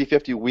about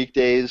 50-50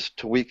 weekdays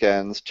to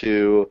weekends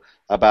to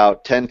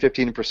about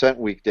 10-15%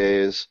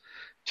 weekdays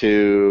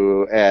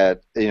to at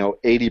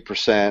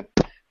 80%,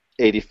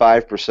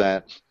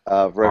 85%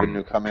 of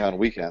revenue coming on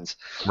weekends.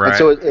 And Right.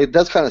 so it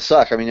does kind of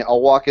suck. I mean,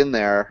 I'll walk in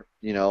there,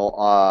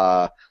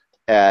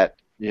 at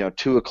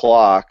 2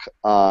 o'clock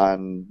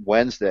on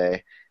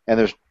Wednesday, and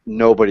there's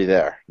nobody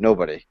there,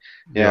 nobody.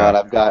 Yeah. And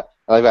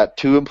I've got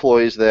 2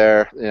 employees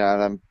there,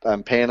 and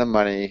I'm paying them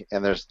money,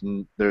 and there's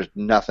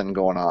nothing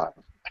going on.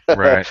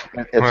 Right.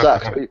 It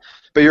sucks,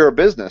 but you're a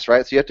business,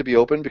 right? So you have to be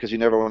open because you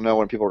never know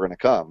when people are going to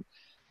come.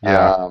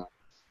 Yeah.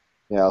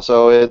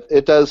 So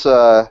it does.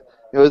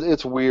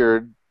 It's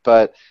weird,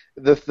 but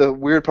the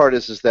weird part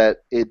is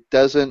that it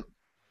doesn't.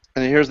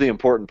 And here's the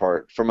important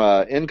part: from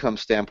an income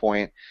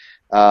standpoint,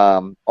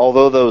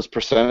 although those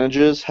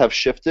percentages have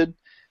shifted,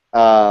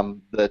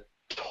 the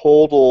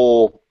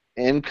total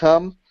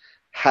income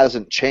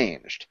hasn't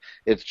changed.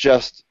 It's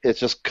just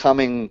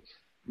coming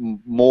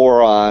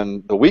more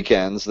on the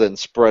weekends than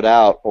spread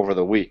out over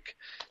the week.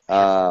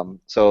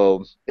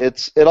 So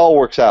it all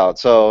works out.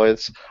 So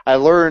I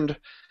learned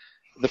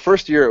the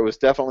first year it was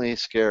definitely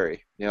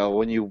scary.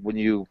 When you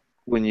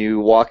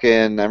walk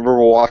in, I remember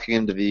walking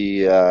into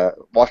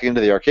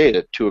the arcade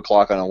at 2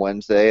 o'clock on a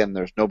Wednesday, and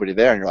there's nobody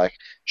there, and you're like,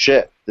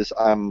 shit, this is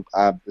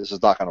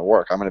not going to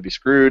work. I'm going to be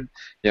screwed.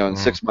 In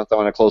 6 months, I'm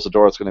going to close the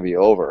door. It's going to be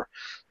over.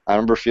 I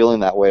remember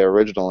feeling that way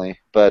originally,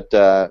 but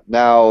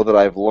now that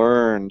I've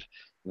learned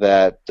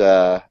that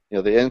the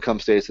income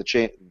stays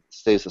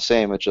the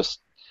same, it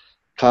just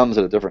comes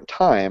at a different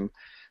time.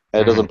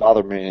 And it doesn't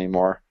bother me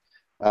anymore.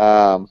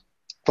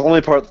 The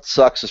only part that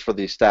sucks is for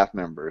the staff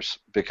members,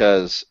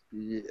 because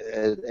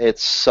it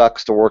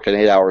sucks to work an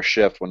 8-hour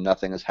shift when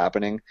nothing is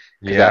happening.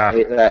 Yeah.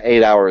 That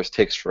 8 hours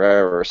takes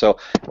forever. So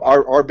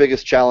our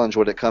biggest challenge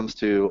when it comes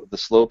to the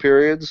slow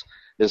periods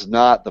is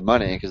not the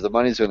money, because the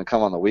money's going to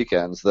come on the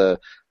weekends. The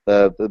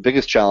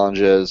biggest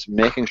challenge is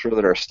making sure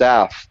that our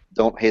staff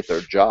don't hate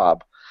their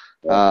job.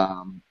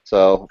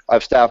 So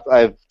I've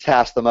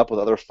tasked them up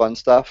with other fun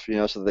stuff,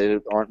 so they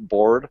aren't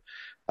bored,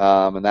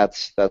 and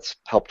that's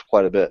helped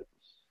quite a bit.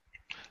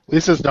 At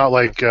least it's not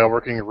like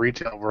working in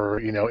retail where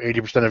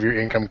 80% of your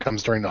income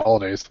comes during the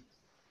holidays.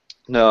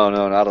 No,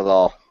 not at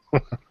all.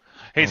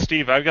 Hey,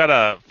 Steve, I've got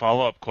a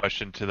follow-up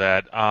question to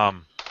that,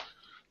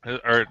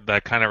 or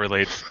that kind of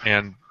relates,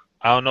 and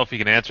I don't know if you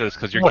can answer this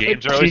because your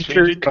games are always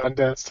changing.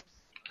 Contest.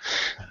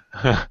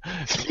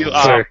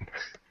 Sorry,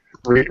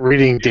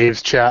 reading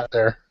Dave's chat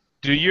there.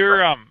 Do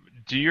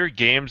your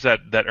games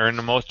that earn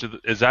the most,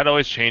 is that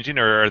always changing,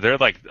 or are there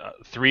like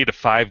 3 to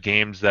 5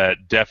 games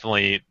that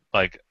definitely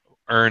like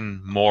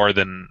earn more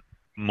than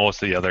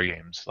most of the other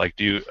games? Like,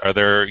 are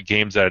there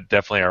games that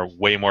definitely are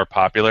way more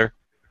popular?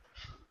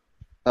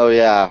 Oh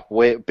yeah,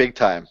 big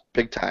time.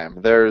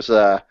 There's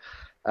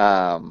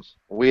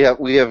we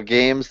have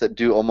games that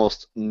do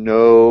almost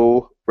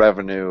no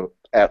revenue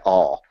at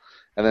all,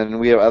 and then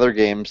we have other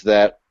games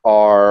that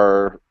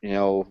are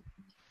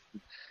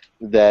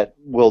that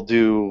will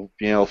do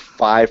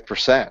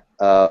 5%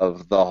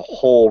 of the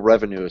whole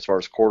revenue as far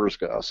as quarters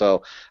go.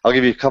 So I'll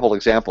give you a couple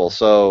examples.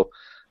 So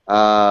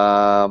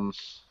and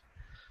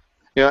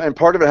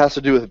part of it has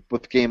to do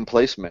with game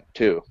placement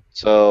too.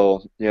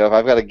 So if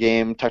I've got a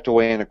game tucked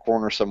away in a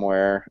corner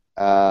somewhere,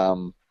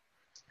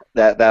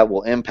 that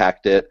will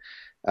impact it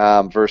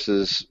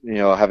versus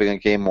having a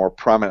game more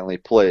prominently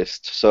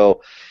placed.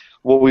 So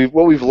what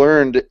we've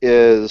learned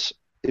is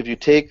if you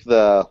take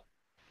the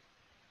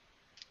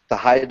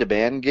high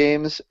demand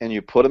games and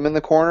you put them in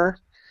the corner,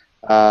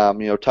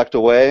 tucked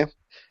away,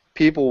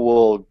 people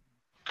will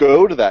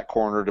go to that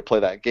corner to play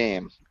that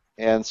game.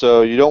 And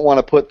so you don't want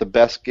to put the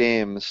best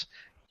games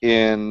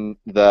in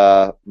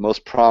the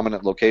most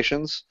prominent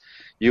locations.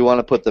 You want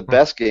to put the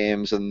best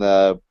games in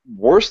the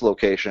worst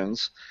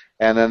locations,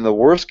 and then the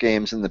worst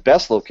games in the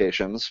best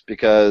locations,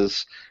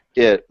 because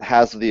it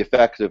has the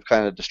effect of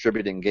kind of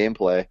distributing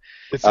gameplay.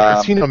 It's a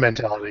casino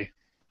mentality.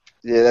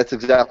 Yeah, that's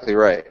exactly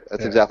right.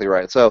 That's Yeah. exactly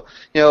right. So,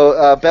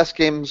 best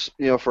games,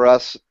 for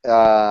us,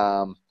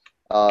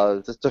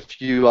 just a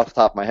few off the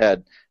top of my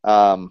head.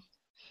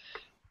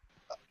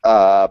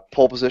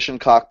 Pole position,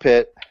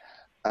 cockpit.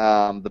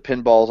 The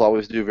pinballs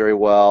always do very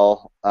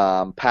well.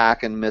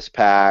 Pack and Miss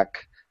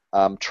Pack,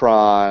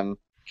 Tron,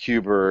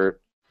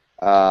 Hubert.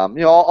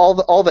 All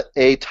the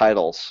A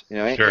titles.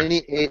 Sure.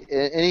 Any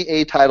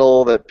A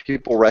title that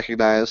people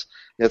recognize.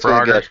 It's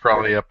going to Frogger's get.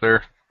 probably up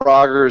there.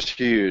 Frogger's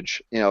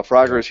huge.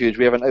 Frogger is huge.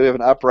 We have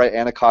an upright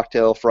and a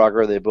cocktail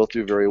Frogger. They both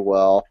do very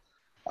well.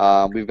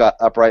 We've got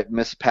upright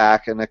Miss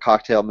Pack and a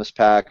cocktail Miss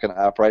Pack, and an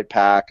upright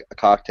Pack, a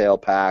cocktail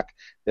Pack.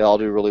 They all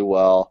do really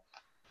well.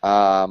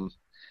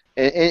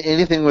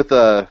 Anything with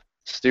a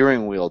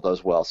steering wheel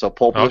does well. So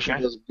pole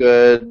position does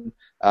good.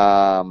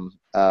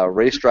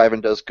 Race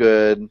driving does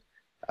good.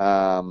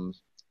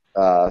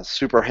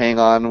 Super Hang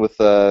On with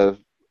the.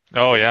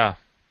 Oh yeah.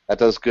 That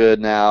does good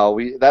now.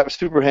 That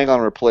Super Hang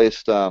On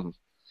replaced.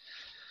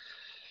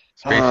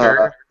 Space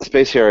Harrier?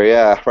 Space Harrier,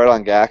 yeah, right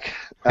on, Gak.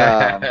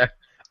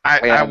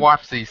 I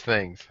watch these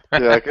things.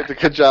 Yeah,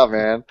 good job,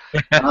 man.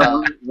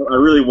 I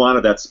really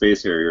wanted that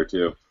Space Harrier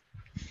too.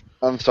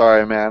 I'm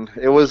sorry, man.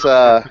 It was.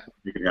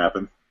 It could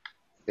happen.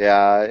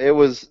 Yeah, it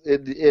was.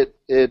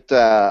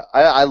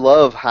 I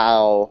love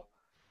how.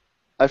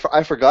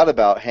 I forgot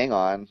about Hang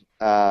On.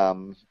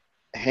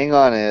 Hang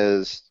On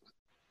is.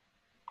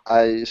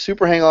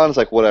 Super Hang On is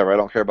like whatever. I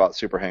don't care about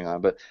Super Hang On,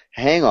 but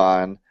Hang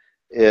On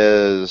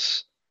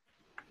is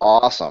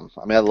awesome.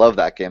 I mean, I love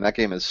that game. That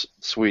game is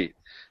sweet.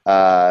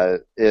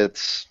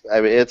 It's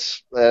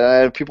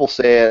people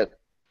say it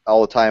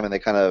all the time and they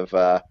kind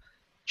of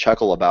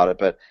chuckle about it,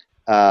 but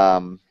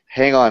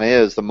Hang On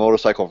is the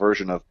motorcycle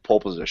version of Pole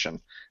Position.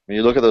 When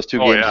you look at those two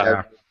games,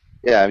 you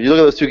look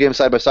at those two games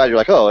side by side, you're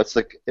like, oh, it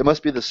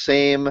must be the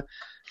same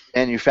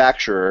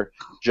manufacturer,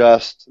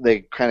 just they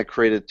kind of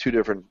created two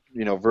different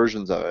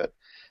versions of it.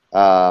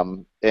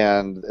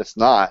 And it's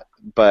not,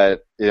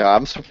 but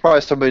I'm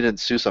surprised somebody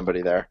didn't sue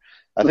somebody there.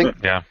 I think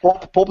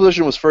pole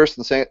Position was first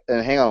and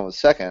Hang On was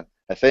second,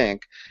 I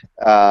think.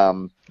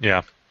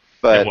 Yeah.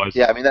 But it was.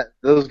 yeah, I mean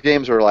those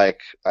games are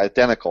like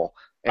identical.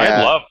 And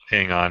I love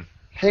Hang On.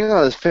 Hang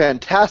On is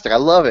fantastic. I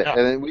love it.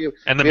 Yeah.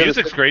 And the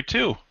music's great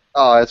too.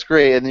 Oh, it's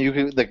great. And you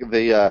can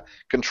the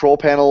control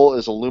panel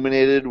is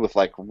illuminated with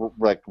like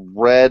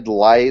red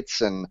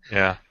lights and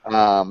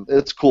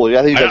it's cool.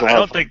 I think you guys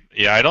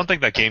I don't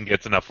think that game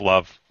gets enough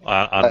love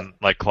on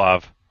like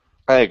Clav.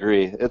 I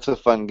agree. It's a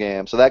fun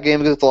game. So that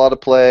game gets a lot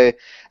of play,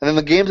 and then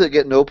the games that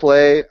get no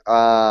play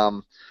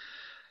are.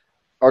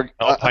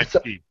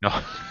 Speed.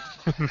 No.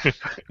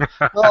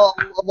 Well,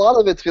 a lot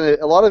of it's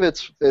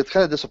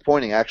kind of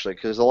disappointing actually,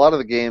 because a lot of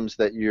the games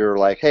that you're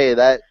like, hey,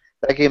 that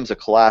game's a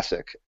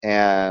classic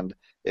and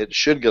it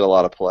should get a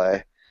lot of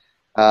play.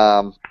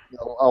 A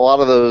lot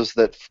of those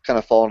that kind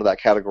of fall into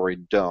that category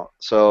don't.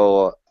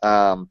 So,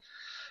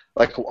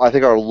 like I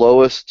think our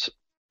lowest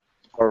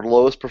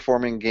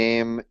performing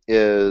game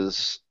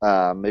is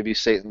maybe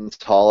Satan's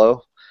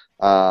Hollow,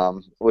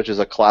 which is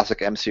a classic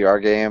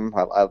MCR game.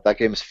 That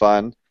game's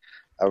fun.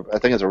 I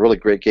think it's a really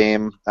great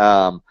game.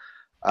 Ghosts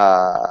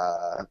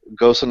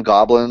and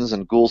Goblins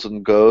and Ghouls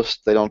and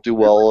Ghosts, they don't do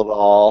well at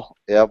all.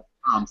 Yep.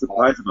 I'm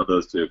surprised about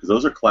those two, because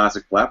those are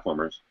classic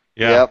platformers.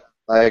 Yeah. Yep,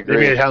 I agree.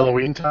 Maybe at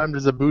Halloween time,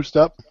 does it boost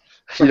up?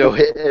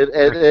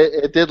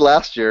 It did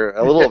last year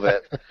a little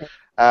bit.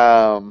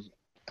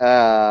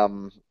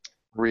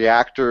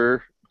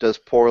 Reactor does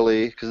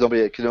poorly because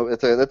nobody.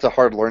 It's a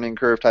hard learning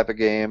curve type of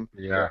game.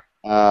 Yeah.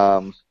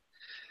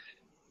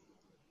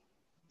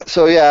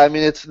 So yeah, I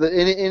mean, it's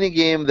any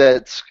game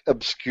that's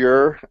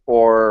obscure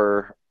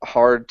or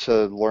hard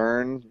to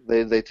learn,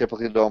 they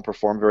typically don't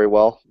perform very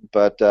well.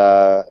 But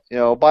by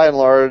and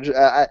large,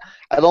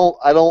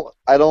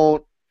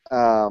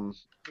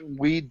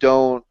 we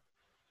don't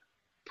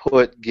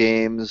put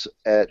games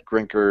at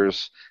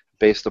Grinkers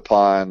based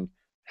upon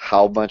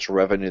how much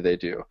revenue they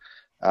do.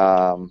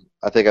 I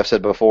think I've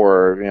said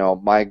before,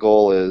 my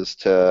goal is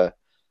to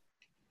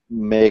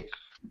make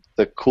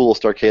the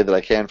coolest arcade that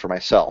I can for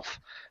myself.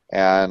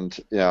 And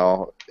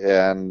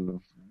and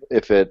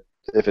if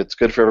it's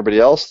good for everybody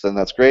else, then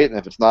that's great. And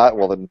if it's not,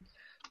 well then,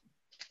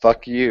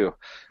 fuck you.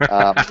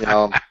 That's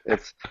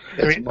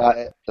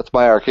my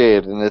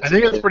arcade, and I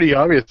think it's pretty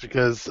obvious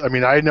because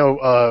I know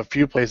a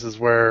few places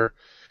where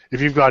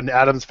if you've got an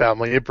Addams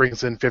Family, it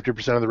brings in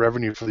 50% of the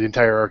revenue for the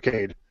entire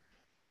arcade.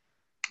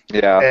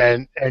 Yeah.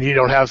 And you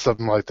don't have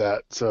something like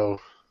that,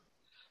 so.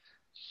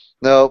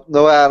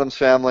 No Addams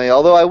Family.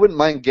 Although I wouldn't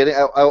mind getting.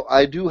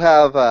 I do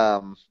have.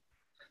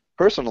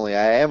 Personally,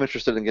 I am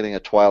interested in getting a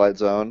Twilight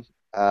Zone.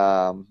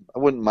 I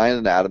wouldn't mind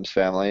an Adams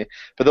Family,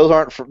 but those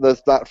aren't.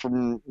 That's not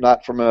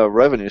from a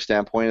revenue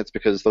standpoint. It's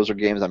because those are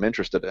games I'm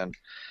interested in.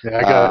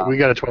 Yeah, we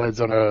got a Twilight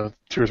Zone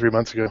 2 or 3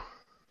 months ago.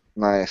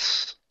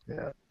 Nice.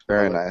 Yeah.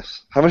 Very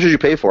nice. How much did you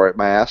pay for it,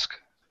 may I ask?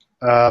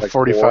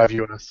 45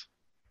 US.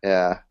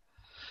 Yeah.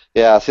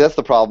 Yeah, see, that's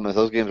the problem is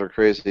those games are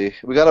crazy.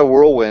 We got a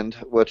Whirlwind,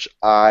 which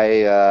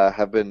I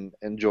have been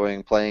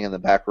enjoying playing in the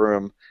back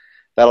room.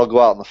 That'll go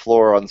out on the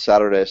floor on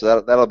Saturday,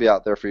 so that'll be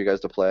out there for you guys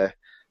to play.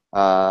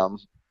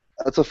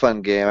 That's a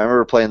fun game. I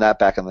remember playing that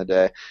back in the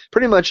day.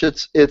 Pretty much,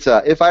 it's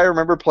if I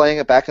remember playing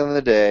it back in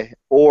the day,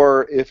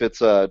 or if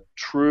it's a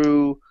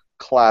true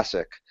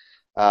classic,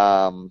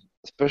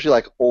 especially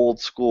like old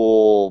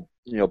school,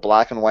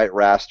 black and white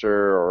raster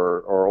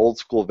or old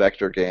school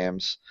vector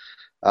games.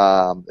 If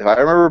I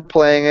remember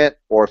playing it,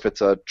 or if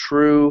it's a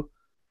true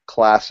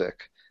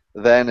classic,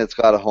 then it's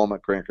got a home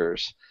at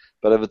Grinkers.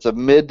 But if it's a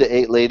mid to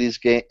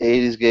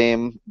 80s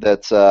game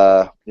that's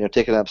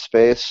taking up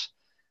space,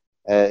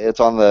 it's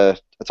on the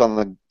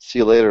see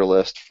you later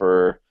list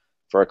for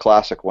a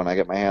classic when I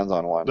get my hands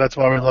on one. That's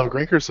why we love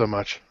Grinkers so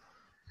much.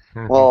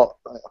 Well,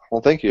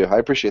 thank you. I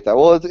appreciate that.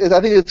 Well, I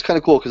think it's kind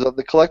of cool because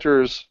the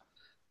collectors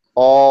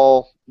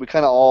we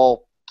kind of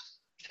all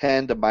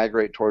tend to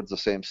migrate towards the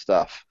same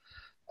stuff.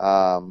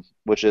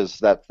 Which is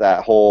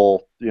that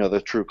whole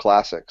the true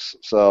classics.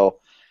 So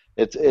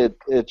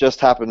it just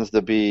happens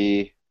to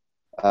be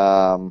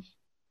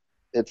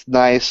it's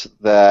nice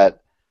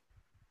that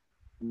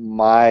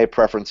my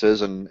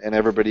preferences and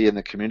everybody in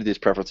the community's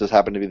preferences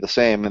happen to be the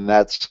same, and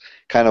that's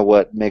kind of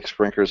what makes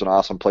Grinkers an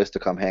awesome place to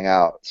come hang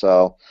out.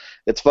 So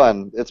it's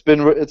fun. It's been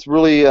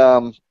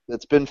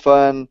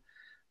fun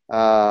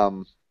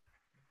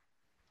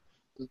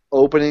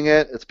opening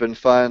it. It's been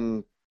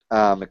fun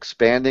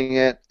expanding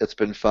it. It's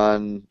been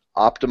fun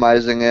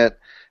optimizing it,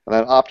 and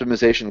that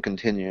optimization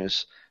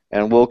continues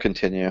and will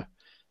continue.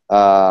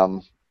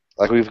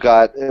 Like we've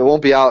got, it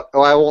won't be out.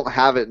 Oh, I won't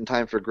have it in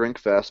time for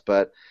Grinkfest,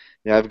 but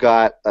I've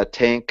got a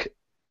tank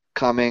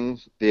coming,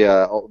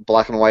 the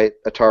black and white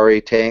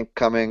Atari tank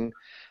coming.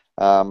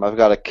 I've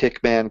got a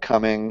Kickman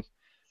coming.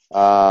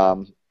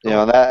 And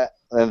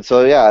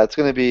so yeah, it's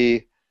going to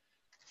be,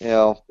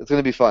 it's going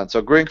to be fun.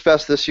 So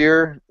Grinkfest this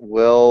year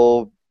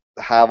will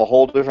have a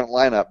whole different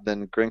lineup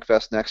than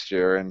Grinkfest next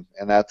year, and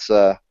that's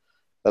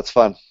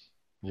fun.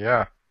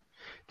 Yeah.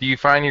 Do you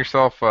find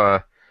yourself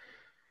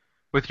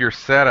with your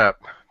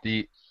setup?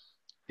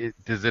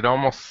 Does it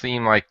almost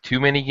seem like too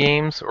many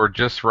games, or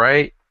just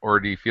right, or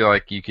do you feel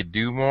like you could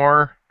do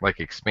more, like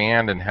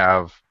expand and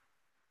have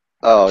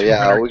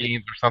 200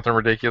 games or something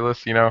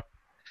ridiculous? Yeah,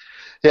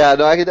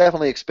 no, I could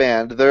definitely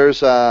expand.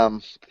 There's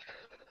like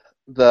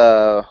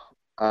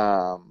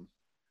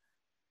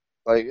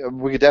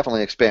we could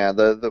definitely expand.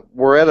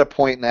 We're at a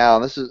point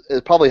now, and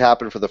it probably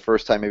happened for the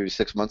first time maybe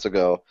 6 months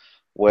ago,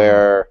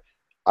 where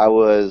I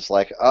was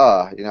like,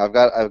 I've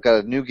got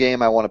a new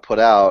game I want to put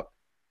out,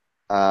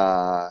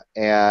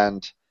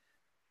 and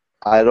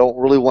I don't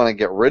really want to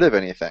get rid of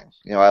anything.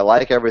 I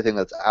like everything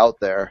that's out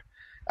there,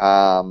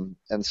 and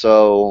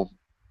so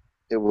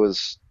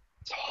it's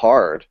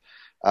hard,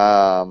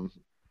 and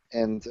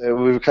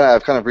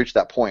I've kind of reached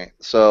that point.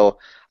 So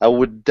I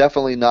would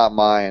definitely not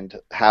mind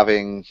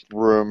having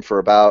room for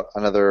about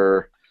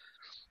another,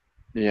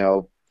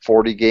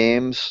 40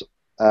 games,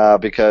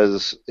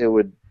 because it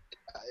would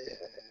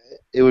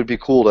be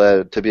cool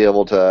to be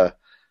able to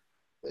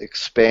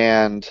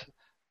expand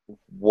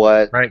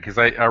what. Right, because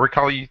I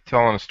recall you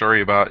telling a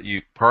story about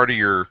part of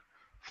your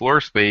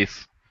floor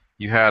space,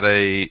 you had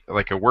a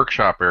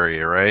workshop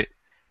area, right?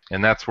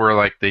 And that's where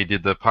like they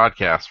did the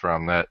podcast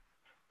from.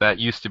 That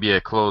used to be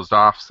a closed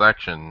off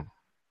section.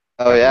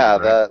 Oh yeah,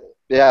 right?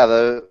 You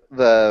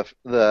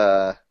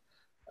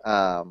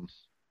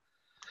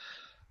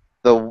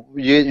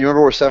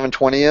remember where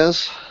 720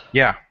 is?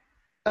 Yeah.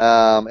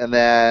 And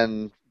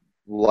then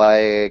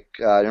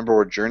remember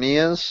where Journey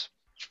is?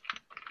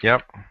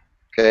 Yep.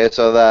 Okay,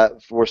 so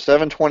that where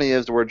 720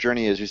 is to where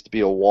Journey is used to be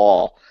a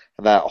wall.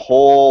 And that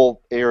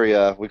whole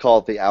area, we call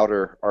it the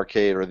outer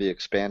arcade or the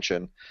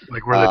expansion.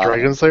 Like where the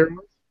Dragon's Lair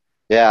was?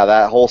 Yeah,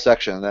 that whole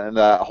section, and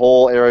that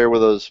whole area where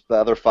the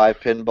other 5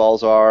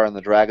 pinballs are, and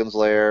the Dragon's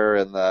Lair,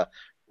 and the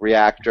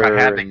reactor. If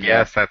I had to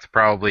guess, that's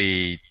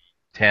probably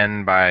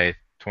 10 by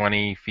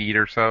 20 feet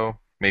or so,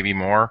 maybe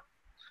more.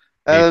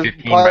 Maybe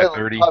 15 by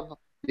 30.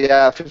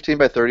 Yeah, 15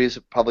 by 30 is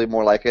probably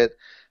more like it.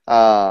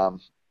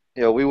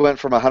 We went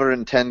from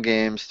 110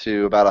 games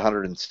to about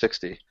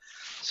 160.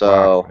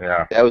 So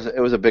wow, yeah, it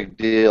was a big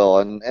deal,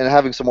 and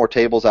having some more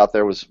tables out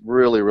there was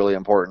really, really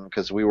important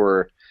because we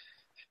were.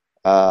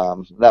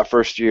 That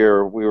first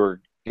year, we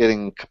were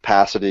getting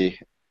capacity,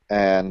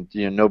 and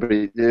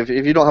nobody. If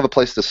you don't have a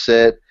place to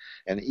sit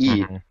and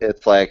eat,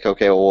 it's like,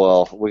 okay,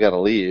 well, we got to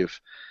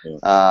leave.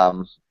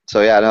 Yeah.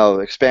 So yeah, no,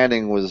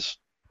 expanding was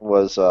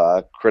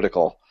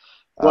critical.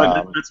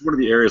 Well, that's one of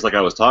the areas like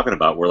I was talking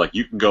about, where like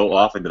you can go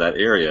off into that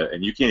area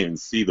and you can't even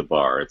see the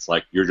bar. It's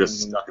like you're just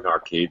stuck in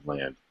arcade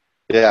land.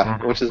 Yeah,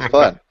 which is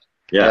fun.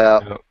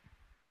 Yeah.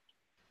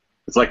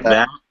 It's like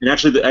that, and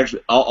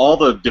actually, all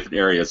the different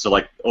areas. So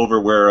like over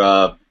where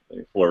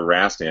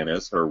Rastan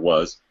is or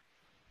was,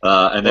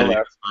 and then the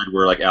other side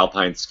where like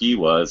Alpine Ski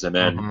was, and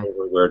then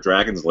over where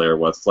Dragon's Lair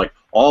was. It's like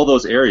all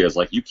those areas.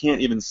 Like you can't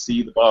even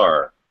see the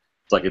bar.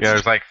 It's like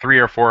there's like 3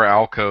 or 4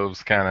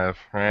 alcoves, kind of,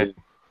 right?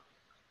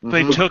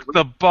 They took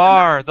the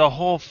bar, the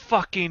whole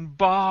fucking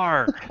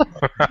bar.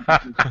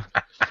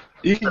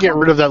 You can get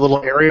rid of that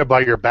little area by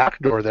your back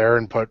door there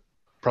and put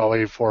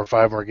probably 4 or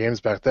 5 more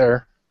games back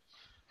there.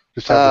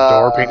 Just have the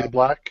door painted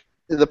black.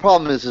 The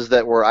problem is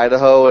that we're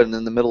Idaho, and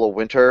in the middle of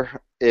winter,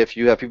 if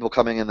you have people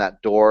coming in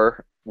that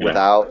door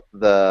without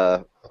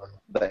the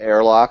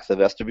airlock, the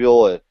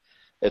vestibule,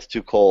 it's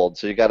too cold.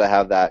 So you got to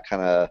have that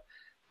kind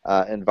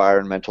of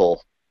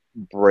environmental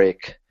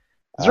break.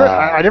 Is there?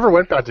 I never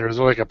went back there. Is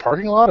there like a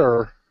parking lot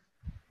or?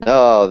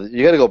 No,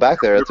 you got to go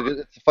back there. It's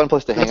a fun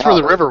place to hang out. That's where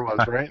the river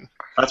was, right?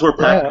 That's where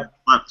Pat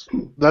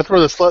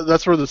slept.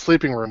 That's where the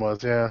sleeping room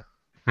was. Yeah.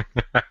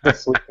 The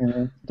sleeping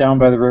room down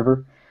by the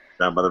river.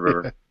 Down by the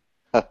river.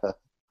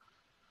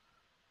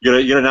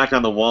 You gotta knock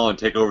on the wall and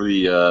take over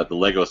the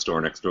Lego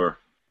store next door.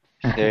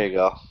 There you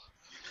go.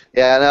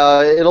 Yeah,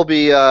 no, it'll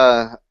be.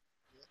 I'm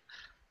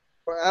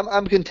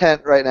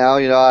content right now.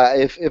 You know,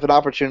 if an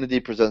opportunity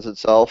presents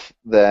itself,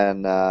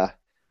 then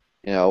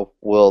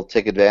we'll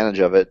take advantage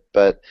of it.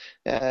 But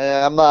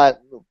I'm not.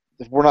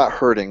 We're not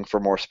hurting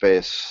for more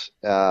space.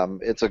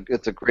 It's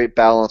a great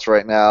balance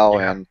right now,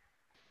 and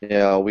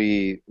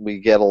we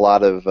get a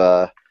lot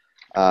of.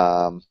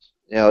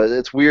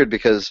 It's weird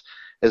because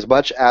as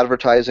much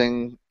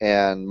advertising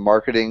and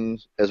marketing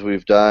as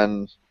we've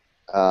done,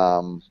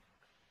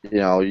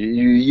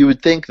 you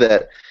would think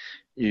that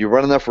you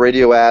run enough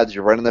radio ads,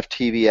 you run enough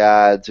TV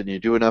ads, and you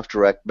do enough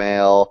direct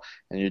mail,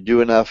 and you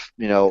do enough,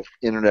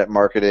 internet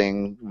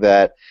marketing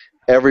that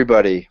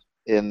everybody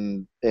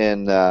in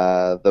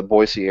the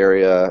Boise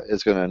area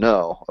is going to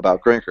know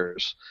about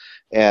Grinkers,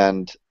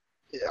 and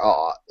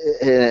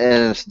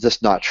it's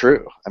just not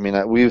true. I mean,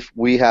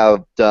 we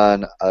have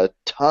done a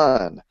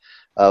ton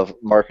of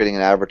marketing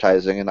and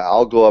advertising, and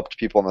I'll go up to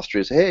people on the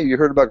street and say, "Hey, you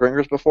heard about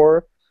Grinkers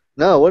before?"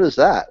 "No, what is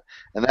that?"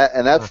 And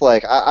that's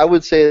like I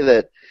would say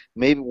that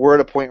maybe we're at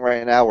a point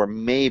right now where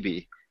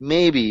maybe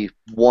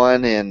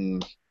 1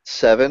 in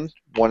 7,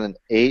 1 in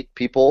 8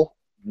 people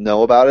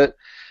know about it,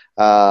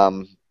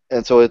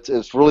 and so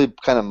it's really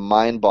kind of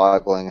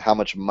mind-boggling how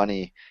much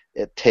money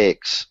it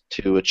takes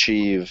to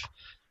achieve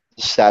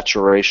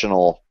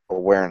saturational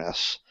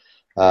awareness,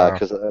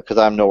 because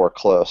I'm nowhere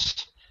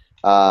close.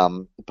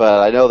 But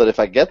I know that if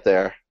I get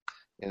there,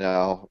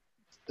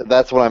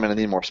 that's when I'm going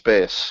to need more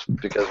space,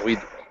 because we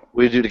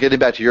do. Getting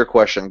back to your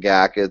question,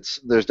 Gak,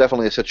 there's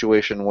definitely a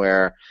situation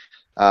where,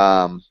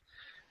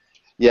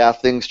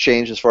 things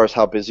change as far as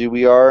how busy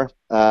we are.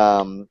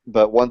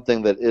 But one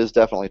thing that is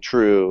definitely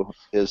true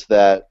is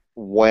that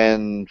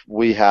when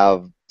we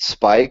have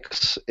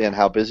spikes in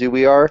how busy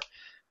we are,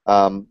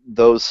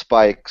 those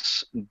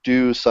spikes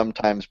do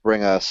sometimes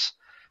bring us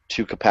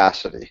to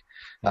capacity.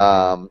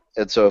 And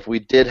so if we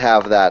did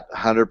have that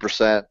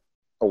 100%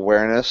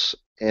 awareness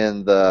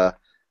in the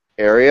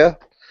area,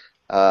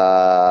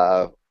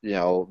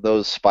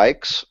 those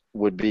spikes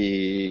would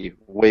be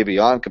way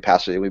beyond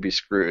capacity. We'd be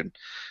screwed.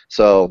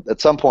 So at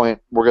some point,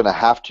 we're going to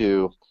have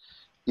to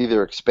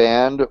either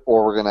expand,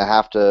 or we're going to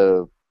have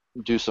to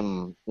do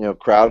some,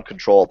 crowd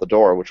control at the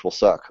door, which will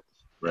suck.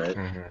 Right.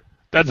 Mm-hmm.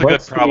 That's a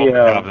good problem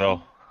to have,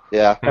 though.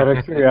 Yeah. Out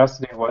of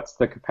curiosity, what's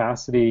the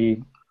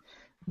capacity,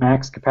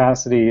 max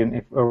capacity, and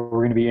if we're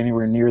going to be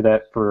anywhere near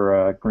that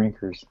for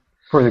Grinkers,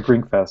 for the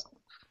Grinkfest?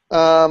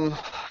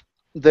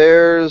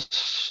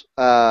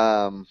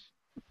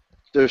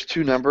 There's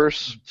 2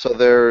 numbers. So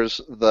there's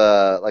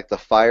the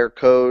fire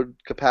code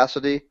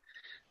capacity,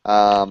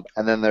 and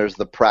then there's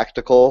the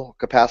practical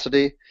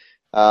capacity.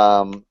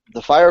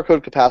 The fire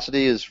code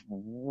capacity is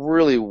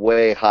really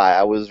way high.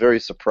 I was very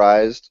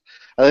surprised.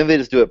 I think they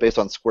just do it based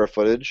on square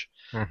footage.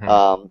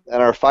 Mm-hmm.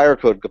 And our fire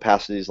code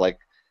capacity is like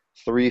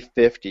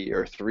 350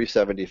 or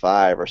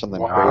 375 or something.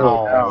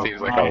 Wow, that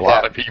seems like a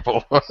lot of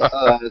people.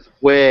 It's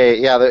way,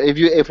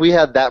 if we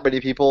had that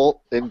many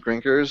people in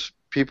Grinkers,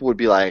 people would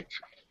be like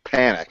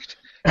panicked.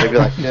 They'd be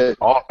like,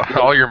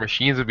 all your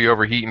machines would be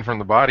overheating from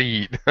the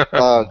body heat.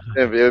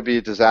 it would be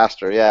a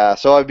disaster. Yeah.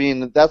 So I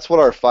mean, that's what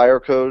our fire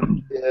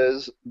code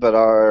is, but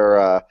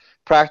our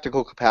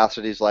practical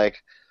capacity is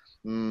like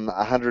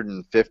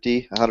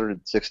 150,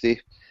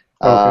 160.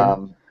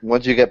 Okay.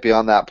 Once you get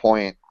beyond that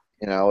point,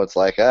 it's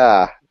like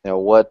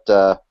what?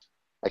 I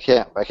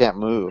can't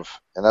move,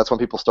 and that's when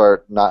people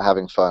start not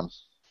having fun.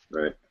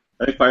 Right.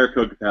 I think fire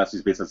code capacity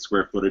is based on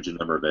square footage and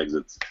number of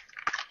exits.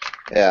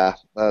 Yeah,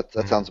 that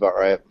sounds about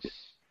right.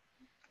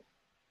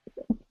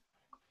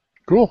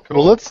 Cool.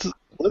 Well, let's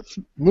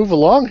move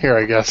along here,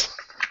 I guess.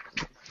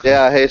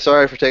 Yeah. Hey,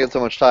 sorry for taking so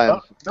much time.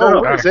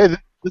 No, this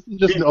is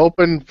just an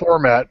open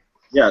format.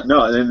 Yeah.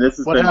 No, and this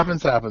is What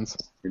happens.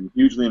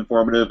 Hugely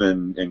informative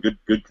and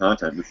good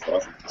content. This is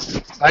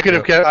awesome. I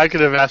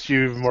could have asked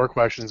you more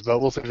questions, but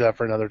we'll save that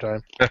for another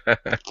time.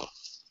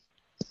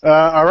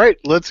 All right,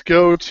 let's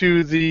go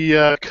to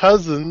the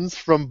cousins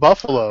from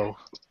Buffalo.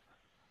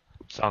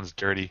 Sounds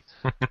dirty.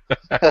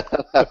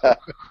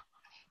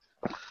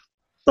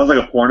 Sounds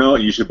like a porno,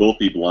 and you should both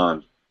be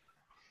blonde.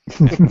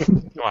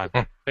 Come on,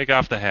 take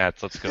off the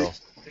hats. Let's go.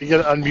 You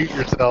gotta unmute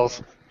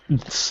yourselves. I'm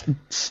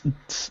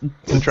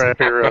trying to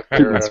figure out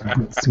their. All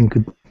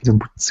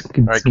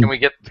right,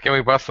 can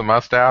we bust the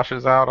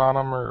mustaches out on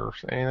them or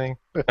anything?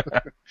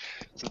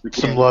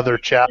 Some leather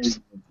chaps.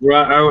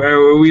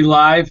 Are we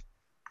live?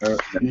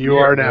 You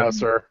are now,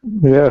 sir.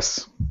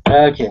 Yes.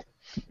 Okay.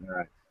 All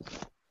right.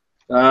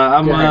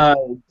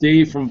 I'm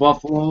Dave from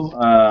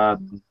Buffalo.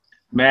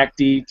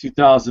 MacD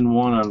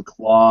 2001 on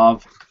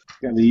Clav.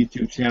 Got a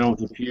YouTube channel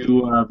with a few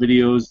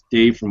videos.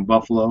 Dave from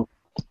Buffalo.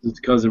 This is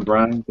cousin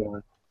Brian.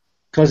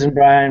 Cousin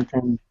Brian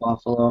from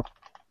Buffalo.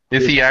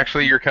 Is he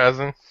actually your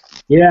cousin?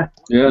 Yeah.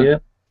 Yeah.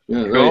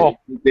 Cool.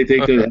 They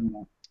take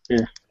the.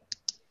 Yeah.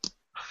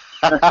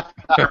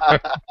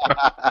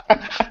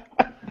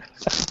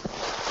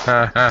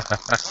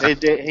 Hey,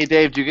 Dave,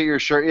 did you get your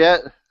shirt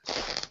yet?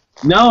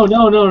 No.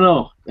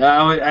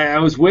 I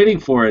was waiting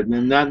for it,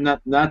 and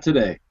not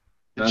today.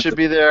 It should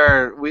be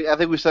there. I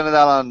think we sent it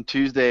out on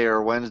Tuesday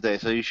or Wednesday,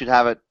 so you should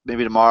have it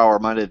maybe tomorrow or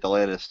Monday at the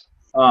latest.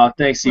 Oh,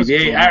 thanks, Steve.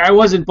 Hey, I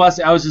wasn't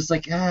busted. I was just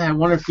like, I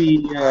wonder if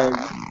he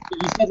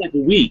said like a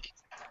week,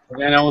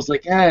 and I was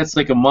like, it's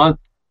like a month.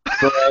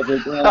 So I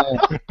was like,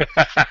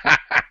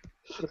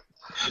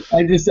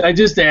 I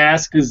just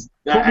asked because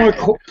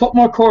put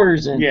more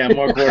quarters in. Yeah,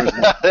 more quarters.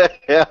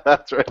 Yeah,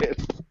 that's right.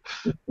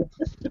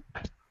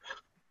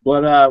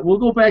 But we'll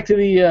go back to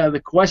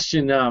the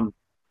question.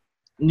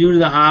 New to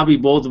the hobby,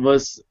 both of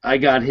us. I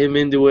got him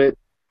into it.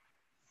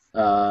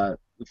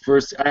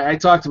 First, I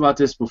talked about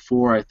this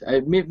before.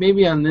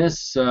 Maybe on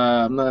this,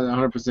 I'm not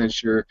 100%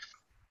 sure.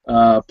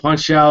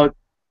 Punch Out.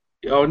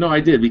 Oh no,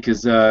 I did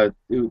because the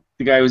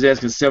guy was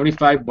asking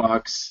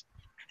 $75,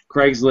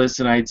 Craigslist,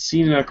 and I'd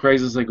seen it on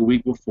Craigslist like a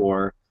week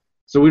before.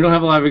 So we don't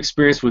have a lot of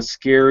experience with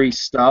scary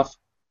stuff,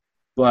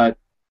 but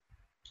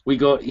we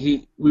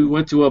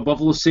went to a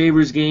Buffalo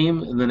Sabres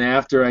game, and then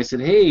after I said,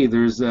 hey,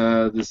 there's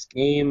this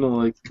game.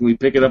 Like, can we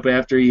pick it up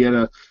after? He had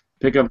a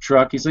pickup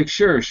truck. He's like,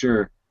 sure.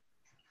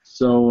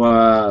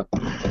 So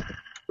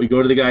we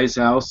go to the guy's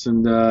house,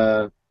 and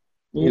let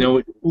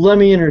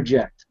me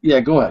interject. Yeah,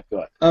 go ahead.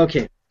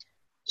 Okay,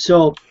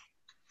 so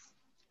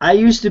I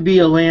used to be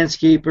a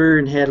landscaper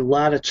and had a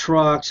lot of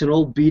trucks and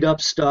old beat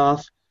up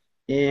stuff,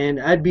 and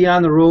I'd be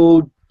on the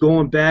road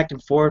going back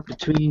and forth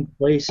between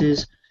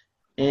places,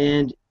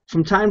 and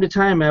from time to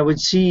time I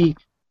would see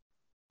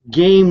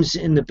games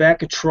in the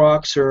back of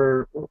trucks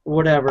or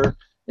whatever,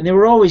 and they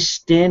were always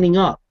standing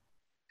up.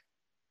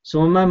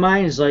 So in my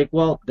mind is like,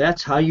 well,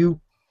 that's how you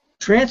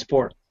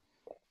transport.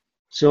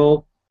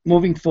 So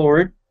moving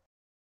forward,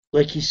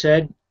 like he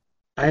said,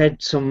 I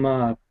had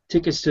some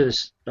tickets to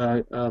this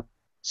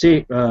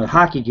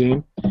hockey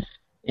game,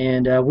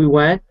 and we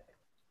went,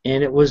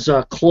 and it was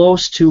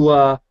close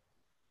to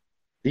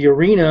the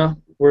arena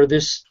where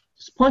this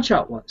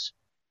Punch-Out was.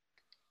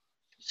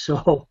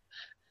 So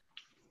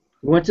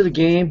we went to the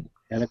game,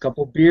 had a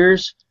couple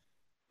beers.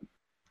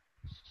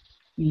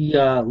 We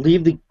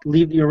leave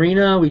the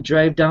arena. We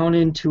drive down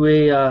into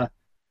a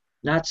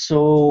not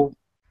so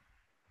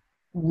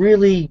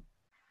really.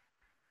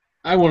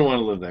 I wouldn't want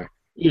to live there.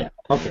 Yeah.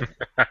 Okay.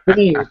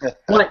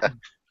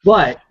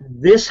 but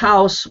this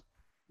house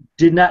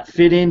did not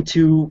fit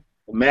into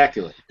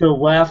Immaculate. the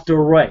left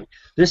or right.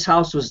 This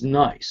house was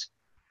nice.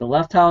 The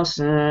left house,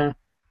 the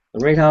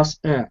right house,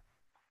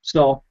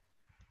 So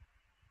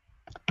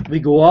we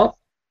go up.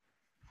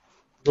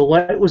 The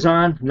light was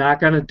on.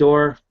 Knock on the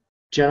door.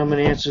 Gentleman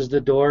answers the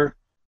door.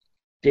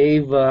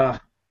 Dave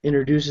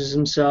introduces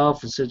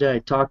himself and says, I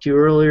talked to you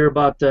earlier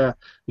about the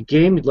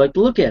game. You'd like to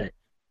look at it.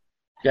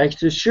 The guy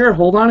says, sure,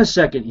 hold on a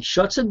second. He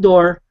shuts the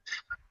door,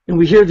 and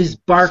we hear this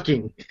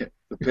barking.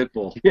 The pit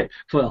bull. Yeah,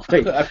 well,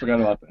 wait. I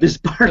forgot about that. This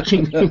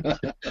barking.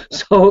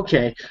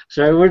 Okay.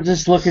 So we're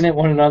just looking at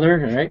one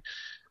another, all right?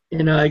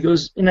 And he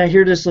goes, and I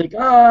hear this like,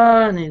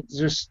 and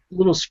there's a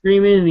little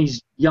screaming, and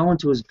he's yelling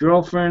to his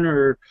girlfriend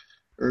or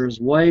his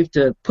wife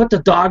to put the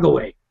dog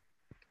away.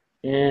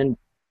 And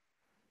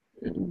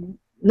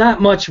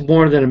not much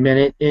more than a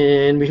minute,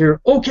 and we hear,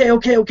 okay, and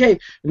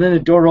then the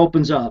door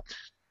opens up.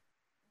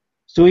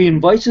 So he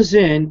invites us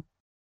in,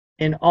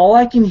 and all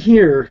I can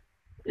hear,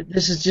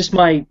 this is just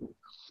my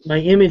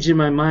image in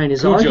my mind,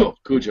 is Cujo.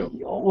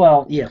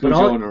 Well, yeah, but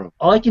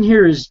all I can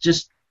hear is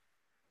just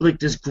like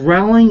this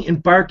growling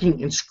and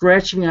barking and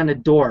scratching on the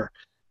door.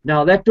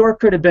 Now, that door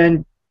could have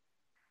been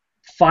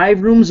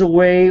 5 rooms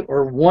away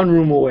or 1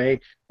 room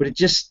away, but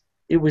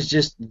it was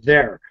just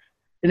there.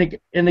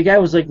 And the guy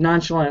was like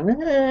nonchalant,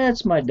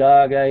 it's my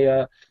dog,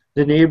 the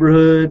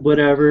neighborhood,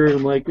 whatever. And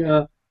I'm like,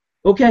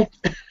 okay,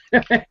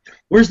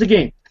 where's the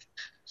game?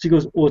 So he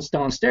goes, well, it's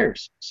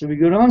downstairs. So we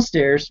go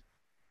downstairs,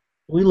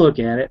 we look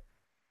at it,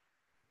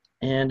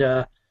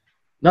 and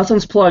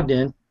nothing's plugged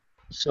in.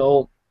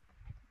 So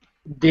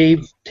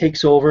Dave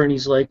takes over, and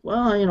he's like,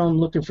 well, I'm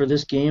looking for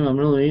this game. I'm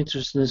really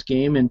interested in this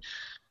game. And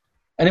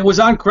it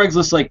was on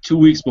Craigslist like 2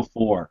 weeks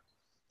before.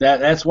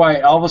 That's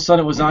why all of a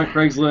sudden it was on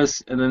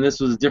Craigslist, and then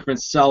this was a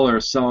different seller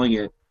selling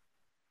it.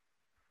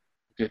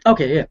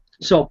 Okay, yeah.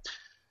 So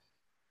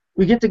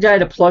we get the guy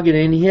to plug it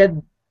in. He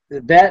had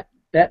that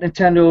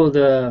Nintendo,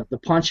 the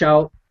Punch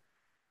Out.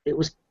 It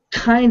was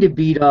kind of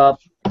beat up,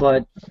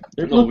 but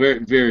it looked very,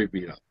 very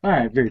beat up. All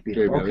right, very beat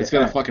up. Okay, it's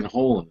got a fucking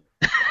hole in it.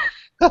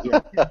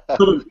 Yeah.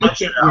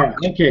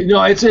 Okay.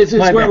 No, it's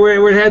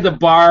where it had the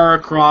bar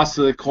across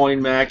to the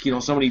coin mech.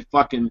 Somebody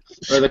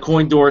or the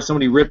coin door.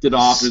 Somebody ripped it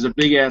off. There's a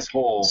big ass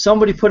hole.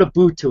 Somebody put a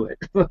boot to it.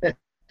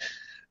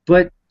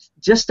 But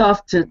just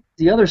off to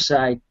the other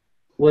side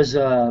was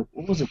what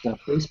was it, the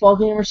baseball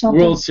game or something?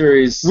 World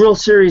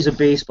Series of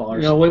baseball.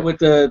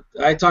 With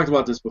I talked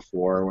about this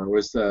before. Where it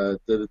was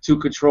the two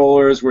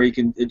controllers where you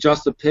can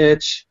adjust the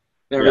pitch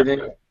and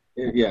everything.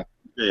 Yeah.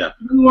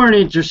 We weren't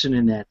interested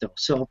in that though.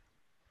 So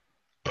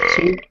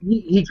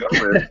he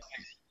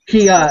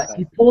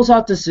pulls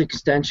out this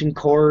extension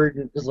cord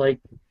and was like,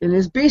 and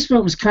his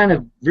basement was kind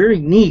of very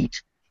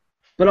neat,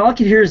 but all I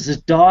could hear is this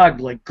dog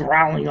like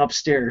growling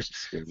upstairs.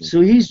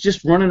 So he's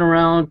just running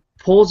around,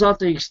 pulls out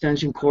the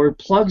extension cord,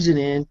 plugs it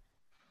in,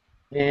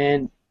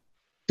 and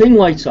thing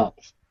lights up.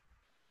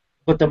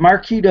 But the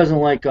marquee doesn't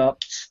light up.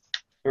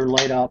 And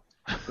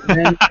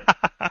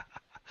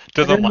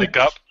doesn't light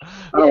up?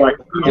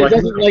 It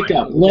doesn't light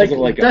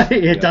up.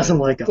 It doesn't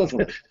light up.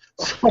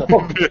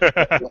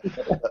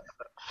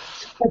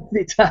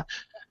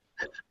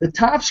 The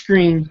top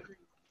screen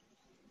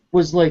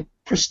was like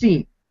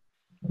pristine.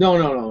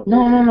 No.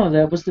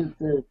 That was the.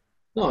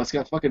 No, it's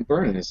got fucking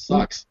burning. It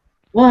sucks.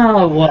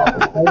 Well. I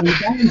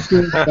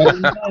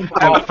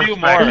have a few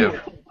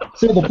more.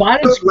 So the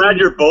bottom. I'm glad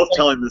you're both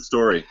telling this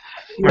story.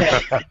 Yeah.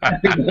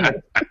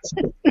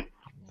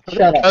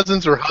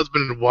 Cousins or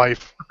husband and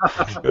wife.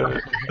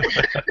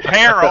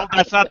 Harold,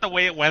 that's not the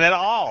way it went at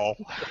all.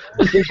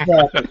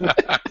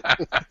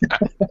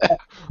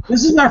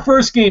 This is our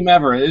first game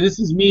ever. This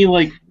is me,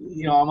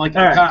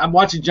 I'm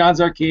watching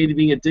John's Arcade,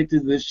 being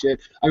addicted to this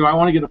shit. I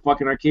want to get a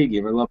fucking arcade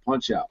game. I love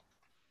Punch Out.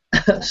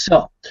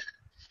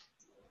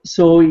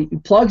 So he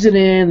plugs it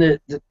in.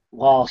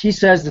 He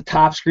says the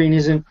top screen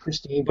isn't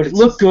pristine, but it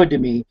looked good to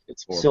me.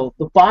 So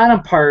the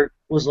bottom part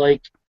was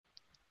like,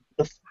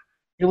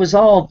 it was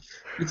all.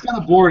 It's got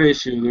a board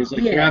issue. There's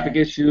graphic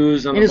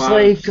issues on the bottom.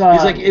 It's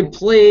like it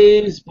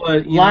plays,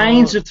 but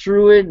lines are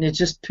through it, and it's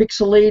just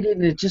pixelated,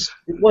 and it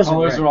wasn't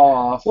right. Colors are all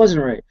off.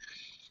 Wasn't right.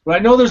 But I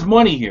know there's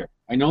money here.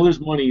 I know there's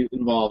money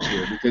involved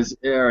here because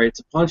it's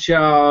a Punch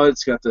Out.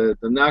 It's got the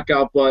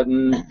knockout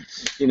button.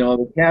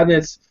 The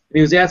cabinets. And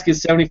he was asking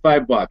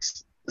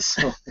 $75.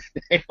 So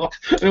it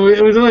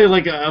was only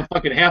like a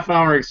fucking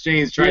half-hour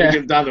exchange trying to get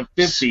him down to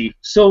 50.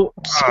 So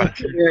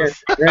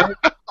right?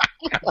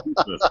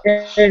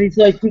 And he's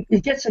like, he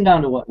gets him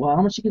down to what? Well,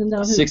 how much you get him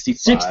down to?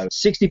 65.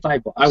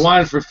 $65. I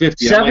wanted for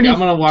 50. 70, I'm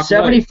gonna walk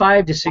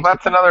 75 to 60. Well,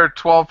 that's another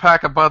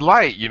 12-pack of Bud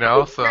Light,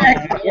 So.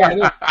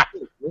 Yeah.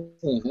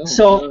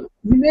 So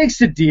he makes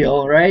the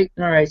deal, right?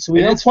 All right. So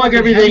we unplug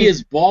everything.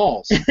 His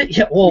balls.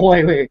 Yeah. Well,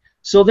 wait.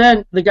 So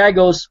then the guy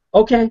goes,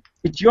 "Okay,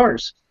 it's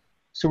yours."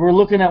 So we're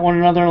looking at one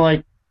another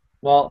like,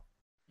 "Well,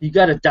 you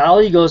got a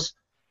dolly?" He goes,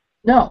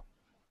 "No."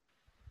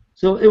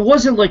 So it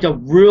wasn't like a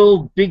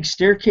real big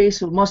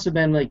staircase. It must have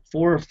been like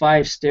 4 or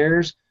 5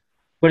 stairs,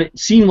 but it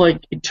seemed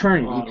like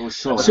eternity. Oh, it was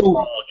so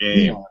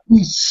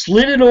he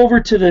slid it over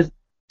to the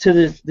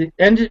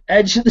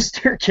edge of the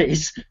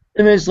staircase,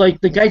 and it's like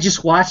the guy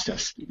just watched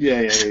us.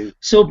 Yeah.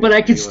 So, but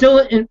I could still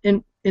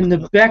in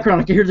the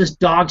background, I could hear this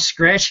dog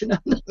scratching on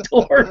the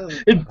door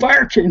and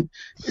barking,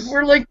 and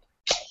we're like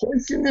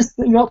placing this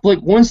thing up like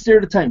one stair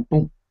at a time.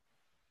 Boom,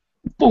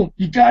 boom,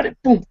 you got it.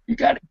 Boom, you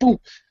got it. Boom.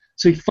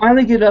 So we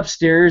finally get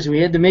upstairs, and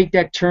we had to make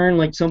that turn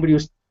like somebody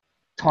was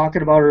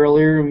talking about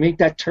earlier. We make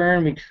that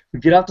turn, we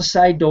get out the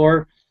side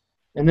door,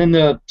 and then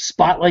the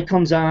spotlight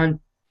comes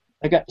on.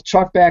 I got the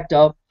truck backed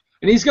up,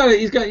 and you got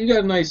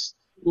a nice.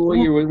 What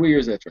year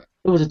is that truck?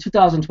 It was a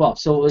 2012.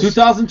 So it was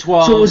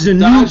 2012. So it was a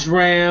Dodge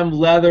Ram,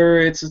 leather.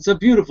 It's a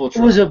beautiful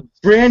truck. It was a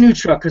brand new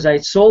truck because I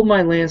had sold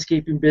my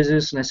landscaping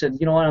business, and I said,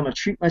 you know what, I'm gonna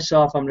treat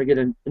myself. I'm gonna get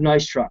a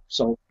nice truck.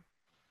 So,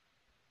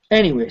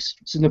 anyways,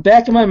 it's in the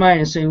back of my mind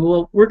and saying,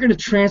 well, we're gonna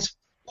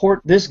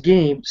transport this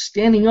game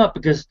standing up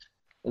because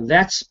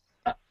that's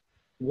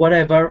what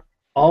I've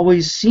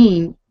always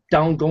seen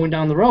going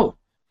down the road.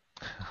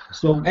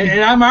 So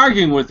and I'm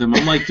arguing with him.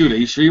 I'm like, dude, are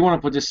you sure you want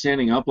to put this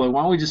standing up? Like,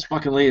 why don't we just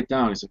fucking lay it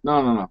down? He's like,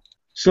 no.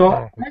 So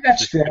I got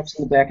straps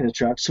in the back of the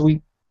truck. So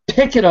we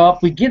pick it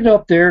up, we get it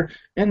up there,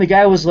 and the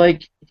guy was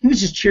like, he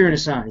was just cheering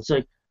us on. He's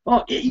like,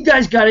 oh, you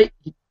guys got it.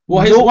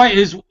 Well, his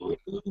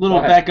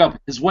wife, back up.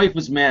 His wife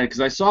was mad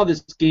because I saw this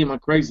game on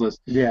Craigslist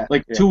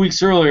 2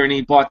 weeks earlier, and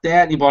he bought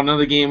that, and he bought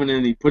another game, and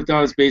then he put it down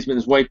in his basement.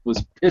 His wife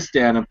was pissed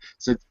at him,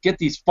 said, get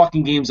these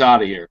fucking games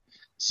out of here.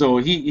 So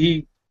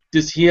he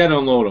had to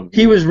unload them.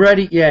 He was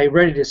ready,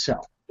 ready to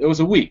sell. It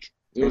was a week.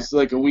 It was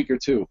like a week or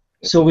two.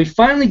 So we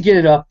finally get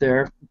it up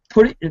there,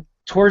 put it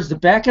towards the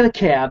back of the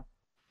cab,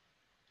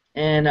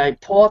 and I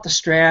pull out the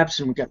straps,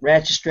 and we got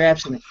ratchet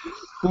straps, and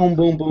boom,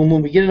 boom, boom,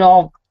 boom. We get it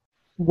all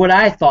what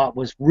I thought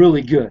was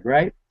really good,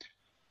 right?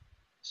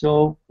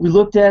 So we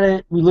looked at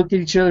it. We looked at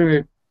each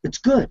other. It's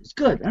good. It's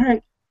good. All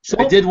right. So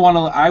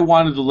I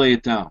wanted to lay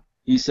it down.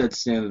 He said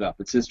stand it up.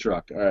 It's his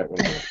truck. All right,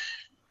 whatever.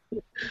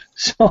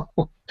 So,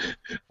 all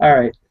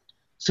right.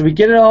 So we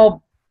get it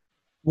all,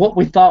 what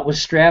we thought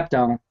was strapped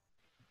down.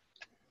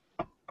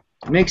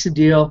 Makes a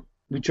deal.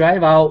 We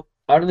drive out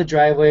of the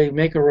driveway,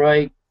 make a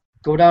right,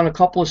 go down a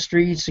couple of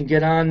streets and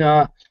get on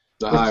the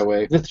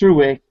highway. The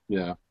throughway.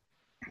 Yeah.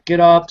 Get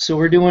up. So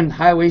we're doing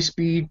highway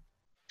speed,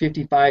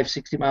 55,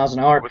 60 miles an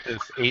hour. With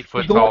this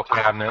 8-foot-tall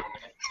cabinet.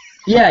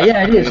 Yeah,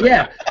 it is,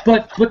 yeah.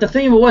 But the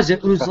thing was,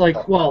 it was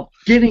like, well,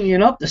 getting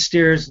it up the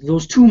stairs,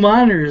 those two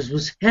monitors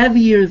was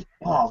heavier.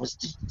 Oh, it was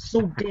just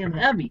so damn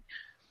heavy.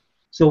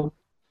 So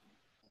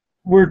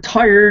we're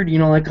tired,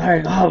 like, all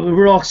right,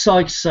 we're all so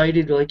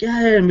excited. We're like,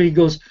 yeah, and he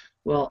goes,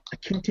 well, I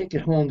can't take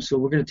it home, so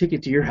we're going to take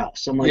it to your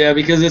house. I'm like, yeah,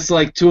 because it's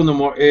like 2 in the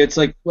morning. It's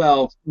like,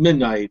 well,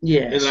 midnight.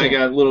 Yeah. And I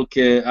got a little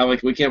kid. I'm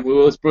like,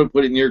 let's put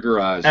it in your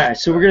garage. All right,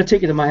 so we're going to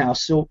take it to my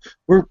house. So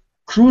we're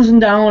cruising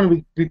down,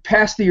 and we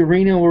passed the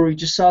arena where we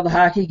just saw the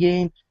hockey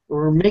game.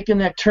 We're making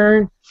that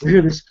turn. We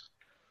hear this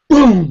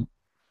boom.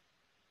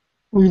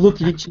 We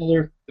look at each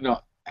other.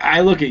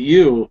 I look at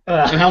you,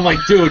 and I'm like,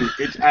 dude.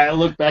 I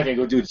look back and I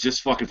go, dude, it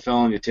just fucking fell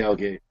on your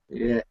tailgate.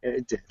 Yeah,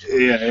 it did.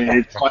 Yeah,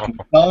 it fucking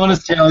fell on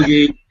his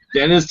tailgate.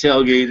 Then his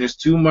tailgate. There's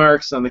 2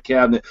 marks on the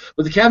cabinet,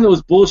 but the cabinet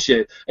was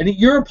bullshit. And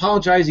you're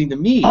apologizing to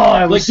me.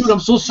 Dude, I'm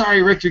so sorry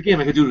I wrecked your game.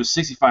 I go, dude, it was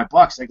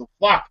 $65. I go,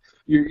 fuck.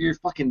 Your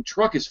fucking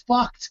truck is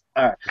fucked.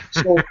 All right.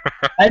 So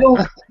I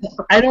don't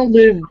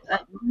live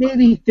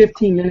maybe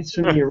 15 minutes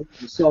from the arena.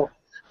 So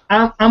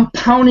I'm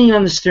pounding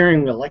on the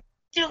steering wheel like,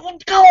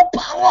 go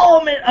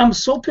blow him. I'm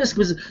so pissed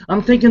because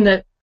I'm thinking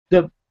that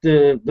the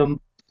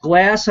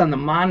glass on the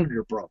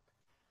monitor broke.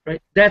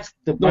 Right. That's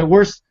my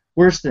worst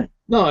thing.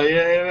 No,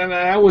 and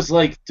I was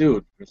like,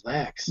 dude,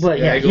 relax. But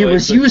yeah,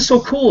 he was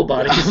so cool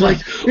about it. He's like,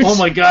 oh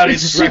my god,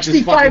 it's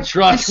 $65.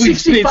 Truck. It's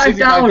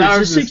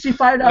 $65. It's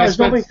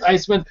 $65. I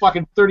spent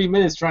fucking 30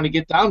 minutes trying to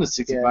get down to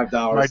 $65.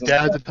 Yeah. My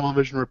dad's a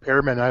television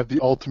repairman. I have the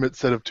ultimate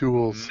set of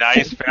tools.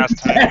 Nice, fast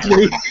time.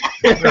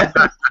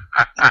 Exactly.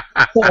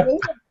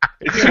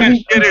 It's gonna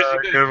shit us.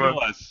 He's gonna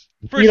kill us.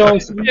 First,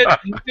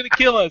 he's gonna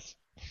kill us.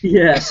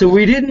 Yeah, so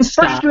we didn't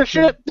stop. First he's gonna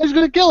shit. He's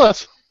gonna kill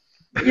us.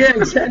 Yeah,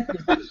 exactly.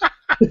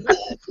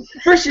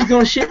 First he's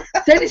gonna shit,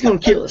 then he's gonna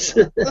kill us.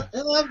 So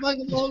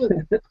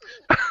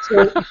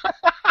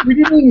we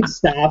didn't even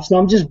stop, so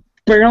I'm just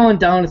barreling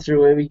down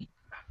through it.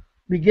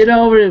 We get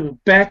over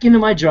back into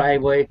my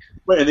driveway.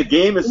 Wait, and the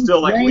game is still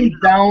like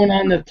down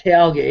on the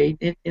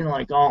tailgate, and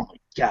like, oh my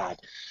god.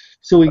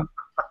 So we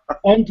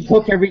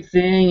unhook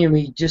everything, and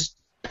we just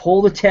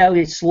pull the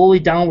tailgate slowly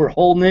down. We're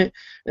holding it,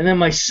 and then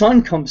my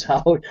son comes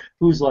out,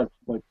 who's like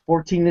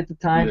 14 at the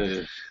time.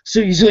 Yeah.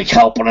 So he's like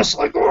helping us,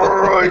 like,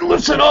 he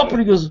lifts it up, and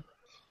he goes,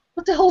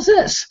 "What the hell's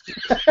this?"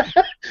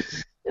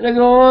 And I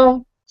go,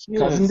 "Well,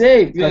 Cousin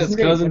Dave." Yes,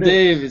 Cousin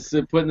Dave is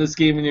putting this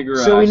game in your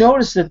garage. So we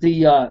noticed that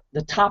the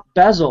top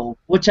bezel,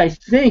 which I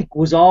think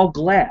was all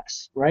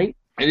glass, right?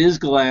 It is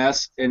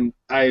glass, and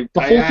the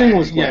whole thing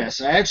was glass.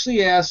 Yes, I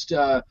actually asked.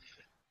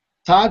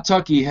 Todd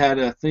Tuckey had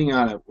a thing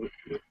on it.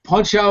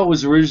 Punch-Out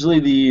was originally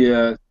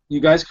the. You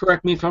guys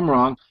correct me if I'm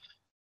wrong.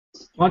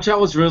 Punch-Out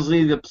was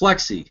originally the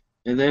Plexi,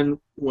 and then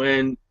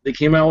when they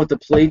came out with the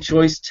Play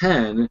Choice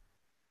 10,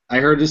 I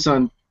heard this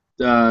on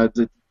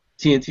the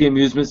TNT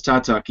Amusements.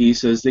 Todd Tuckey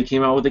says they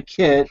came out with a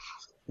kit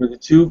where the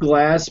 2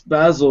 glass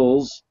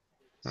bezels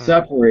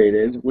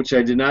separated, which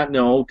I did not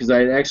know because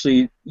I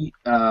actually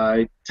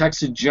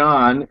texted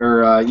John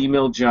or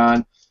emailed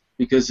John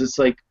because it's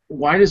like,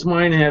 why does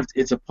mine have?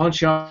 It's a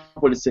Punch-Out,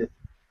 but it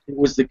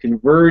was the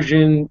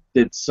conversion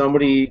that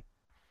somebody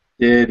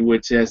did,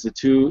 which has the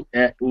 2.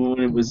 When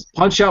it was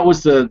Punch-Out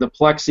was the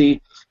Plexi,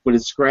 but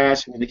it's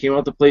scratched. When they came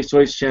out the Play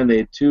Choice 10, they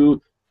had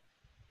 2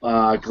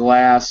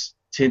 glass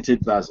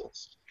tinted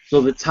bezels.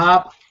 So the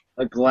top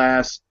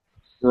glass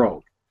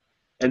broke,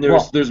 and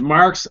there's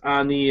marks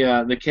on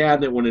the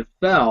cabinet when it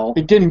fell.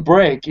 It didn't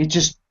break. It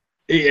just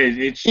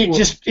let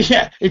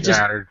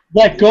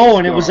go,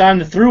 and it was on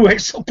the thruway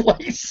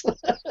someplace.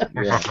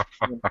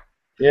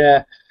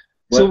 Yeah.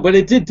 But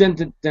it did dent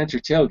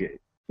your tailgate.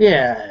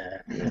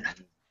 Yeah.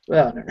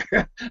 Well,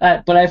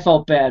 but I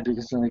felt bad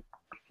because like.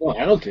 Well,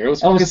 I don't care. It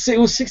was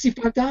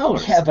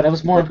 $65. Yeah, but I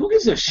was more. Who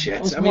gives a shit? I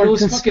was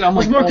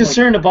more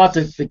concerned about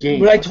the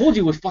game. But I told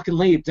you we fucking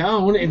lay it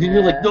down, and then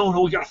you're like, no,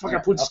 we gotta fucking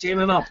put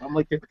standing up. I'm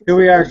like, here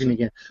we are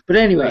again. But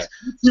anyways,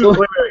 wait,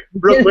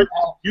 real quick,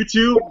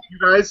 you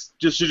guys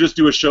should just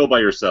do a show by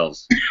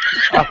yourselves.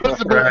 I was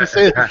about to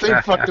say the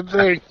same fucking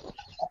thing.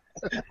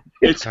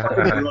 It's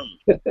fucking wrong.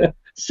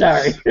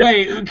 Sorry.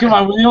 Hey, come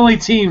on, we're the only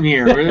team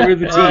here. We're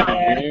the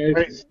team.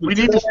 Right. We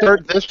need to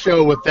start this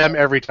show with them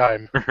every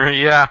time.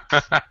 Yeah.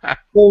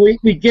 Well,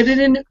 we get it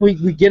in. We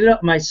get it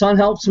up. My son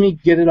helps me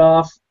get it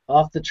off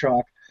the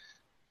truck,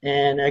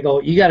 and I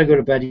go, "You got to go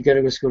to bed. You got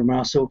to go to school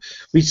tomorrow." So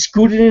we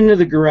scoot it into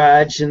the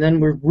garage, and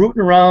then we're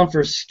rooting around for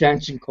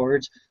extension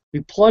cords. We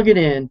plug it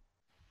in,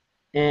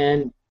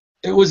 and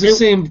It was the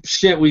same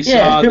shit we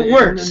Yeah, saw. it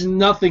works.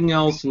 Nothing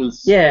else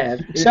was. Yeah,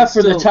 except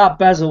for the top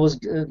bezel was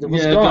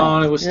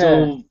gone. It was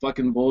still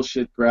fucking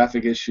bullshit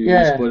graphic issues.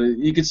 Yeah. But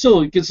you could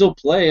still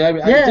play. I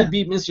did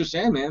beat Mr.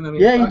 Sandman. I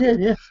mean, yeah, you did.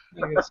 Yeah.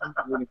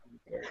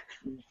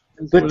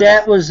 But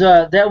that was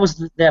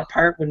that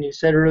part when you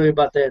said earlier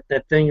about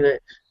that thing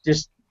that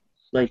just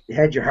like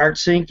had your heart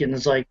sink, and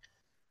it's like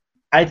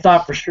I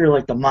thought for sure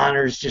like the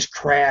monitors just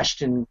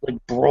crashed and like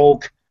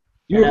broke.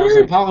 You were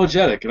very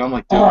apologetic, and I'm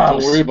like, dude,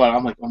 don't worry about it.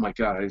 I'm like, oh my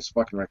god, I just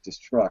fucking wrecked this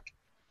truck.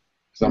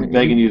 Because I'm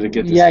begging you to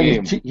get this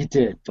game. Yeah, you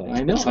did. But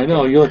I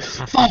know. You're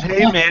like,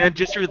 hey man,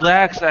 just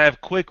relax. I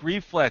have quick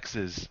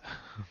reflexes.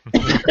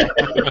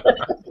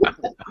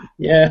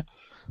 Yeah.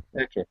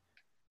 Okay.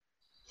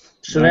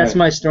 So All that's right.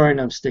 my story,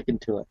 and I'm sticking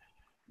to it.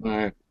 All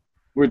right,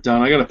 we're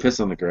done. I gotta piss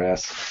on the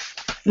grass.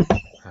 Do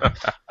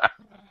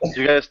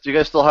you guys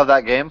still have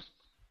that game?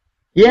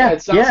 Yeah,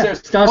 it's downstairs.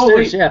 it's downstairs.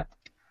 Wait. Yeah.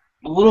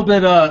 A little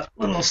bit,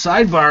 little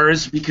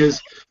sidebars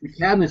because the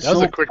cabinet's That was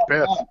so a quick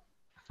piss. Oh,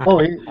 Oh,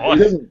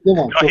 good one.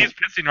 No, he's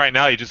pissing right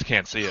now. You just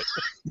can't see it.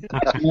 Yeah.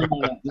 He's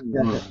filling up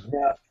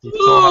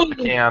the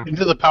can.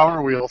 Into the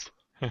Power Wheels.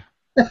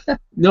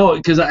 No,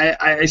 because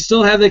I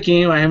still have that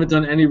game. I haven't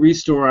done any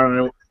restore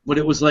on it, but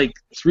it was like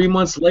 3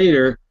 months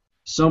later.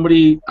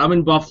 I'm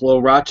in Buffalo.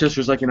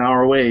 Rochester's like an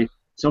hour away.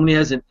 Somebody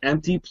has an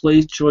empty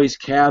Place Choice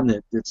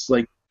cabinet that's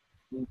like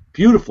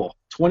beautiful,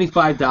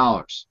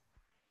 $25,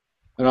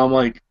 and I'm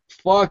like,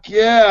 fuck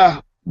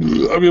yeah!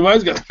 I mean,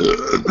 mine's got.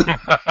 Looking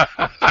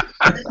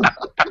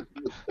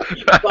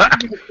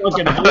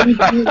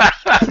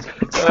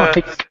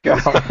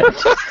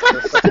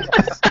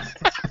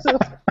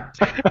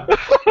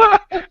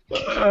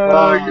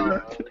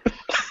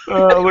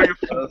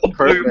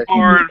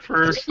forward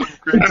for some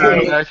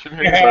great action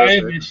here. I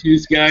have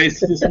issues, guys.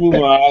 Just move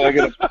on. I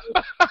gotta.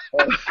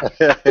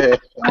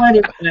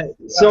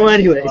 So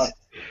anyways.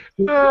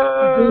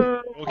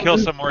 We'll kill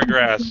some more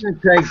grass.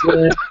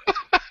 Craigslist.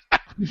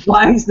 He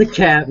buys the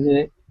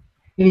cabinet,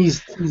 and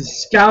he's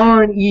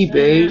scouring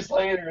eBay. Years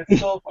later, it's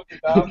still fucking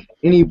down.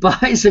 And he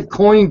buys a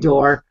coin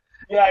door.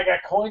 Yeah, I got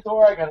coin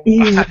door. I got. I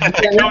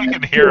know you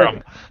can hear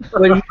him.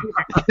 I know.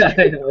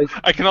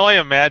 I can only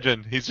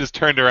imagine. He's just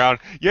turned around.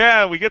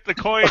 Yeah, we get the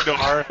coin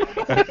door.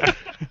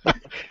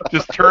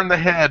 Just turn the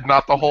head,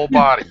 not the whole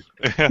body.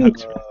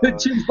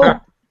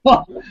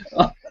 But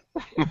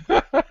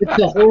you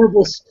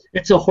know,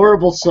 it's a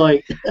horrible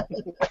sight.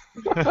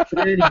 But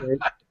anyway,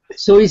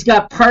 so he's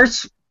got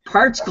parts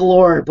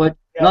galore, but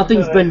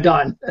nothing's been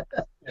done.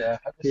 Yeah,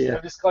 Yeah.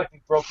 I'm just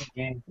collecting broken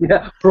games.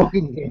 Yeah,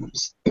 broken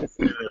games.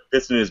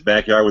 Pissing in his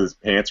backyard with his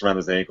pants around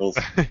his ankles.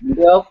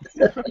 Yep.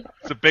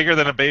 Is it bigger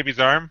than a baby's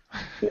arm?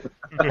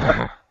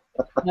 I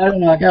don't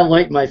know. I got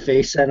light in my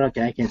face. I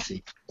can't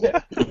see. You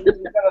got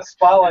a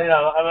spotlight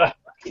on a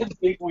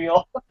big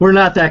wheel. We're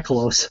not that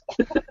close.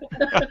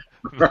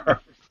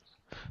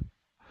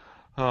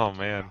 Oh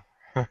man.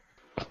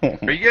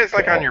 Are you guys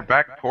like on your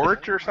back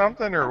porch or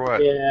something, or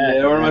what?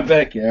 Yeah. We're in my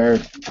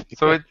backyard.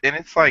 So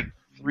it's like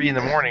 3 in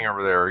the morning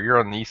over there. You're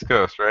on the East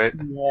Coast, right?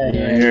 Yeah.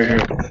 Here.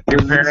 Not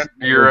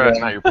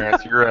your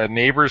parents. Your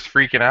neighbors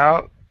freaking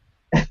out.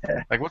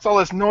 Like, what's all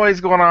this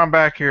noise going on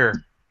back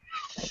here?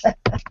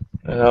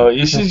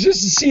 You should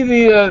just see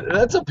the.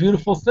 That's a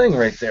beautiful thing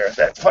right there.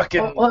 That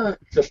fucking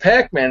the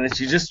Pac-Man that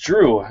you just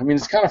drew. I mean,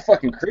 it's kind of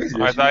fucking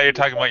crazy. I thought you were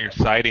talking about your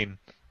siding.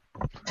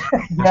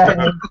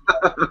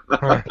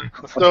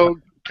 So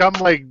come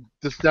like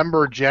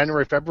December,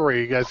 January,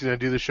 February, you guys gonna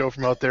do the show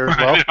from out there as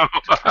well?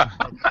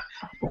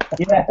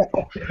 Yeah.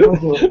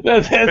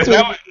 That's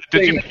What,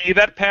 did you pee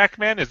that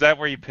Pac-Man? Is that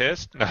where you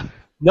pissed?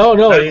 No.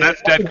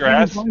 That's dead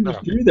grass. No.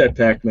 Drew that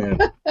Pac-Man.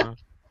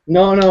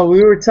 No.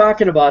 We were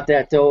talking about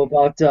that though.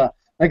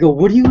 I go,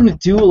 what are you gonna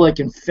do like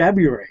in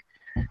February?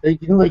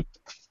 Like, you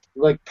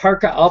like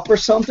park up or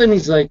something?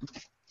 He's like,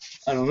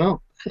 I don't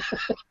know.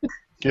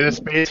 Get a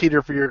space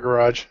heater for your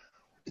garage.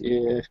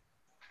 Yeah,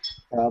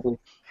 probably.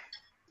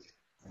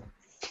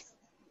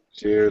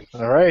 Cheers.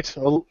 All right.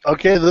 Well,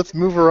 okay, let's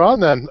move her on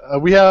then.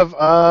 We have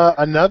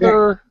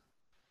another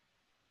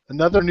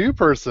new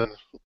person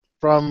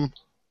from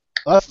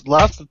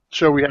last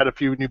show. We had a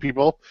few new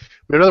people.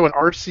 We have another one,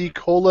 RC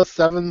Cola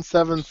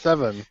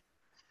 777.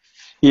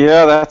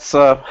 Yeah, that's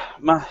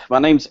my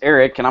name's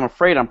Eric, and I'm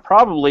afraid I'm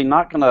probably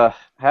not going to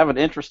have an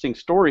interesting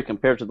story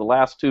compared to the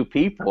last two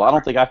people. I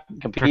don't think I can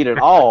compete at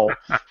all.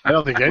 I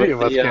don't think any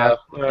of us can.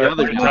 The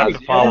other It's tough guys.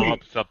 to follow up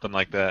something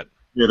like that.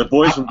 Yeah, the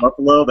boys from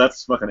Buffalo,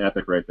 that's fucking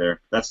epic right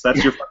there. That's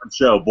your fucking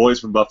show,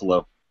 Boys from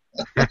Buffalo.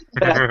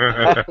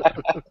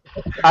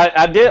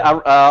 I did,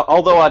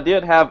 although I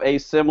did have a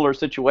similar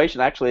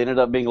situation. Actually, it ended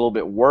up being a little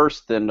bit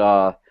worse than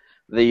the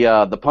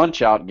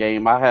Punch-Out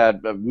game. I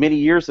had many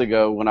years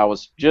ago when I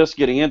was just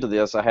getting into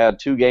this. I had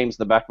two games in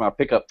the back of my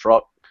pickup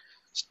truck,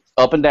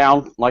 up and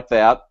down like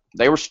that.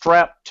 They were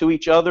strapped to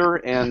each other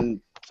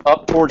and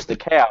up towards the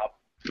cab.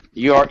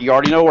 You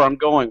already know where I'm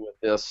going with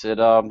this.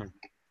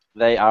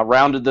 I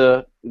rounded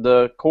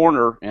the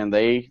corner and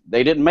they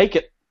didn't make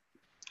it.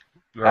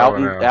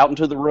 Out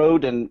into the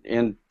road and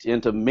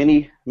into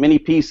many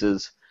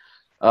pieces.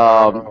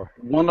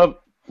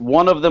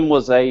 One of them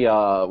was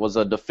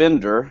a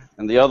Defender,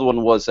 and the other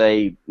one was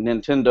a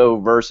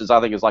Nintendo versus,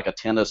 I think it's like a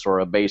tennis or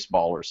a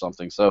baseball or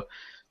something. So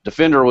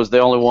Defender was the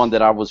only one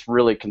that I was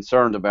really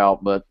concerned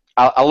about, but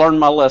I learned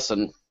my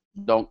lesson.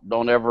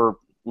 Don't ever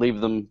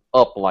leave them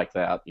up like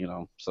that, you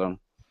know. So,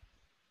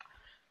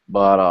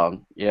 but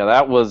yeah,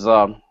 that was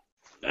a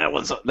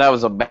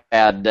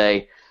bad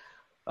day.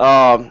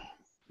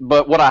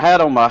 But what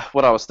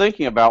I was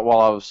thinking about while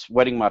I was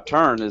waiting my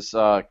turn is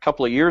a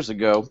couple of years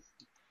ago,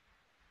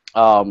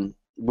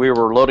 we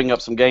were loading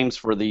up some games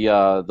for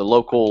the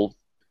local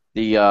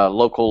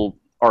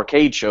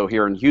arcade show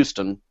here in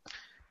Houston,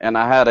 and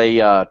I had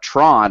a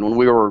Tron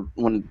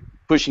when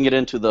pushing it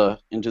into the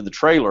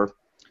trailer,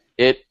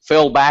 it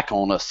fell back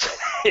on us.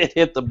 It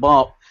hit the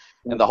bump,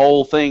 and the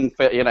whole thing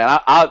fell. You know,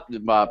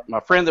 and my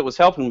friend that was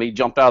helping me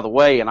jumped out of the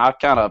way, and I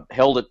kind of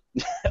held it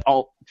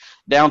all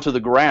down to the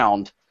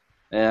ground,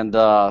 and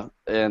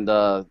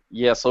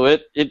yeah, so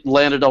it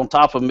landed on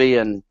top of me,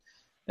 and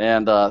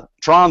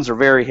Trons are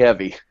very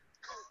heavy.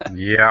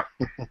 Yeah,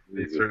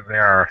 they certainly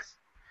are.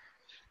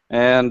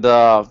 And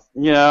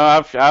you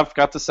know, I've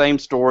got the same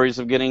stories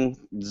of getting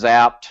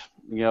zapped.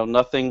 You know,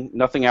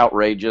 nothing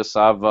outrageous.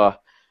 I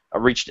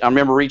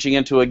remember reaching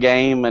into a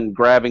game and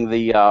grabbing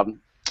the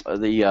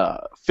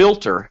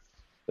filter,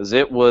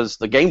 because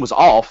the game was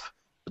off,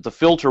 but the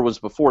filter was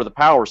before the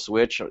power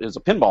switch. It was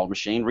a pinball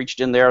machine. Reached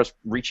in there, I was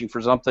reaching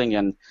for something,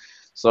 and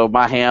so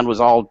my hand was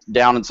all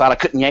down inside. I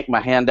couldn't yank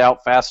my hand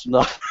out fast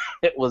enough.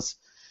 It was,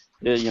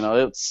 you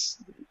know,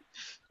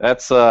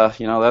 that's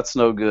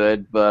no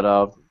good.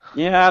 But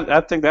yeah,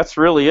 I think that's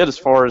really it as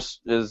far as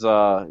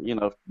you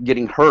know,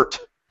 getting hurt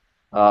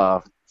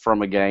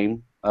from a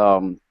game.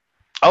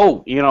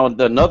 Oh, you know,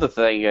 another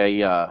thing,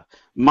 a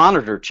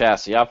monitor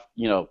chassis. I've,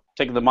 you know,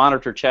 taken the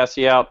monitor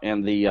chassis out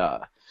and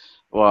the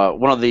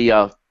one of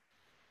the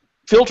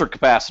filter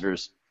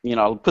capacitors. You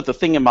know, put the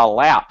thing in my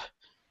lap,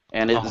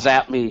 and it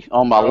zapped me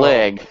on my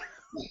leg.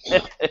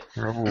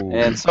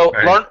 And so,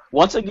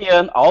 once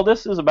again, all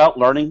this is about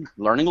learning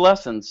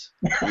lessons.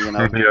 You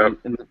know,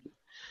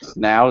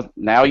 now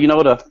you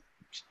know to,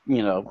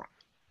 you know,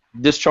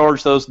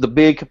 discharge the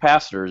big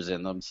capacitors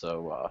in them.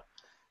 So.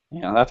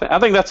 Yeah, I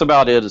think that's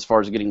about it as far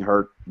as getting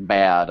hurt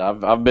bad.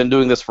 I've been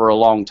doing this for a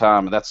long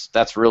time, and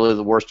that's really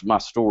the worst of my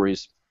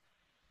stories.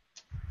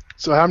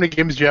 So how many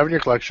games do you have in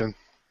your collection?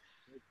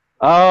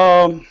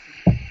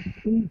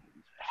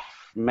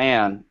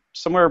 Man,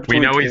 somewhere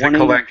between We know 20. he's a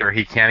collector.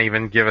 He can't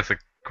even give us a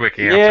quick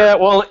answer. Yeah,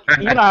 well,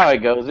 you know how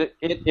it goes.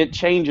 It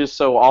changes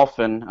so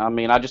often. I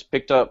mean, I just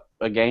picked up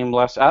a game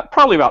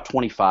probably about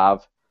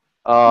 25.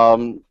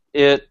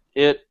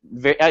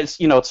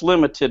 It's, you know, it's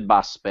limited by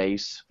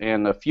space,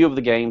 and a few of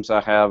the games I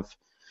have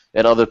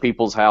at other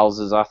people's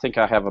houses. I think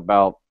I have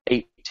about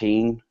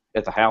 18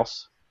 at the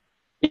house.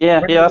 Yeah,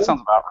 that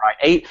sounds about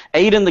right.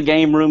 Eight in the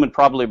game room, and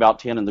probably about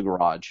 10 in the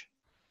garage.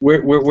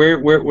 Where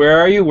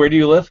are you? Where do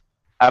you live?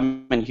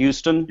 I'm in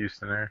Houston.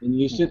 In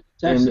Houston,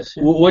 Texas.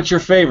 And what's your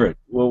favorite?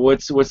 Well,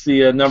 what's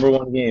the number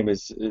one game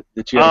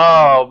that you have?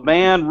 Oh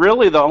man,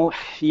 really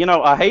you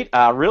know,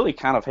 I really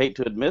kind of hate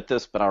to admit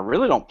this, but I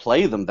really don't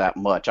play them that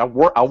much. I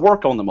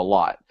work on them a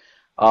lot,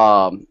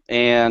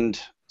 and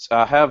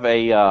I have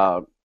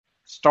a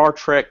Star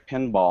Trek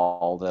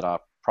pinball that I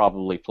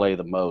probably play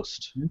the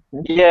most.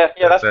 Okay. Yeah,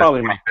 that's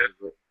probably my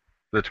favorite.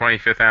 The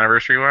 25th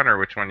anniversary one, or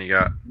which one you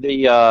got?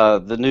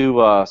 The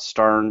new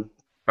Stern.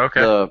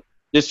 Okay.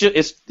 It's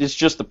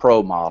just the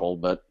pro model,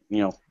 but you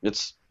know,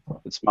 it's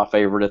my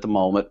favorite at the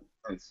moment.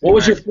 What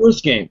was your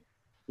first game?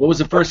 What was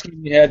the first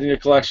game you had in your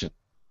collection?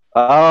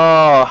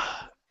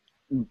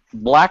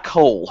 Black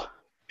Hole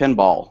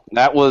pinball.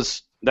 That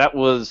was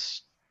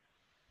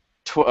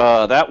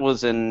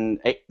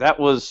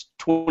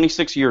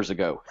 26 years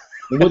ago.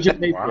 What'd you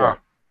pay for it?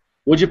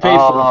 What'd you pay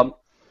for it?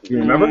 Do you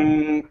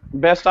remember?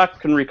 Best I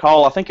can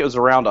recall, I think it was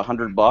around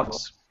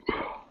 $100.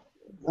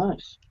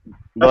 Nice.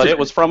 But it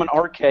was from an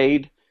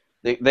arcade.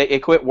 They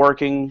quit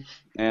working,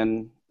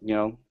 and you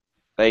know,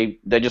 they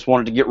just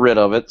wanted to get rid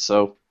of it,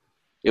 so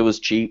it was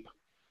cheap.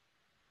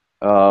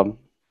 Yeah,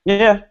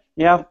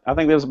 I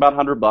think it was about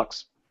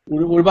 $100.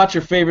 What about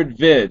your favorite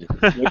vid?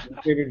 What's your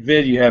favorite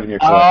vid you have in your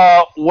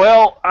collection?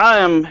 Well, I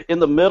am in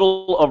the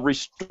middle of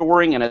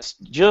restoring, and it's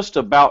just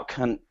about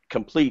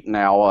complete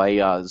now,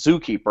 a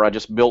Zookeeper I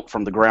just built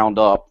from the ground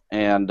up,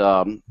 and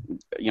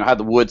you know, had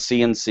the wood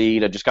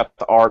CNC'd. I just got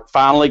the art.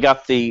 Finally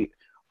got the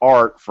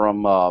art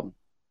from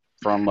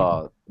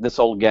this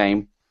old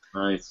game.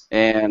 Nice.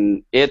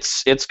 And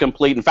it's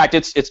complete. In fact,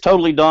 it's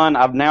totally done.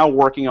 I'm now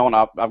working on.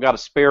 I've got a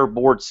spare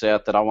board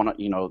set that I want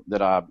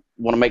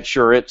to make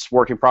sure it's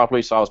working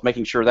properly. So I was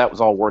making sure that was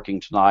all working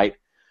tonight,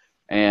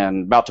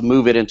 and about to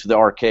move it into the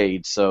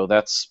arcade. So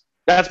that's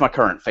my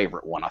current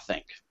favorite one, I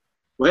think.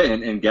 Wait,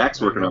 and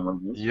Gak's working on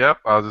one. Yep,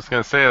 I was just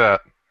gonna say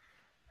that.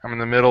 I'm in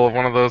the middle of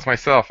one of those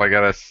myself. I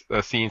got a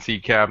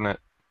CNC cabinet.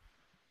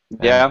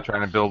 Yeah. I'm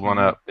trying to build one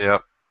up.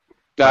 Yep.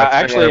 I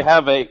actually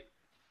have a.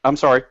 I'm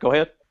sorry. Go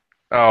ahead.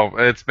 Oh,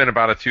 it's been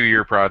about a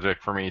 2-year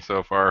project for me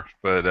so far.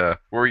 But what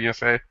were you gonna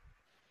say?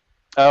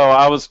 Oh,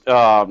 I was.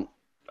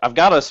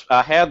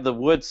 I had the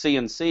wood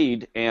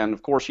CNC'd, and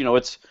of course,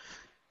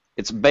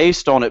 it's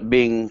based on it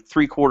being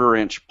 3/4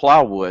 inch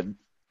plywood,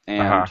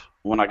 and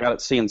when I got it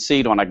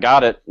CNC'd, when I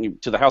got it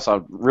to the house,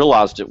 I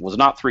realized it was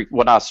not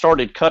when I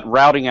started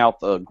routing out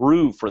the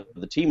groove for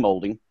the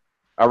T-molding,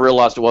 I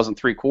realized it wasn't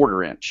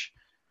 3/4 inch.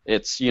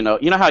 It's,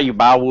 how you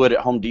buy wood at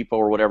Home Depot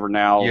or whatever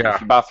now. Yeah.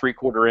 If you buy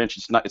 3/4 inch,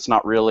 it's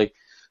not really. So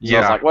Yeah.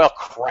 I was like, well,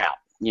 crap.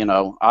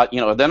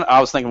 Then I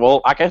was thinking,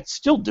 well, I could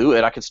still do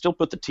it. I could still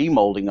put the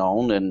T-molding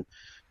on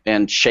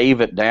and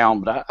shave it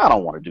down, but I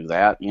don't want to do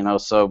that,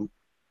 So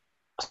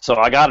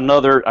I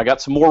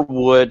got some more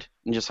wood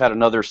and just had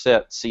another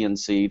set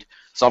CNC'd.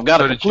 So I've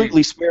got a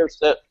completely spare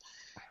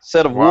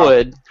set of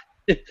wood.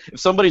 If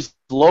somebody's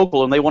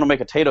local and they want to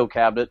make a Tato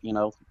cabinet,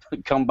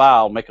 come by.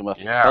 I'll make them a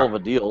hell of a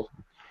deal.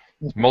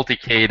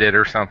 Multicaded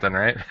or something,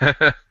 right?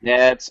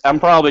 Yeah, I'm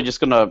probably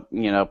just gonna,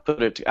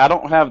 put it. I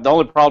don't have. The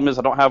only problem is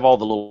I don't have all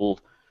the little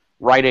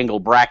right angle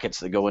brackets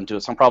that go into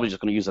it. So I'm probably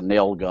just gonna use a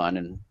nail gun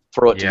and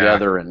throw it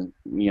together and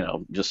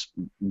just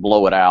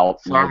blow it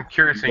out. So I'm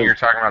curious when you're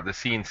talking about the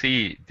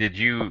CNC.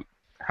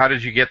 How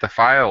did you get the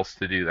files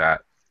to do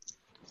that?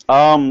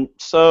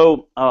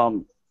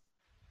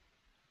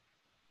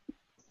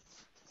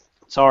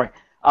 Sorry.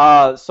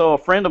 So a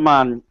friend of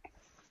mine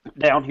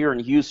down here in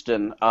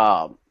Houston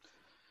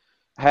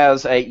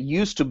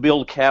used to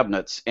build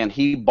cabinets, and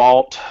he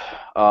bought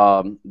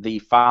the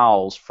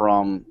files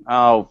from.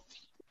 Oh,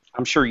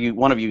 I'm sure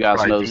one of you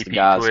guys knows the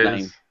guy's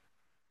name.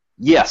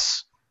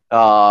 Yes.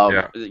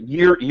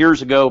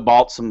 Years ago,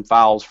 bought some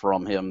files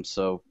from him,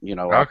 so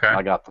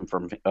I got them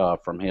from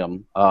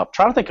him.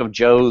 Trying to think of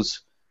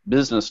Joe's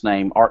business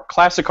name.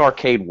 Classic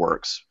Arcade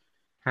Works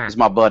is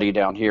my buddy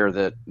down here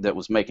that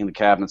was making the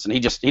cabinets, and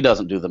he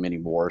doesn't do them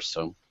anymore.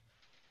 So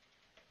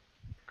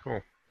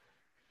cool.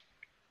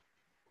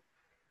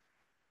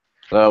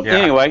 So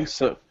anyway,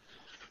 it's a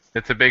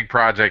big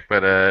project,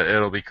 but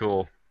it'll be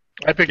cool.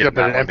 I picked up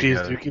an empty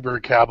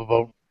Zookeeper cab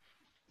about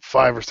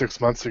 5 or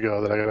 6 months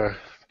ago that I gotta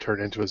turn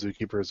into a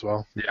Zookeeper as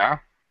well. Yeah,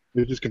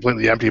 it's just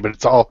completely empty, but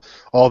it's all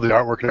the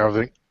artwork and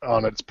everything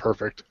on it's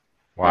perfect.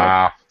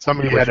 Wow!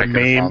 Somebody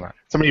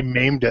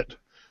maimed it.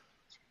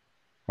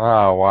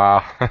 Oh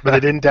wow! But they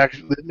didn't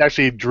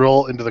actually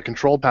drill into the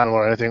control panel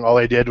or anything. All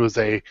they did was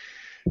they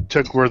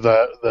took where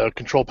the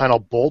control panel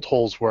bolt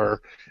holes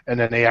were, and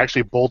then they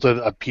actually bolted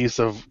a piece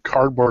of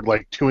cardboard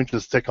like 2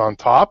 inches thick on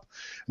top,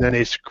 and then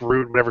they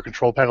screwed whatever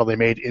control panel they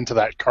made into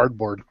that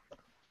cardboard.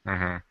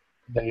 Mm-hmm.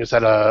 Then you just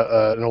had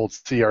an old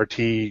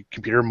CRT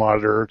computer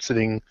monitor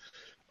sitting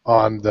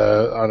on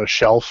a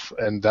shelf,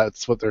 and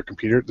that's what their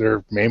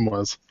MAME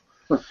was.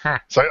 So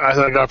I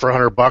thought I got it for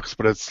 $100,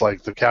 but it's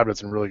like the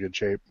cabinet's in really good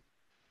shape.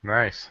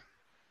 Nice.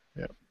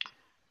 Yeah.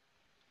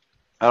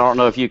 I don't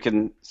know if you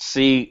can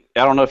see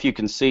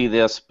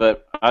this,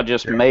 but I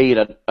just made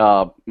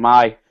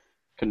my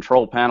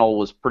control panel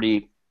was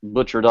pretty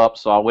butchered up,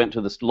 so I went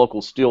to this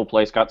local steel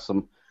place, got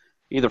some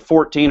either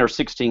 14 or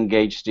 16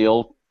 gauge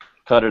steel,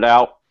 cut it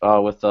out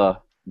with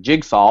a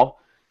jigsaw,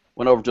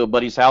 went over to a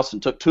buddy's house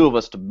and took 2 of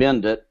us to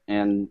bend it,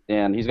 and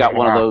he's got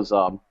one of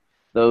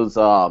those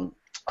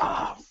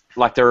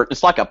like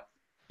it's like a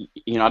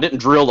I didn't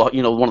drill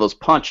one of those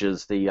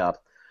punches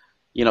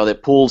that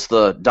pulls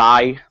the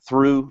die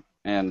through,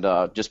 and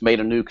just made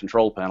a new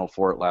control panel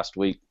for it last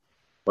week.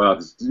 Wow,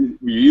 were you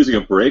using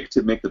a brake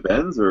to make the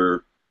bends,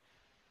 or?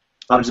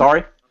 I'm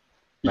sorry?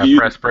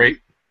 Press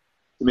brake?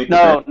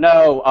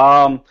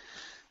 No.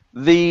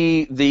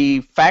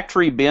 The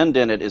factory bend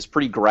in it is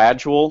pretty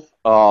gradual,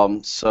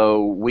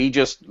 so we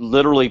just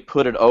literally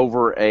put it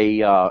over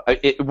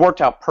it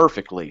worked out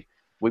perfectly.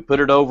 We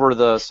put it over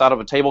the side of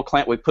a table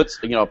clamp. We put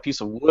a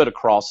piece of wood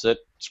across it,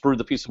 screwed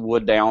the piece of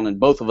wood down, and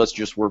both of us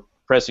just were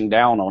pressing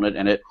down on it,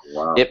 and it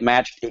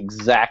matched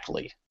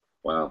exactly.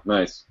 Wow,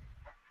 nice.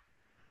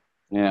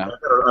 Yeah.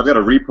 I've got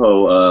a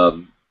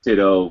repo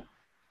Tato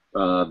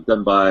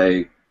done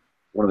by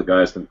one of the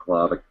guys from the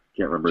club. I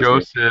can't remember his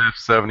name. Joseph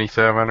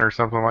 77 or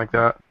something like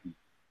that.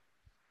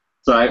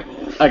 So I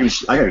can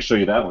show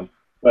you that one.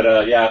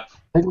 But yeah.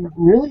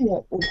 Really?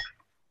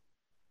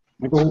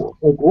 I go,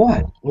 like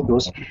what? He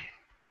goes,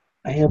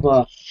 I have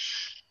a.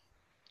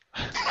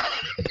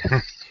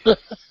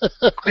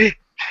 Quick,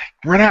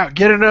 run out,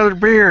 get another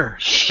beer.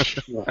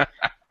 Sorry,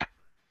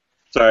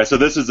 so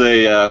this is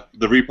the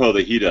repo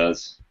that he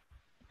does.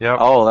 Yep.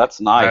 Oh, that's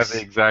nice. That's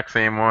the exact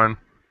same one.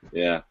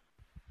 Yeah.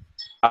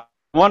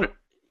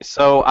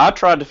 So I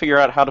tried to figure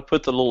out how to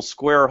put the little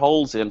square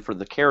holes in for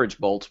the carriage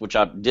bolts, which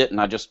I didn't.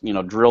 I just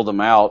drilled them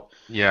out.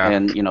 Yeah.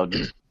 And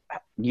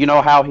you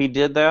know how he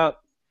did that?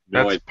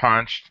 That's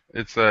punched.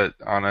 It's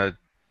on a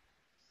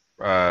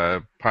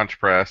punch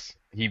press.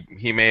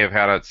 He may have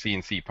had it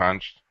CNC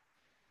punched,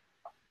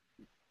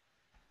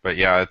 but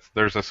yeah,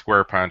 there's a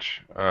square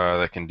punch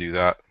that can do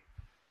that.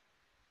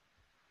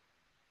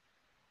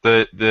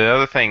 The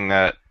other thing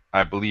that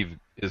I believe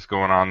is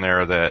going on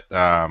there that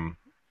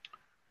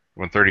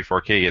when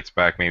 34K gets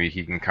back, maybe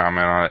he can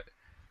comment on it.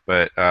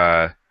 But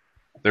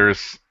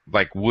there's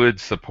like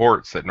wood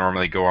supports that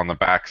normally go on the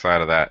back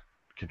side of that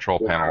control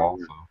panel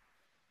also.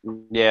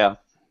 Yeah.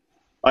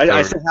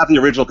 I still have the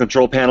original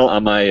control panel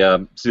on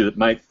my.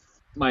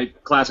 My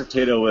classic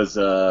Tato is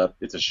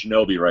it's a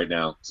Shinobi right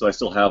now, so I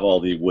still have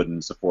all the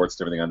wooden supports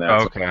and everything on that.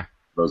 Oh, okay. So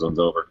those ones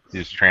over. You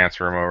just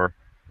transfer them over.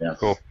 Yeah.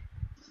 Cool.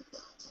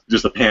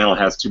 Just the panel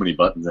has too many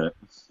buttons in it.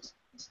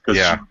 Because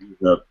Yeah.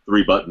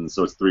 3 buttons,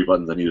 so it's 3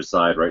 buttons on either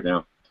side right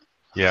now.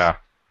 Yeah.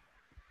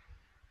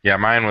 Yeah,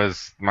 mine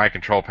was my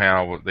control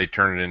panel. They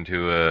turned it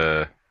into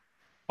a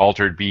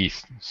altered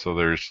beast. So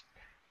there's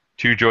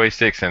 2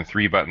 joysticks and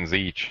 3 buttons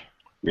each.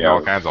 Yeah,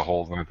 all kinds of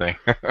holes in the thing.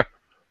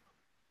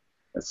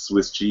 That's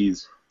Swiss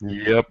cheese.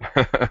 Yep.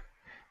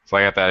 So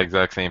I got that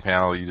exact same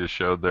panel you just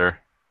showed there.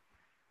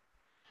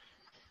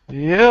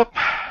 Yep.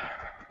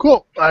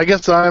 Cool. I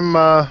guess I'm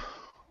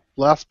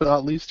last but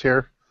not least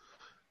here.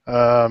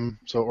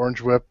 So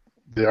Orange Whip,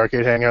 the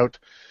arcade hangout.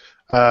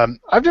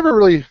 I've never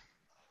really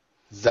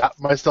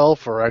zapped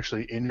myself or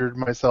actually injured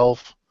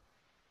myself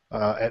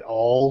at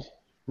all,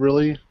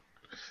 really.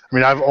 I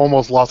mean, I've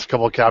almost lost a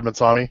couple of cabinets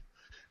on me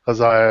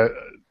because I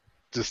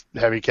just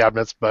heavy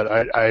cabinets,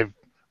 but I've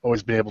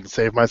always been able to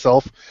save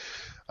myself.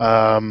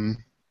 The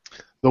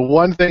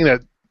one thing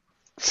that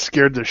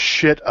scared the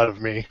shit out of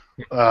me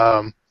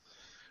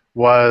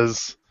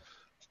was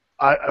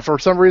for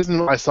some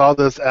reason I saw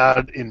this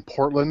ad in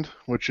Portland,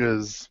 which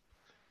is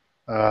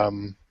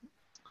 5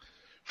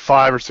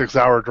 or 6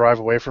 hour drive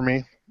away from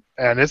me,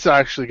 and this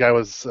actually guy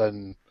was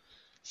in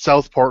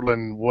South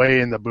Portland, way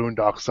in the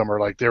boondocks somewhere.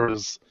 Like there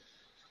was,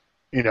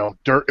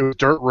 dirt. It was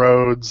dirt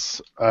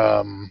roads,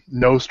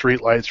 no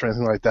street lights or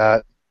anything like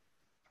that.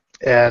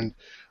 And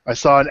I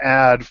saw an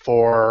ad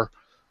for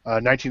a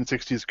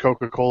 1960s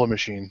Coca-Cola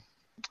machine.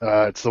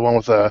 It's the one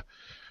with how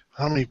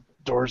many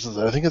doors is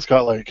it? I think it's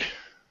got like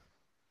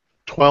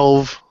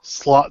 12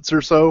 slots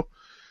or so.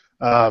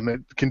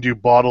 It can do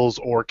bottles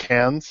or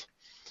cans.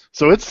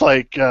 So it's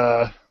like,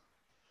 I'm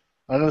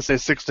going to say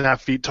 6.5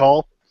 feet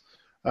tall.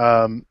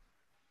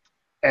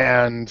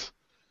 And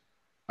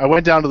I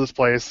went down to this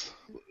place,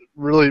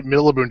 really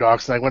middle of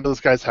boondocks, and I went to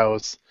this guy's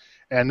house.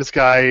 And this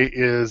guy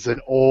is an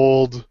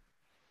old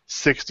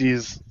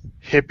 60s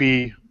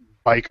hippie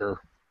biker,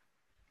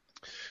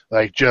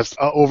 like just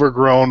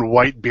overgrown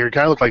white beard,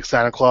 kind of looked like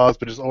Santa Claus,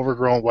 but just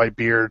overgrown white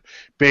beard,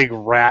 big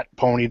rat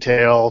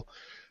ponytail.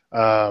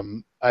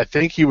 I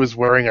think he was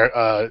wearing,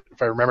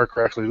 if I remember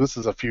correctly, this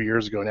is a few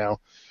years ago now,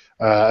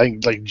 I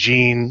think like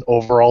jean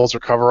overalls or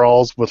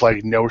coveralls with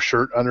like no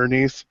shirt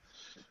underneath.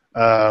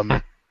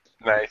 Nice.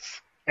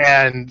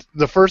 And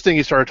the first thing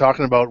he started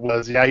talking about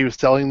was, yeah, he was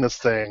selling this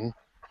thing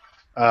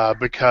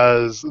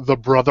because the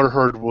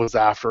Brotherhood was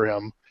after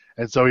him,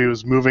 and so he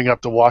was moving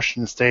up to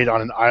Washington State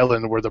on an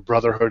island where the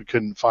Brotherhood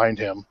couldn't find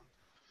him.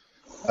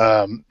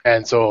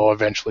 And so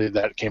eventually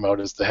that came out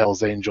as the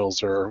Hells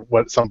Angels or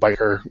some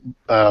biker,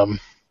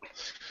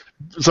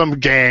 some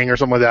gang or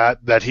something like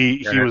that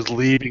he was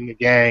leaving the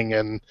gang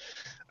and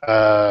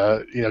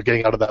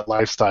getting out of that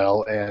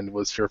lifestyle and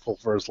was fearful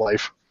for his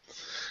life.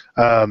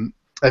 And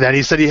then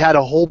he said he had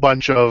a whole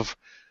bunch of,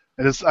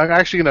 and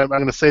I'm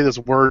gonna say this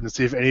word and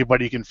see if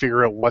anybody can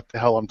figure out what the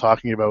hell I'm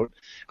talking about,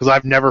 because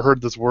I've never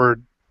heard this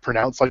word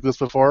pronounced like this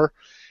before,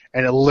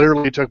 and it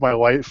literally took my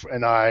wife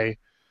and I,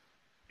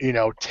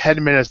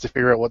 10 minutes to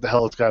figure out what the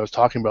hell this guy was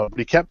talking about. But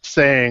he kept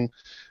saying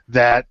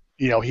that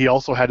he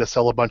also had to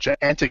sell a bunch of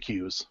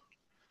antiques,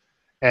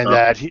 and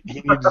that he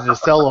needed to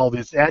sell all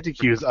these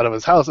antiques out of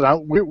his house.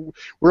 And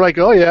we're like,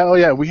 oh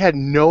yeah, we had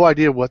no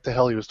idea what the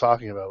hell he was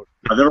talking about.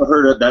 I've never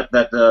heard it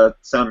that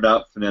sounded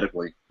out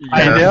phonetically.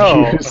 I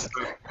know.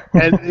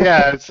 And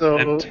yeah, so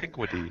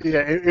antiquity.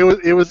 Yeah,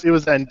 it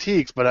was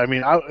antiques, but I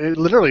mean, it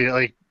literally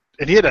like,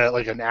 and he had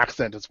an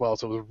accent as well,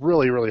 so it was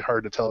really, really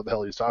hard to tell what the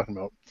hell he was talking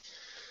about.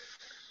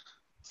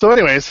 So,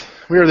 anyways,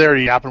 we were there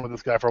yapping with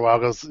this guy for a while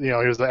because he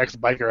was an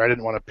ex-biker. I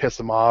didn't want to piss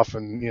him off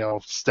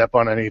and step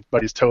on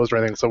anybody's toes or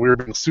anything. So we were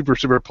being super,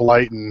 super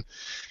polite and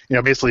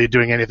basically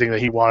doing anything that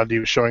he wanted. He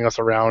was showing us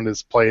around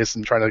his place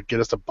and trying to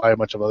get us to buy a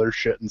bunch of other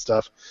shit and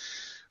stuff.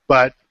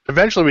 But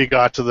eventually we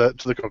got to the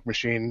Coke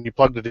machine. He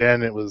plugged it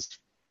in. It was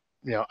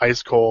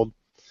ice cold.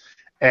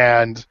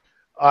 And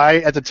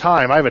at the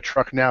time, I have a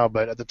truck now,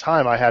 but at the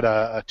time I had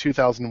a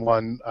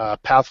 2001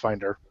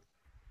 Pathfinder.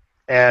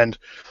 And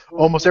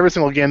almost every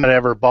single game that I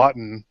ever bought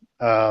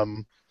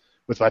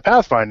with my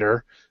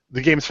Pathfinder,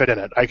 the games fit in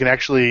it. I can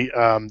actually,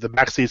 the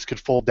back seats could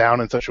fold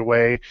down in such a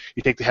way,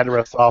 you take the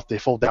headrests off, they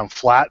fold down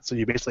flat, so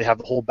you basically have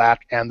the whole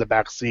back and the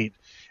back seat,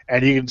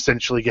 and you can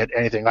essentially get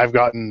anything. I've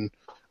gotten,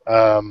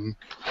 Punch-Out.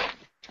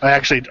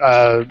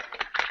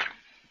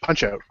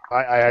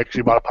 I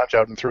actually bought a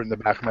Punch-Out and threw it in the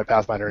back of my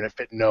Pathfinder, and it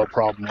fit no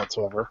problem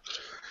whatsoever.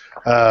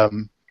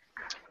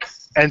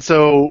 And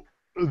so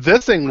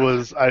this thing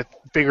I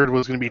figured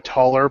was going to be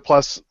taller,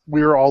 plus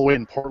we were all the way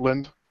in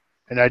Portland,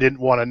 and I didn't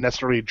want to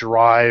necessarily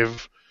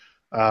drive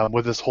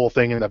with this whole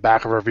thing in the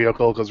back of our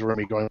vehicle because we're going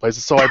to be going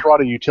places. So I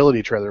brought a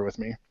utility trailer with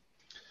me.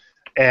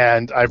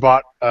 And I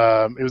bought,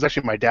 it was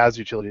actually my dad's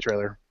utility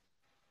trailer.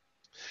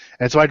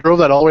 And so I drove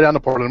that all the way down to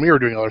Portland. We were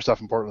doing other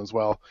stuff in Portland as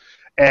well.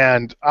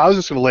 And I was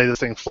just going to lay this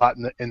thing flat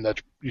in the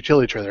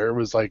utility trailer. It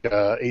was like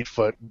a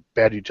 8-foot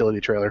bad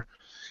utility trailer.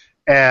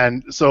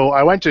 And so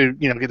I went to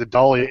get the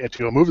dolly to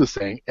go move this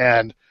thing,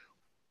 and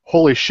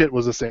holy shit,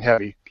 was this thing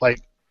heavy!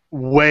 Like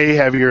way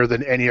heavier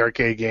than any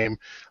arcade game.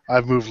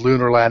 I've moved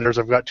lunar landers.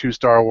 I've got 2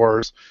 Star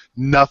Wars.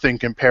 Nothing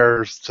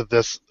compares to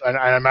this. And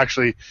I'm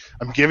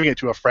giving it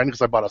to a friend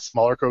because I bought a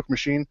smaller Coke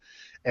machine,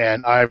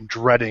 and I'm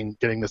dreading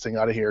getting this thing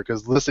out of here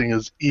because this thing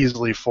is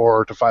easily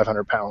 400 to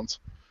 500 pounds.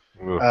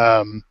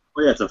 Oh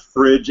yeah, it's a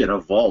fridge and a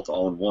vault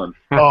all in one.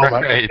 Oh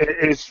my! Right.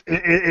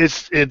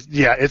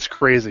 It's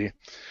crazy.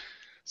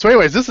 So,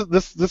 anyways,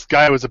 this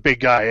guy was a big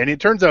guy, and it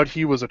turns out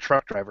he was a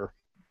truck driver.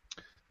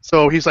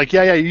 So he's like,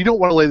 yeah, you don't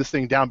want to lay this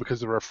thing down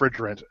because of the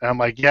refrigerant. And I'm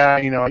like, yeah,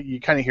 you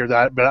kind of hear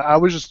that, but I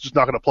was just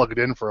not going to plug it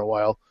in for a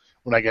while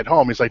when I get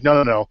home. He's like,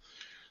 no,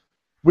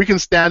 we can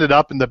stand it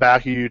up in the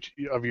back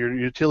of your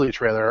utility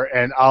trailer,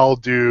 and I'll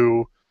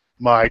do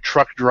my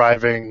truck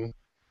driving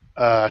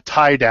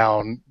tie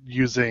down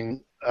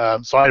using.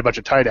 So I had a bunch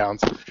of tie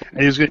downs, and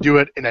he was going to do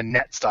it in a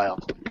net style,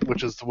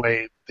 which is the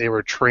way they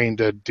were trained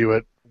to do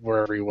it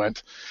wherever he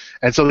went.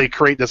 And so they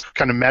create this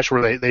kind of mesh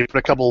where they put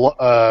a couple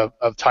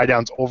of tie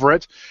downs over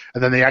it,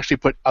 and then they actually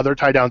put other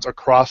tie downs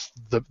across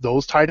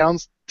those tie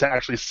downs to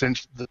actually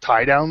cinch the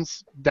tie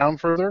downs down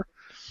further.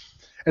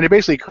 And it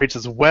basically creates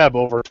this web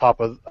over top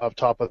of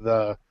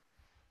the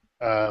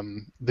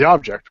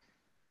object.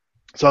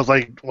 So I was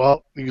like,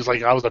 well, he was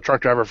like, I was a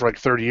truck driver for like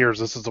 30 years.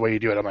 This is the way you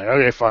do it. I'm like,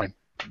 okay, fine,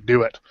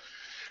 do it.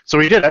 So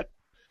he did it,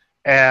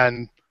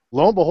 and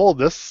lo and behold,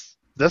 this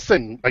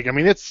thing,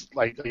 it's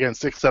like, again,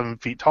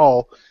 6-7 feet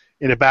tall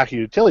in a back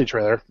utility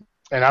trailer,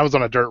 and I was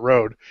on a dirt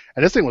road,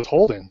 and this thing was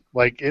holding.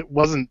 Like, it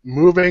wasn't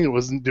moving, it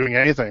wasn't doing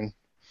anything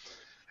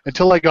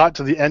until I got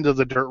to the end of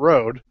the dirt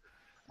road,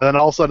 and then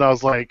all of a sudden I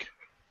was like,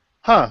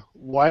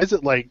 why is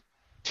it like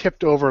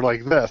tipped over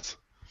like this?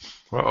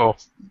 Uh-oh.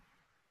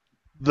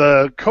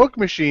 The Coke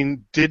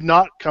machine did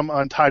not come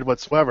untied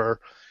whatsoever,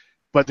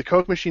 but the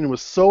Coke machine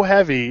was so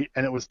heavy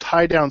and it was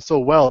tied down so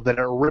well that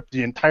it ripped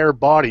the entire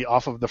body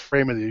off of the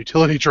frame of the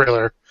utility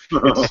trailer.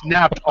 It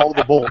snapped all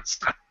the bolts.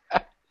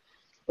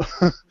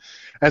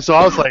 And so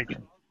I was like,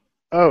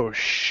 oh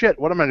shit,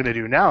 what am I going to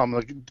do now? I'm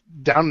like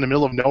down in the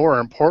middle of nowhere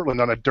in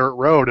Portland on a dirt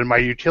road, and my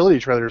utility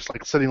trailer is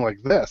like sitting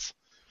like this.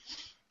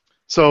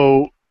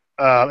 So,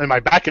 and my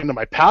back end of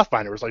my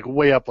Pathfinder was like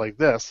way up like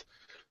this.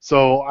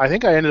 So I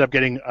think I ended up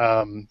getting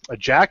a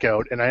jack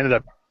out, and I ended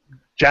up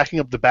jacking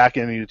up the back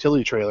end of the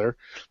utility trailer,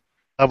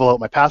 level out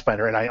my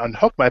Pathfinder, and I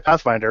unhooked my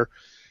Pathfinder,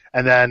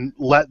 and then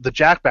let the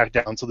jack back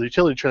down, so the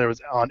utility trailer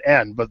was on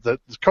end, but the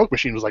Coke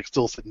machine was like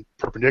still sitting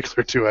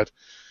perpendicular to it.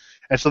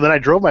 And so then I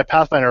drove my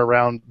Pathfinder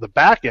around the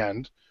back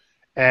end,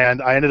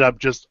 and I ended up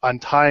just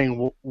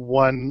untying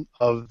one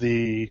of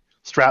the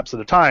straps at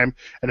a time,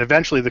 and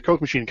eventually the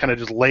Coke machine kind of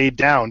just laid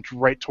down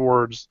right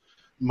towards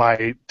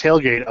my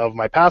tailgate of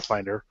my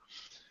Pathfinder.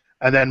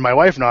 And then my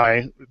wife and I,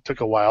 it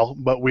took a while,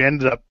 but we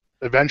ended up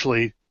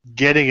eventually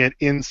getting it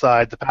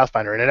inside the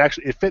Pathfinder, and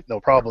it fit no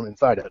problem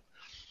inside it.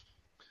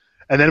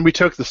 And then we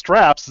took the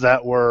straps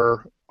that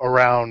were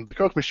around the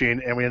Coke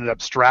machine, and we ended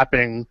up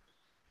strapping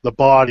the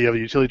body of the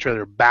utility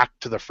trailer back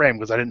to the frame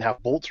because I didn't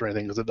have bolts or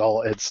anything because it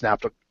all had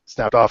snapped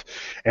off.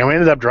 And we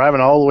ended up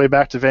driving all the way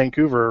back to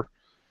Vancouver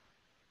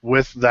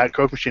with that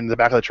Coke machine in the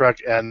back of the truck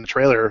and the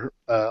trailer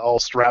all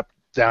strapped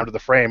down to the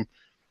frame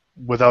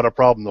without a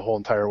problem the whole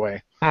entire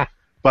way.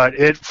 But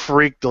it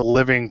freaked the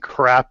living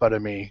crap out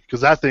of me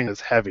because that thing is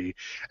heavy.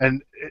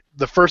 And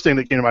the first thing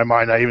that came to my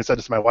mind, I even said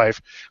this to my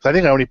wife, because I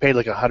think I only paid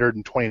like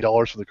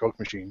 $120 for the Coke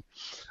machine.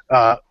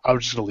 I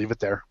was just going to leave it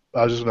there.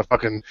 I was just going to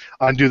fucking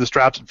undo the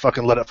straps and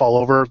fucking let it fall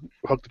over,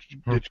 hook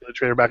the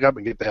trailer back up,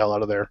 and get the hell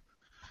out of there.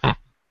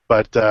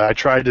 But I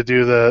tried to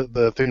do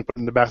the thing put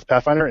in the back of the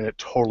Pathfinder, and it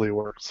totally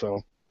worked.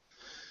 So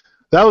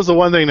that was the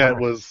one thing that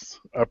was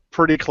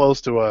pretty close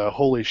to a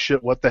holy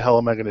shit, what the hell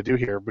am I going to do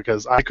here?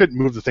 Because I couldn't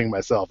move the thing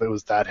myself. It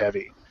was that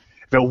heavy.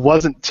 If it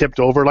wasn't tipped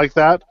over like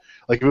that,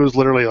 like if it was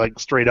literally like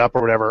straight up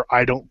or whatever,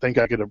 I don't think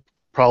I could have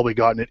probably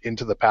gotten it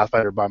into the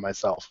Pathfinder by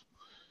myself.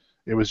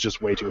 It was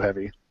just way too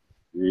heavy.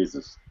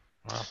 Jesus.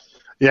 Wow.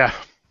 Yeah.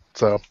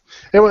 So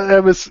it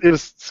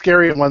was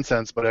scary in one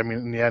sense, but I mean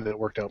in the end it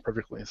worked out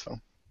perfectly. So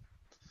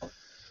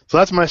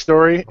that's my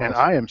story, and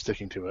I am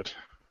sticking to it.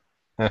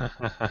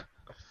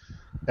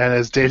 And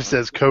as Dave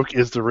says, Coke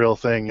is the real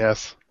thing,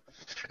 yes.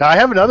 Now, I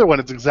have another one.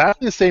 It's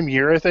exactly the same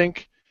year, I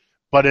think,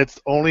 but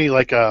it's only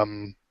like,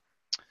 I'm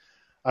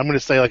going to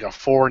say like a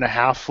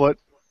 4.5 foot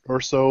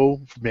or so,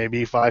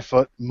 maybe 5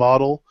 foot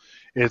model.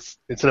 It's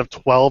instead of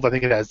 12, I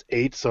think it has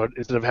 8, so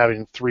instead of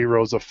having 3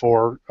 rows of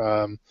 4,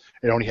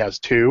 it only has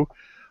 2.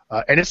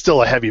 And it's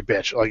still a heavy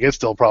bitch. Like, it's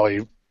still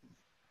probably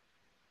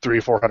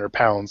 300-400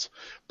 pounds,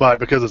 but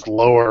because it's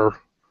lower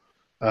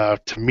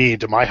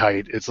to my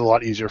height, it's a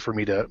lot easier for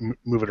me to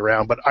move it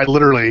around. But I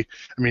literally,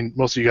 I mean,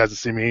 most of you guys that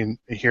see me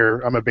here,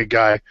 I'm a big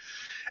guy,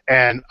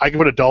 and I can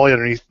put a dolly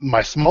underneath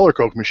my smaller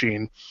Coke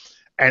machine,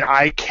 and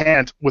I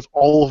can't, with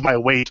all of my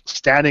weight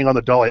standing on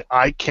the dolly,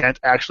 I can't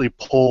actually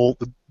pull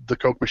the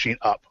Coke machine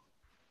up.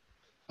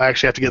 I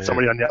actually have to get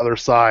somebody on the other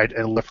side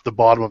and lift the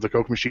bottom of the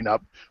Coke machine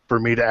up for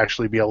me to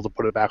actually be able to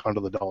put it back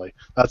onto the dolly.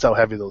 That's how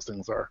heavy those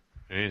things are.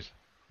 Jeez.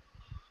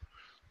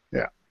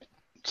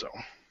 So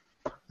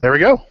there we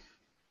go.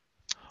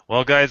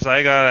 Well, guys,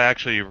 I gotta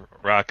actually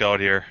rock out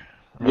here.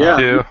 Yeah,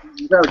 too.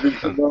 you got a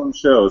good long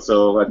show,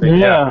 so I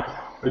think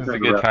This is a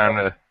good time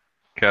to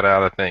cut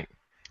out, I think.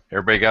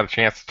 Everybody got a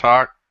chance to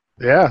talk?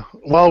 Yeah.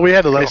 Well, we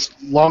had a nice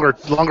longer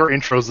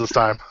intros this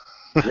time.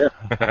 Yeah.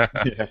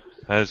 Yeah,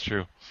 that is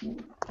true.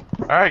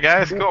 All right,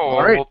 guys, cool.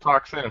 All right. We'll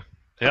talk soon.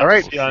 Yeah, All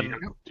right. see you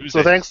on Tuesday.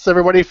 So thanks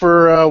everybody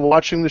for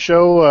watching the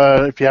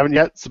show. If you haven't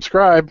yet,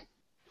 subscribe.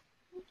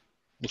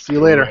 We'll see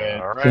you later.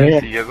 All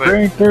right, see you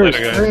later.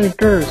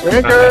 Drinkers. Oh,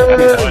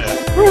 yeah.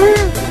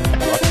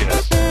 Fuck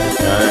yes.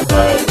 All right,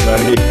 bye,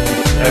 everybody.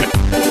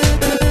 Yeah.